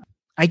younger.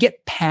 I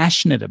get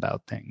passionate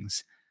about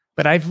things,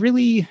 but I've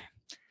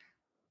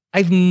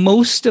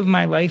most of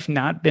my life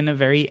not been a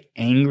very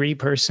angry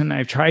person.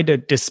 I've tried to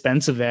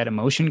dispense of that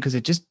emotion because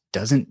it just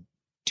doesn't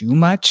do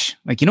much.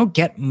 Like, you don't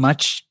get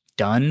much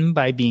done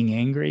by being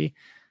angry.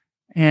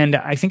 And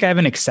I think I have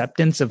an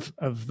acceptance of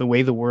the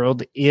way the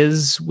world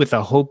is with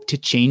a hope to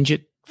change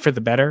it for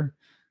the better.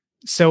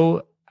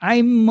 So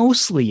I'm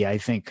mostly, I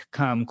think,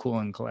 calm, cool,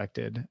 and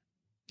collected.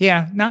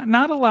 Yeah,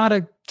 not a lot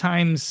of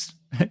times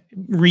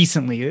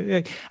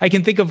recently. I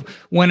can think of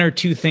 1 or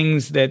 2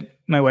 things that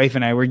my wife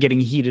and I were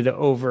getting heated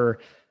over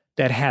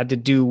that had to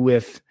do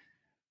with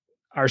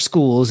our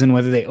schools and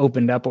whether they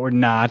opened up or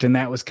not. And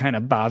that was kind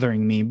of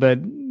bothering me. But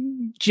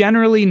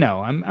generally,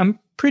 no. I'm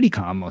pretty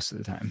calm most of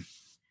the time.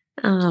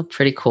 Oh,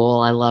 pretty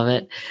cool. I love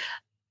it.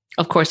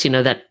 Of course,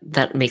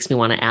 that makes me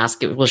want to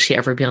ask, will she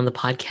ever be on the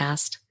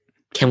podcast?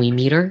 Can we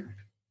meet her?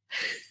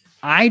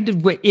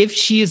 If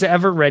she is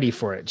ever ready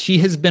for it. She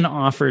has been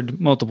offered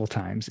multiple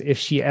times if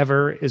she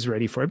ever is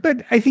ready for it.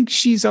 But I think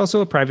she's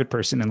also a private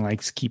person and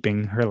likes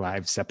keeping her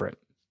lives separate.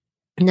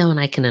 No, and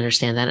I can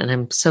understand that. And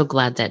I'm so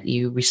glad that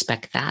you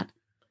respect that.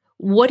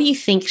 What do you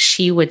think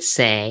she would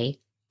say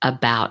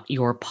about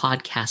your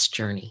podcast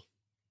journey?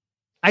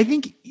 I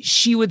think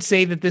she would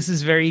say that this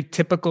is very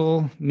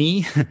typical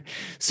me.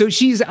 So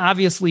she's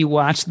obviously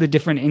watched the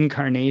different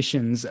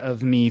incarnations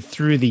of me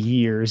through the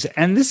years.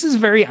 And this is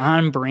very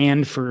on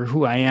brand for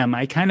who I am.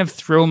 I kind of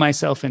throw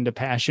myself into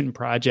passion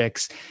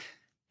projects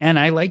and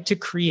I like to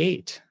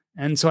create.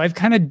 And so I've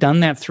kind of done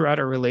that throughout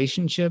our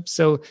relationship.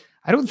 So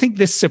I don't think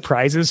this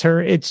surprises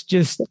her. It's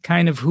just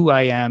kind of who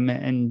I am.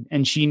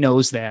 And she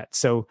knows that.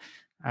 So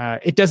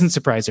it doesn't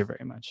surprise her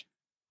very much.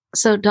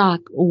 So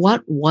Doc,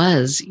 what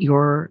was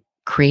your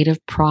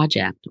creative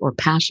project or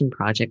passion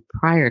project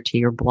prior to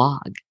your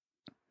blog?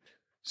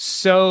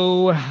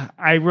 So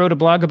I wrote a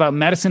blog about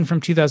medicine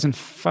from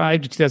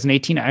 2005 to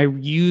 2018. I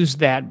used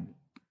that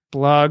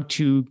blog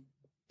to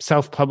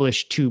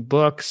self-publish 2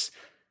 books.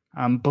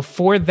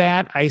 Before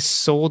that, I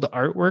sold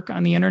artwork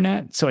on the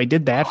internet. So I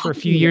did that for a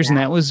few years. And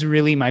that was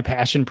really my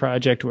passion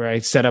project, where I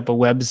set up a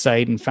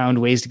website and found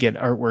ways to get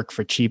artwork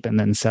for cheap and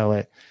then sell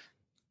it.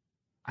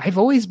 I've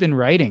always been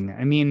writing.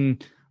 I mean,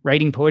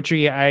 writing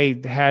poetry. I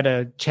had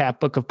a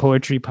chapbook of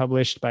poetry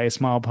published by a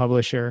small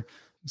publisher.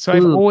 So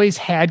I've always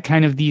had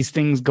kind of these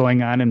things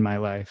going on in my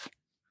life.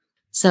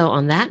 So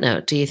on that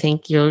note, do you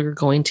think you're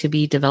going to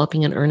be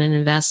developing an Earn and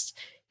Invest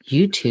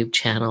YouTube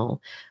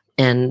channel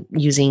and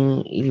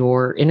using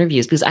your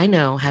interviews? Because I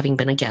know, having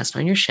been a guest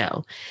on your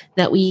show,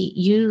 that we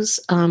use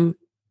a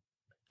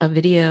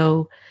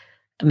video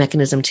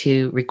mechanism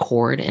to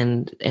record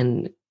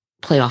and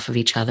play off of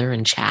each other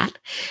and chat.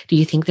 Do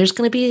you think there's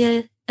going to be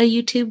a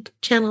YouTube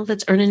channel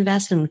that's Earn and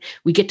Invest and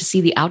we get to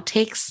see the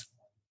outtakes?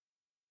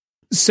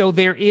 So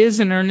there is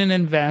an Earn and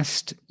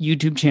Invest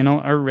YouTube channel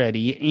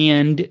already,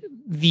 and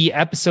the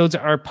episodes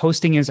are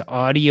posting as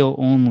audio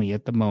only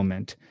at the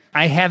moment.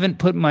 I haven't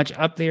put much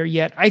up there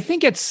yet. I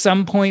think at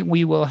some point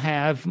we will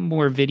have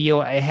more video.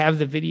 I have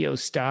the video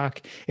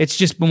stock. It's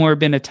just more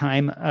been a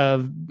time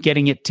of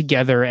getting it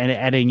together and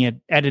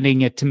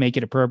editing it to make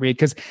it appropriate.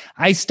 Because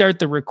I start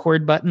the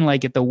record button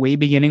like at the way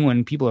beginning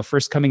when people are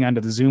first coming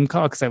onto the Zoom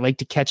call, because I like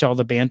to catch all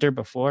the banter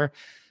before.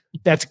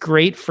 That's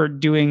great for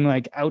doing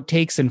like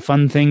outtakes and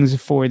fun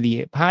things for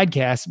the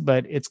podcast,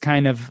 but it's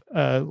kind of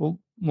a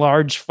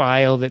large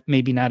file that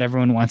maybe not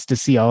everyone wants to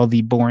see all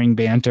the boring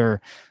banter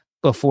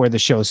before the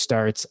show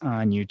starts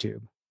on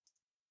YouTube.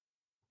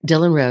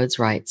 Dylan Rhodes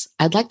writes,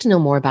 I'd like to know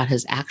more about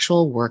his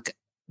actual work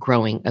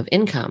growing of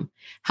income.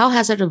 How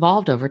has it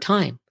evolved over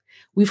time?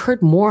 We've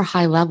heard more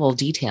high-level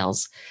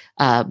details,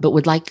 but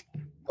would like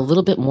a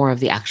little bit more of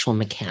the actual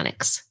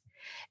mechanics.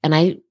 And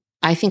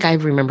I think I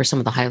remember some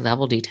of the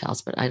high-level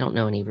details, but I don't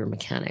know any of your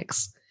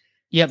mechanics.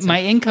 Yeah,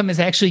 my income has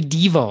actually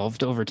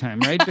devolved over time,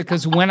 right?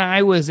 Because when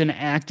I was an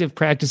active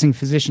practicing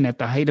physician at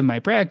the height of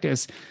my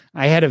practice,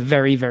 I had a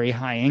very, very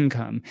high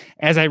income.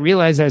 As I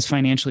realized I was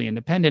financially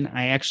independent,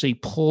 I actually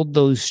pulled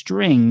those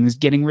strings,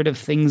 getting rid of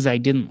things I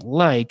didn't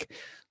like,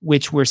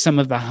 which were some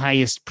of the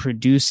highest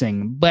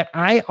producing. But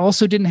I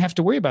also didn't have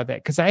to worry about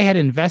that because I had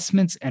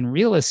investments and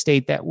real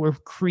estate that were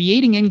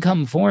creating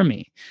income for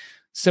me.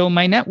 So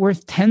my net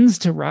worth tends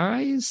to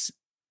rise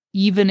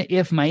even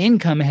if my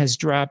income has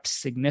dropped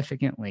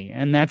significantly.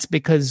 And that's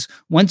because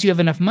once you have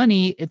enough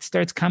money, it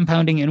starts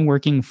compounding and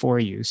working for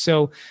you.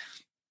 So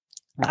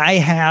I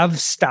have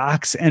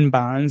stocks and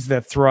bonds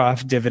that throw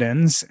off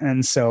dividends.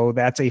 And so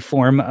that's a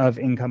form of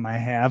income I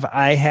have.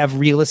 I have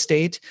real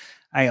estate.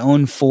 I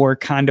own 4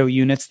 condo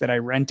units that I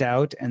rent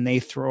out, and they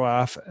throw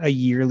off a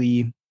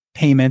yearly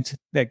payment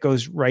that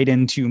goes right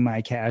into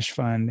my cash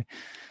fund.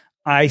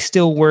 I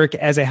still work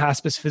as a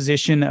hospice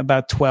physician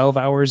about 12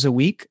 hours a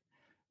week,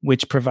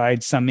 which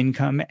provides some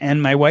income.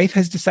 And my wife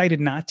has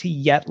decided not to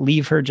yet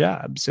leave her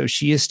job. So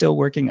she is still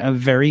working a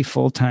very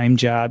full-time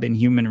job in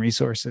human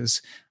resources.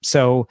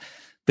 So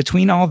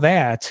between all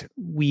that,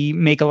 we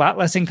make a lot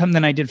less income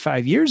than I did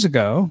 5 years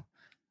ago,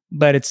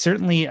 but it's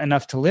certainly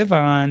enough to live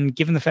on.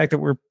 Given the fact that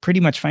we're pretty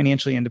much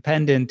financially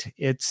independent,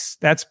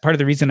 that's part of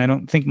the reason I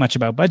don't think much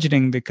about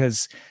budgeting,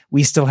 because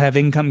we still have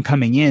income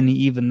coming in,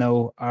 even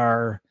though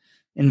our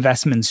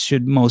investments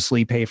should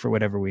mostly pay for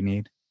whatever we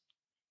need.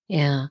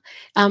 Yeah.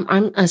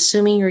 I'm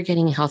assuming you're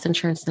getting health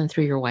insurance then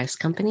through your wife's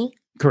company?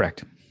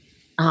 Correct.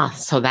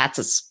 So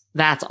that's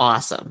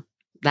awesome.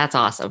 That's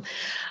awesome.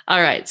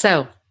 All right.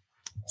 So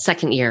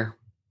second year,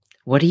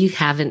 what do you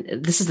have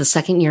this is the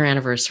 2nd year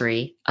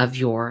anniversary of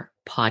your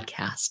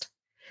podcast.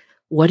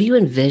 What do you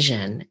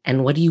envision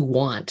and what do you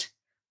want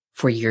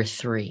for year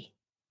 3?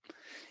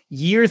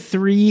 Year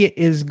 3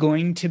 is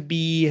going to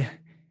be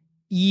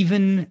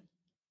even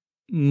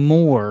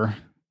more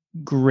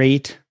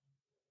great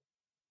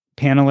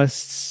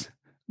panelists,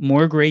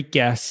 more great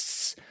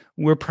guests.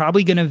 we're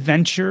probably going to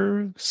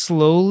venture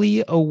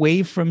slowly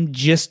away from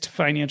just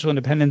financial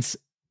independence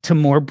to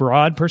more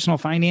broad personal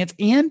finance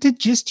and to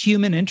just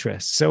human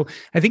interests. So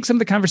I think some of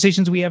the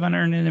conversations we have on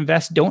Earn and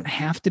Invest don't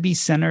have to be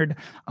centered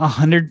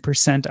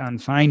 100% on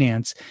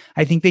finance.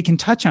 I think they can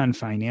touch on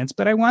finance,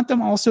 but I want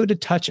them also to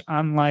touch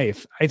on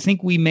life. I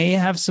think we may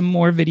have some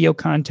more video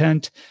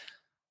content.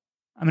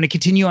 I'm going to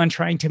continue on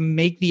trying to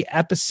make the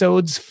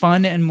episodes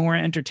fun and more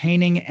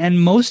entertaining,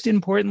 and most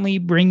importantly,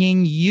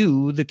 bringing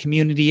you, the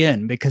community,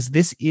 in, because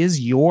this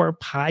is your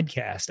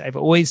podcast. I've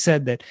always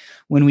said that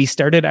when we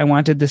started, I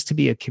wanted this to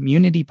be a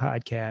community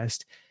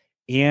podcast,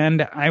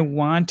 and I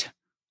want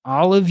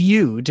all of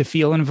you to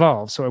feel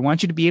involved. So I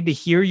want you to be able to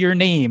hear your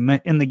name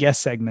in the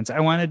guest segments. I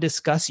want to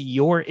discuss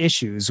your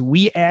issues.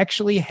 We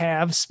actually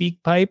have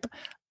SpeakPipe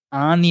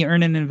on the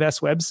Earn and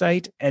Invest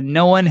website, and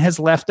no one has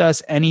left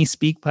us any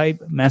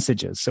SpeakPipe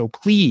messages. So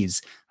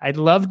please, I'd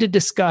love to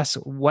discuss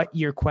what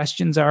your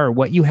questions are or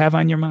what you have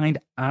on your mind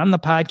on the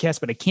podcast,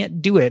 but I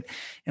can't do it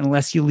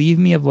unless you leave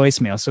me a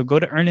voicemail. So go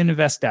to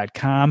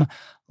earnandinvest.com,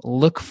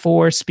 look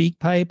for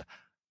SpeakPipe.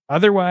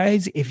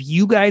 Otherwise, if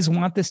you guys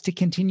want this to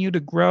continue to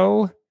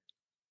grow,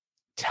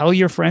 tell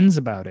your friends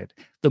about it.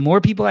 The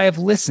more people I have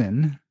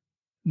listen,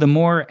 the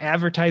more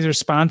advertisers,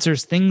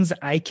 sponsors, things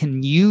I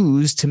can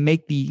use to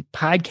make the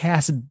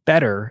podcast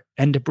better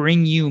and to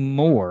bring you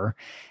more,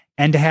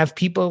 and to have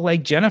people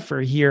like Jennifer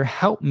here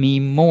help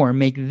me more,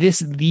 make this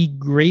the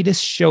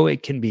greatest show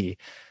it can be.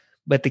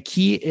 But the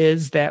key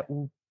is that,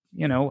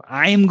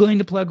 I am going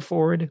to plug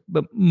forward,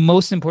 but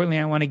most importantly,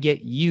 I want to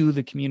get you,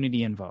 the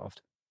community,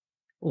 involved.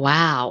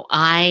 Wow.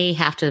 I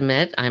have to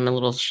admit, I'm a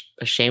little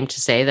ashamed to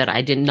say that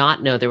I did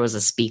not know there was a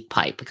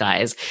SpeakPipe,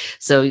 guys.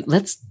 So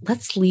let's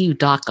leave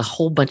Doc a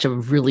whole bunch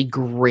of really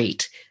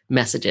great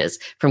messages,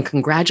 from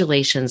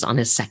congratulations on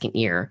his second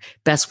year,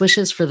 best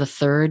wishes for the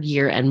third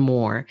year and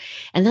more.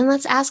 And then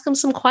let's ask him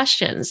some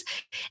questions.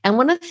 And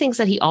one of the things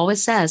that he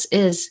always says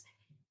is,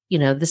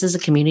 this is a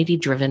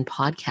community-driven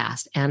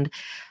podcast. And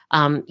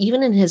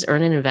even in his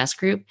Earn and Invest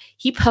group,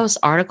 he posts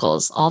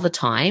articles all the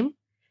time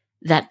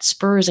that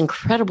spurs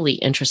incredibly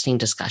interesting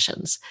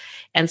discussions.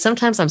 And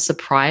sometimes I'm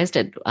surprised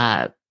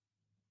at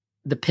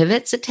the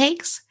pivots it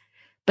takes,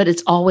 but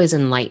it's always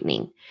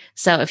enlightening.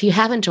 So if you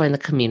haven't joined the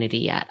community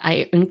yet,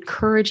 I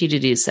encourage you to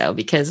do so,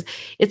 because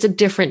it's a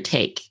different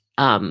take.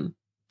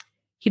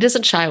 He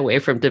doesn't shy away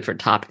from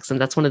different topics,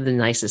 and that's one of the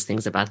nicest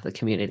things about the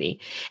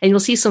community. And you'll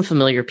see some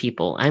familiar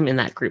people. I'm in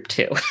that group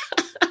too.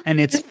 And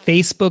it's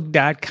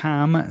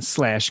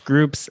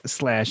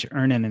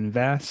facebook.com/groups/earn and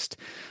invest.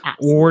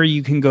 Or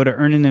you can go to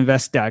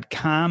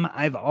earnandinvest.com.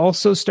 I've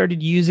also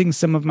started using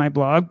some of my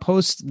blog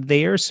posts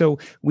there. So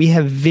we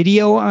have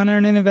video on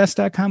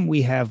earnandinvest.com.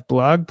 We have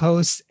blog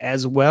posts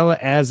as well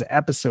as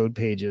episode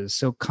pages.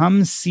 So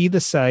come see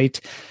the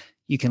site.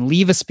 You can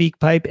leave a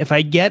SpeakPipe. If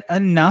I get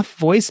enough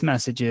voice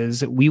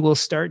messages, we will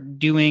start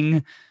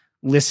doing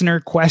listener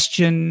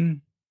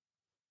question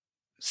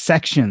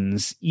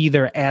sections,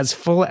 either as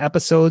full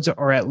episodes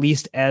or at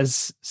least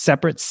as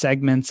separate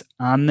segments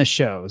on the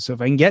show. So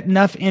if I can get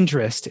enough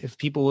interest, if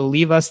people will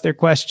leave us their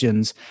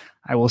questions,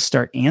 I will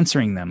start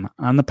answering them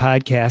on the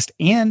podcast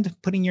and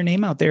putting your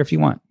name out there if you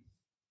want.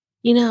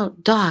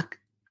 Doc,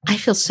 I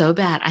feel so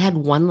bad. I had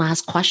one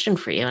last question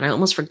for you and I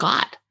almost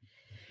forgot.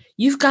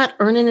 You've got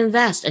Earn and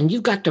Invest and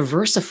you've got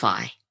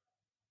Diversify.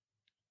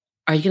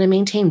 Are you going to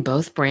maintain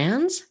both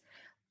brands?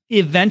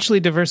 Eventually,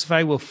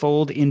 Diversify will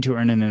fold into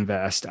Earn and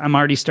Invest. I'm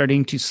already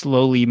starting to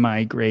slowly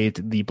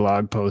migrate the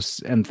blog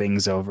posts and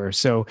things over.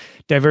 So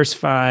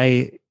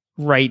Diversify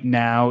right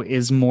now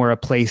is more a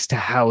place to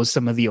house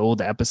some of the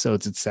old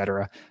episodes,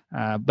 etc.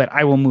 But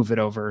I will move it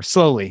over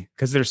slowly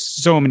because there's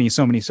so many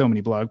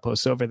blog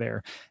posts over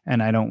there,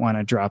 and I don't want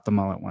to drop them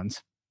all at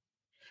once.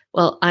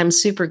 Well, I'm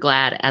super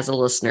glad as a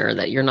listener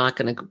that you're not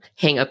going to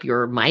hang up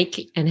your mic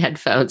and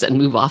headphones and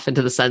move off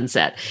into the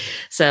sunset.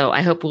 So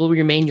I hope we'll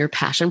remain your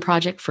passion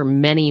project for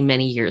many,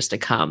 many years to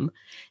come.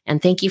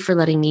 And thank you for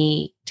letting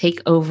me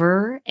take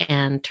over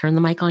and turn the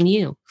mic on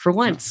you for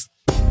once.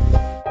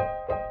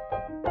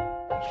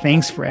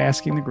 Thanks for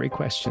asking the great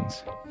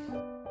questions.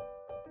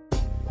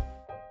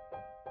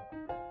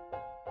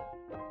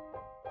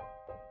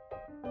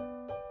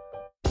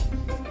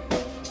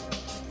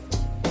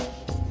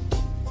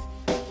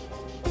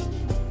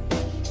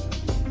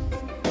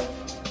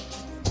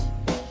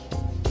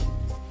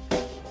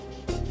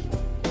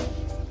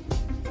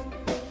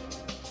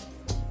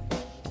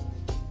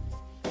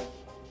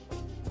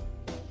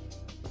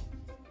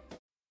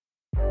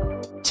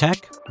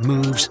 Tech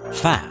moves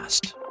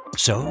fast,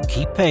 so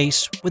keep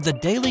pace with the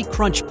Daily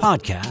Crunch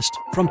podcast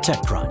from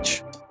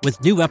TechCrunch.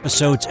 With new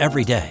episodes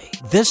every day,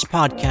 this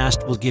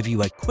podcast will give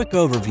you a quick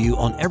overview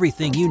on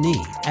everything you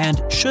need and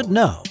should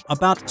know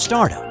about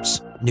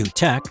startups, new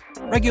tech,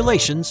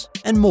 regulations,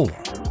 and more.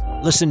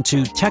 Listen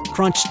to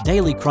TechCrunch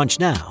Daily Crunch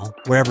now,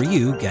 wherever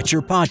you get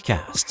your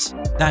podcasts.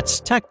 That's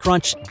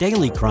TechCrunch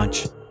Daily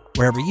Crunch,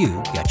 wherever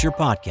you get your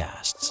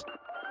podcasts.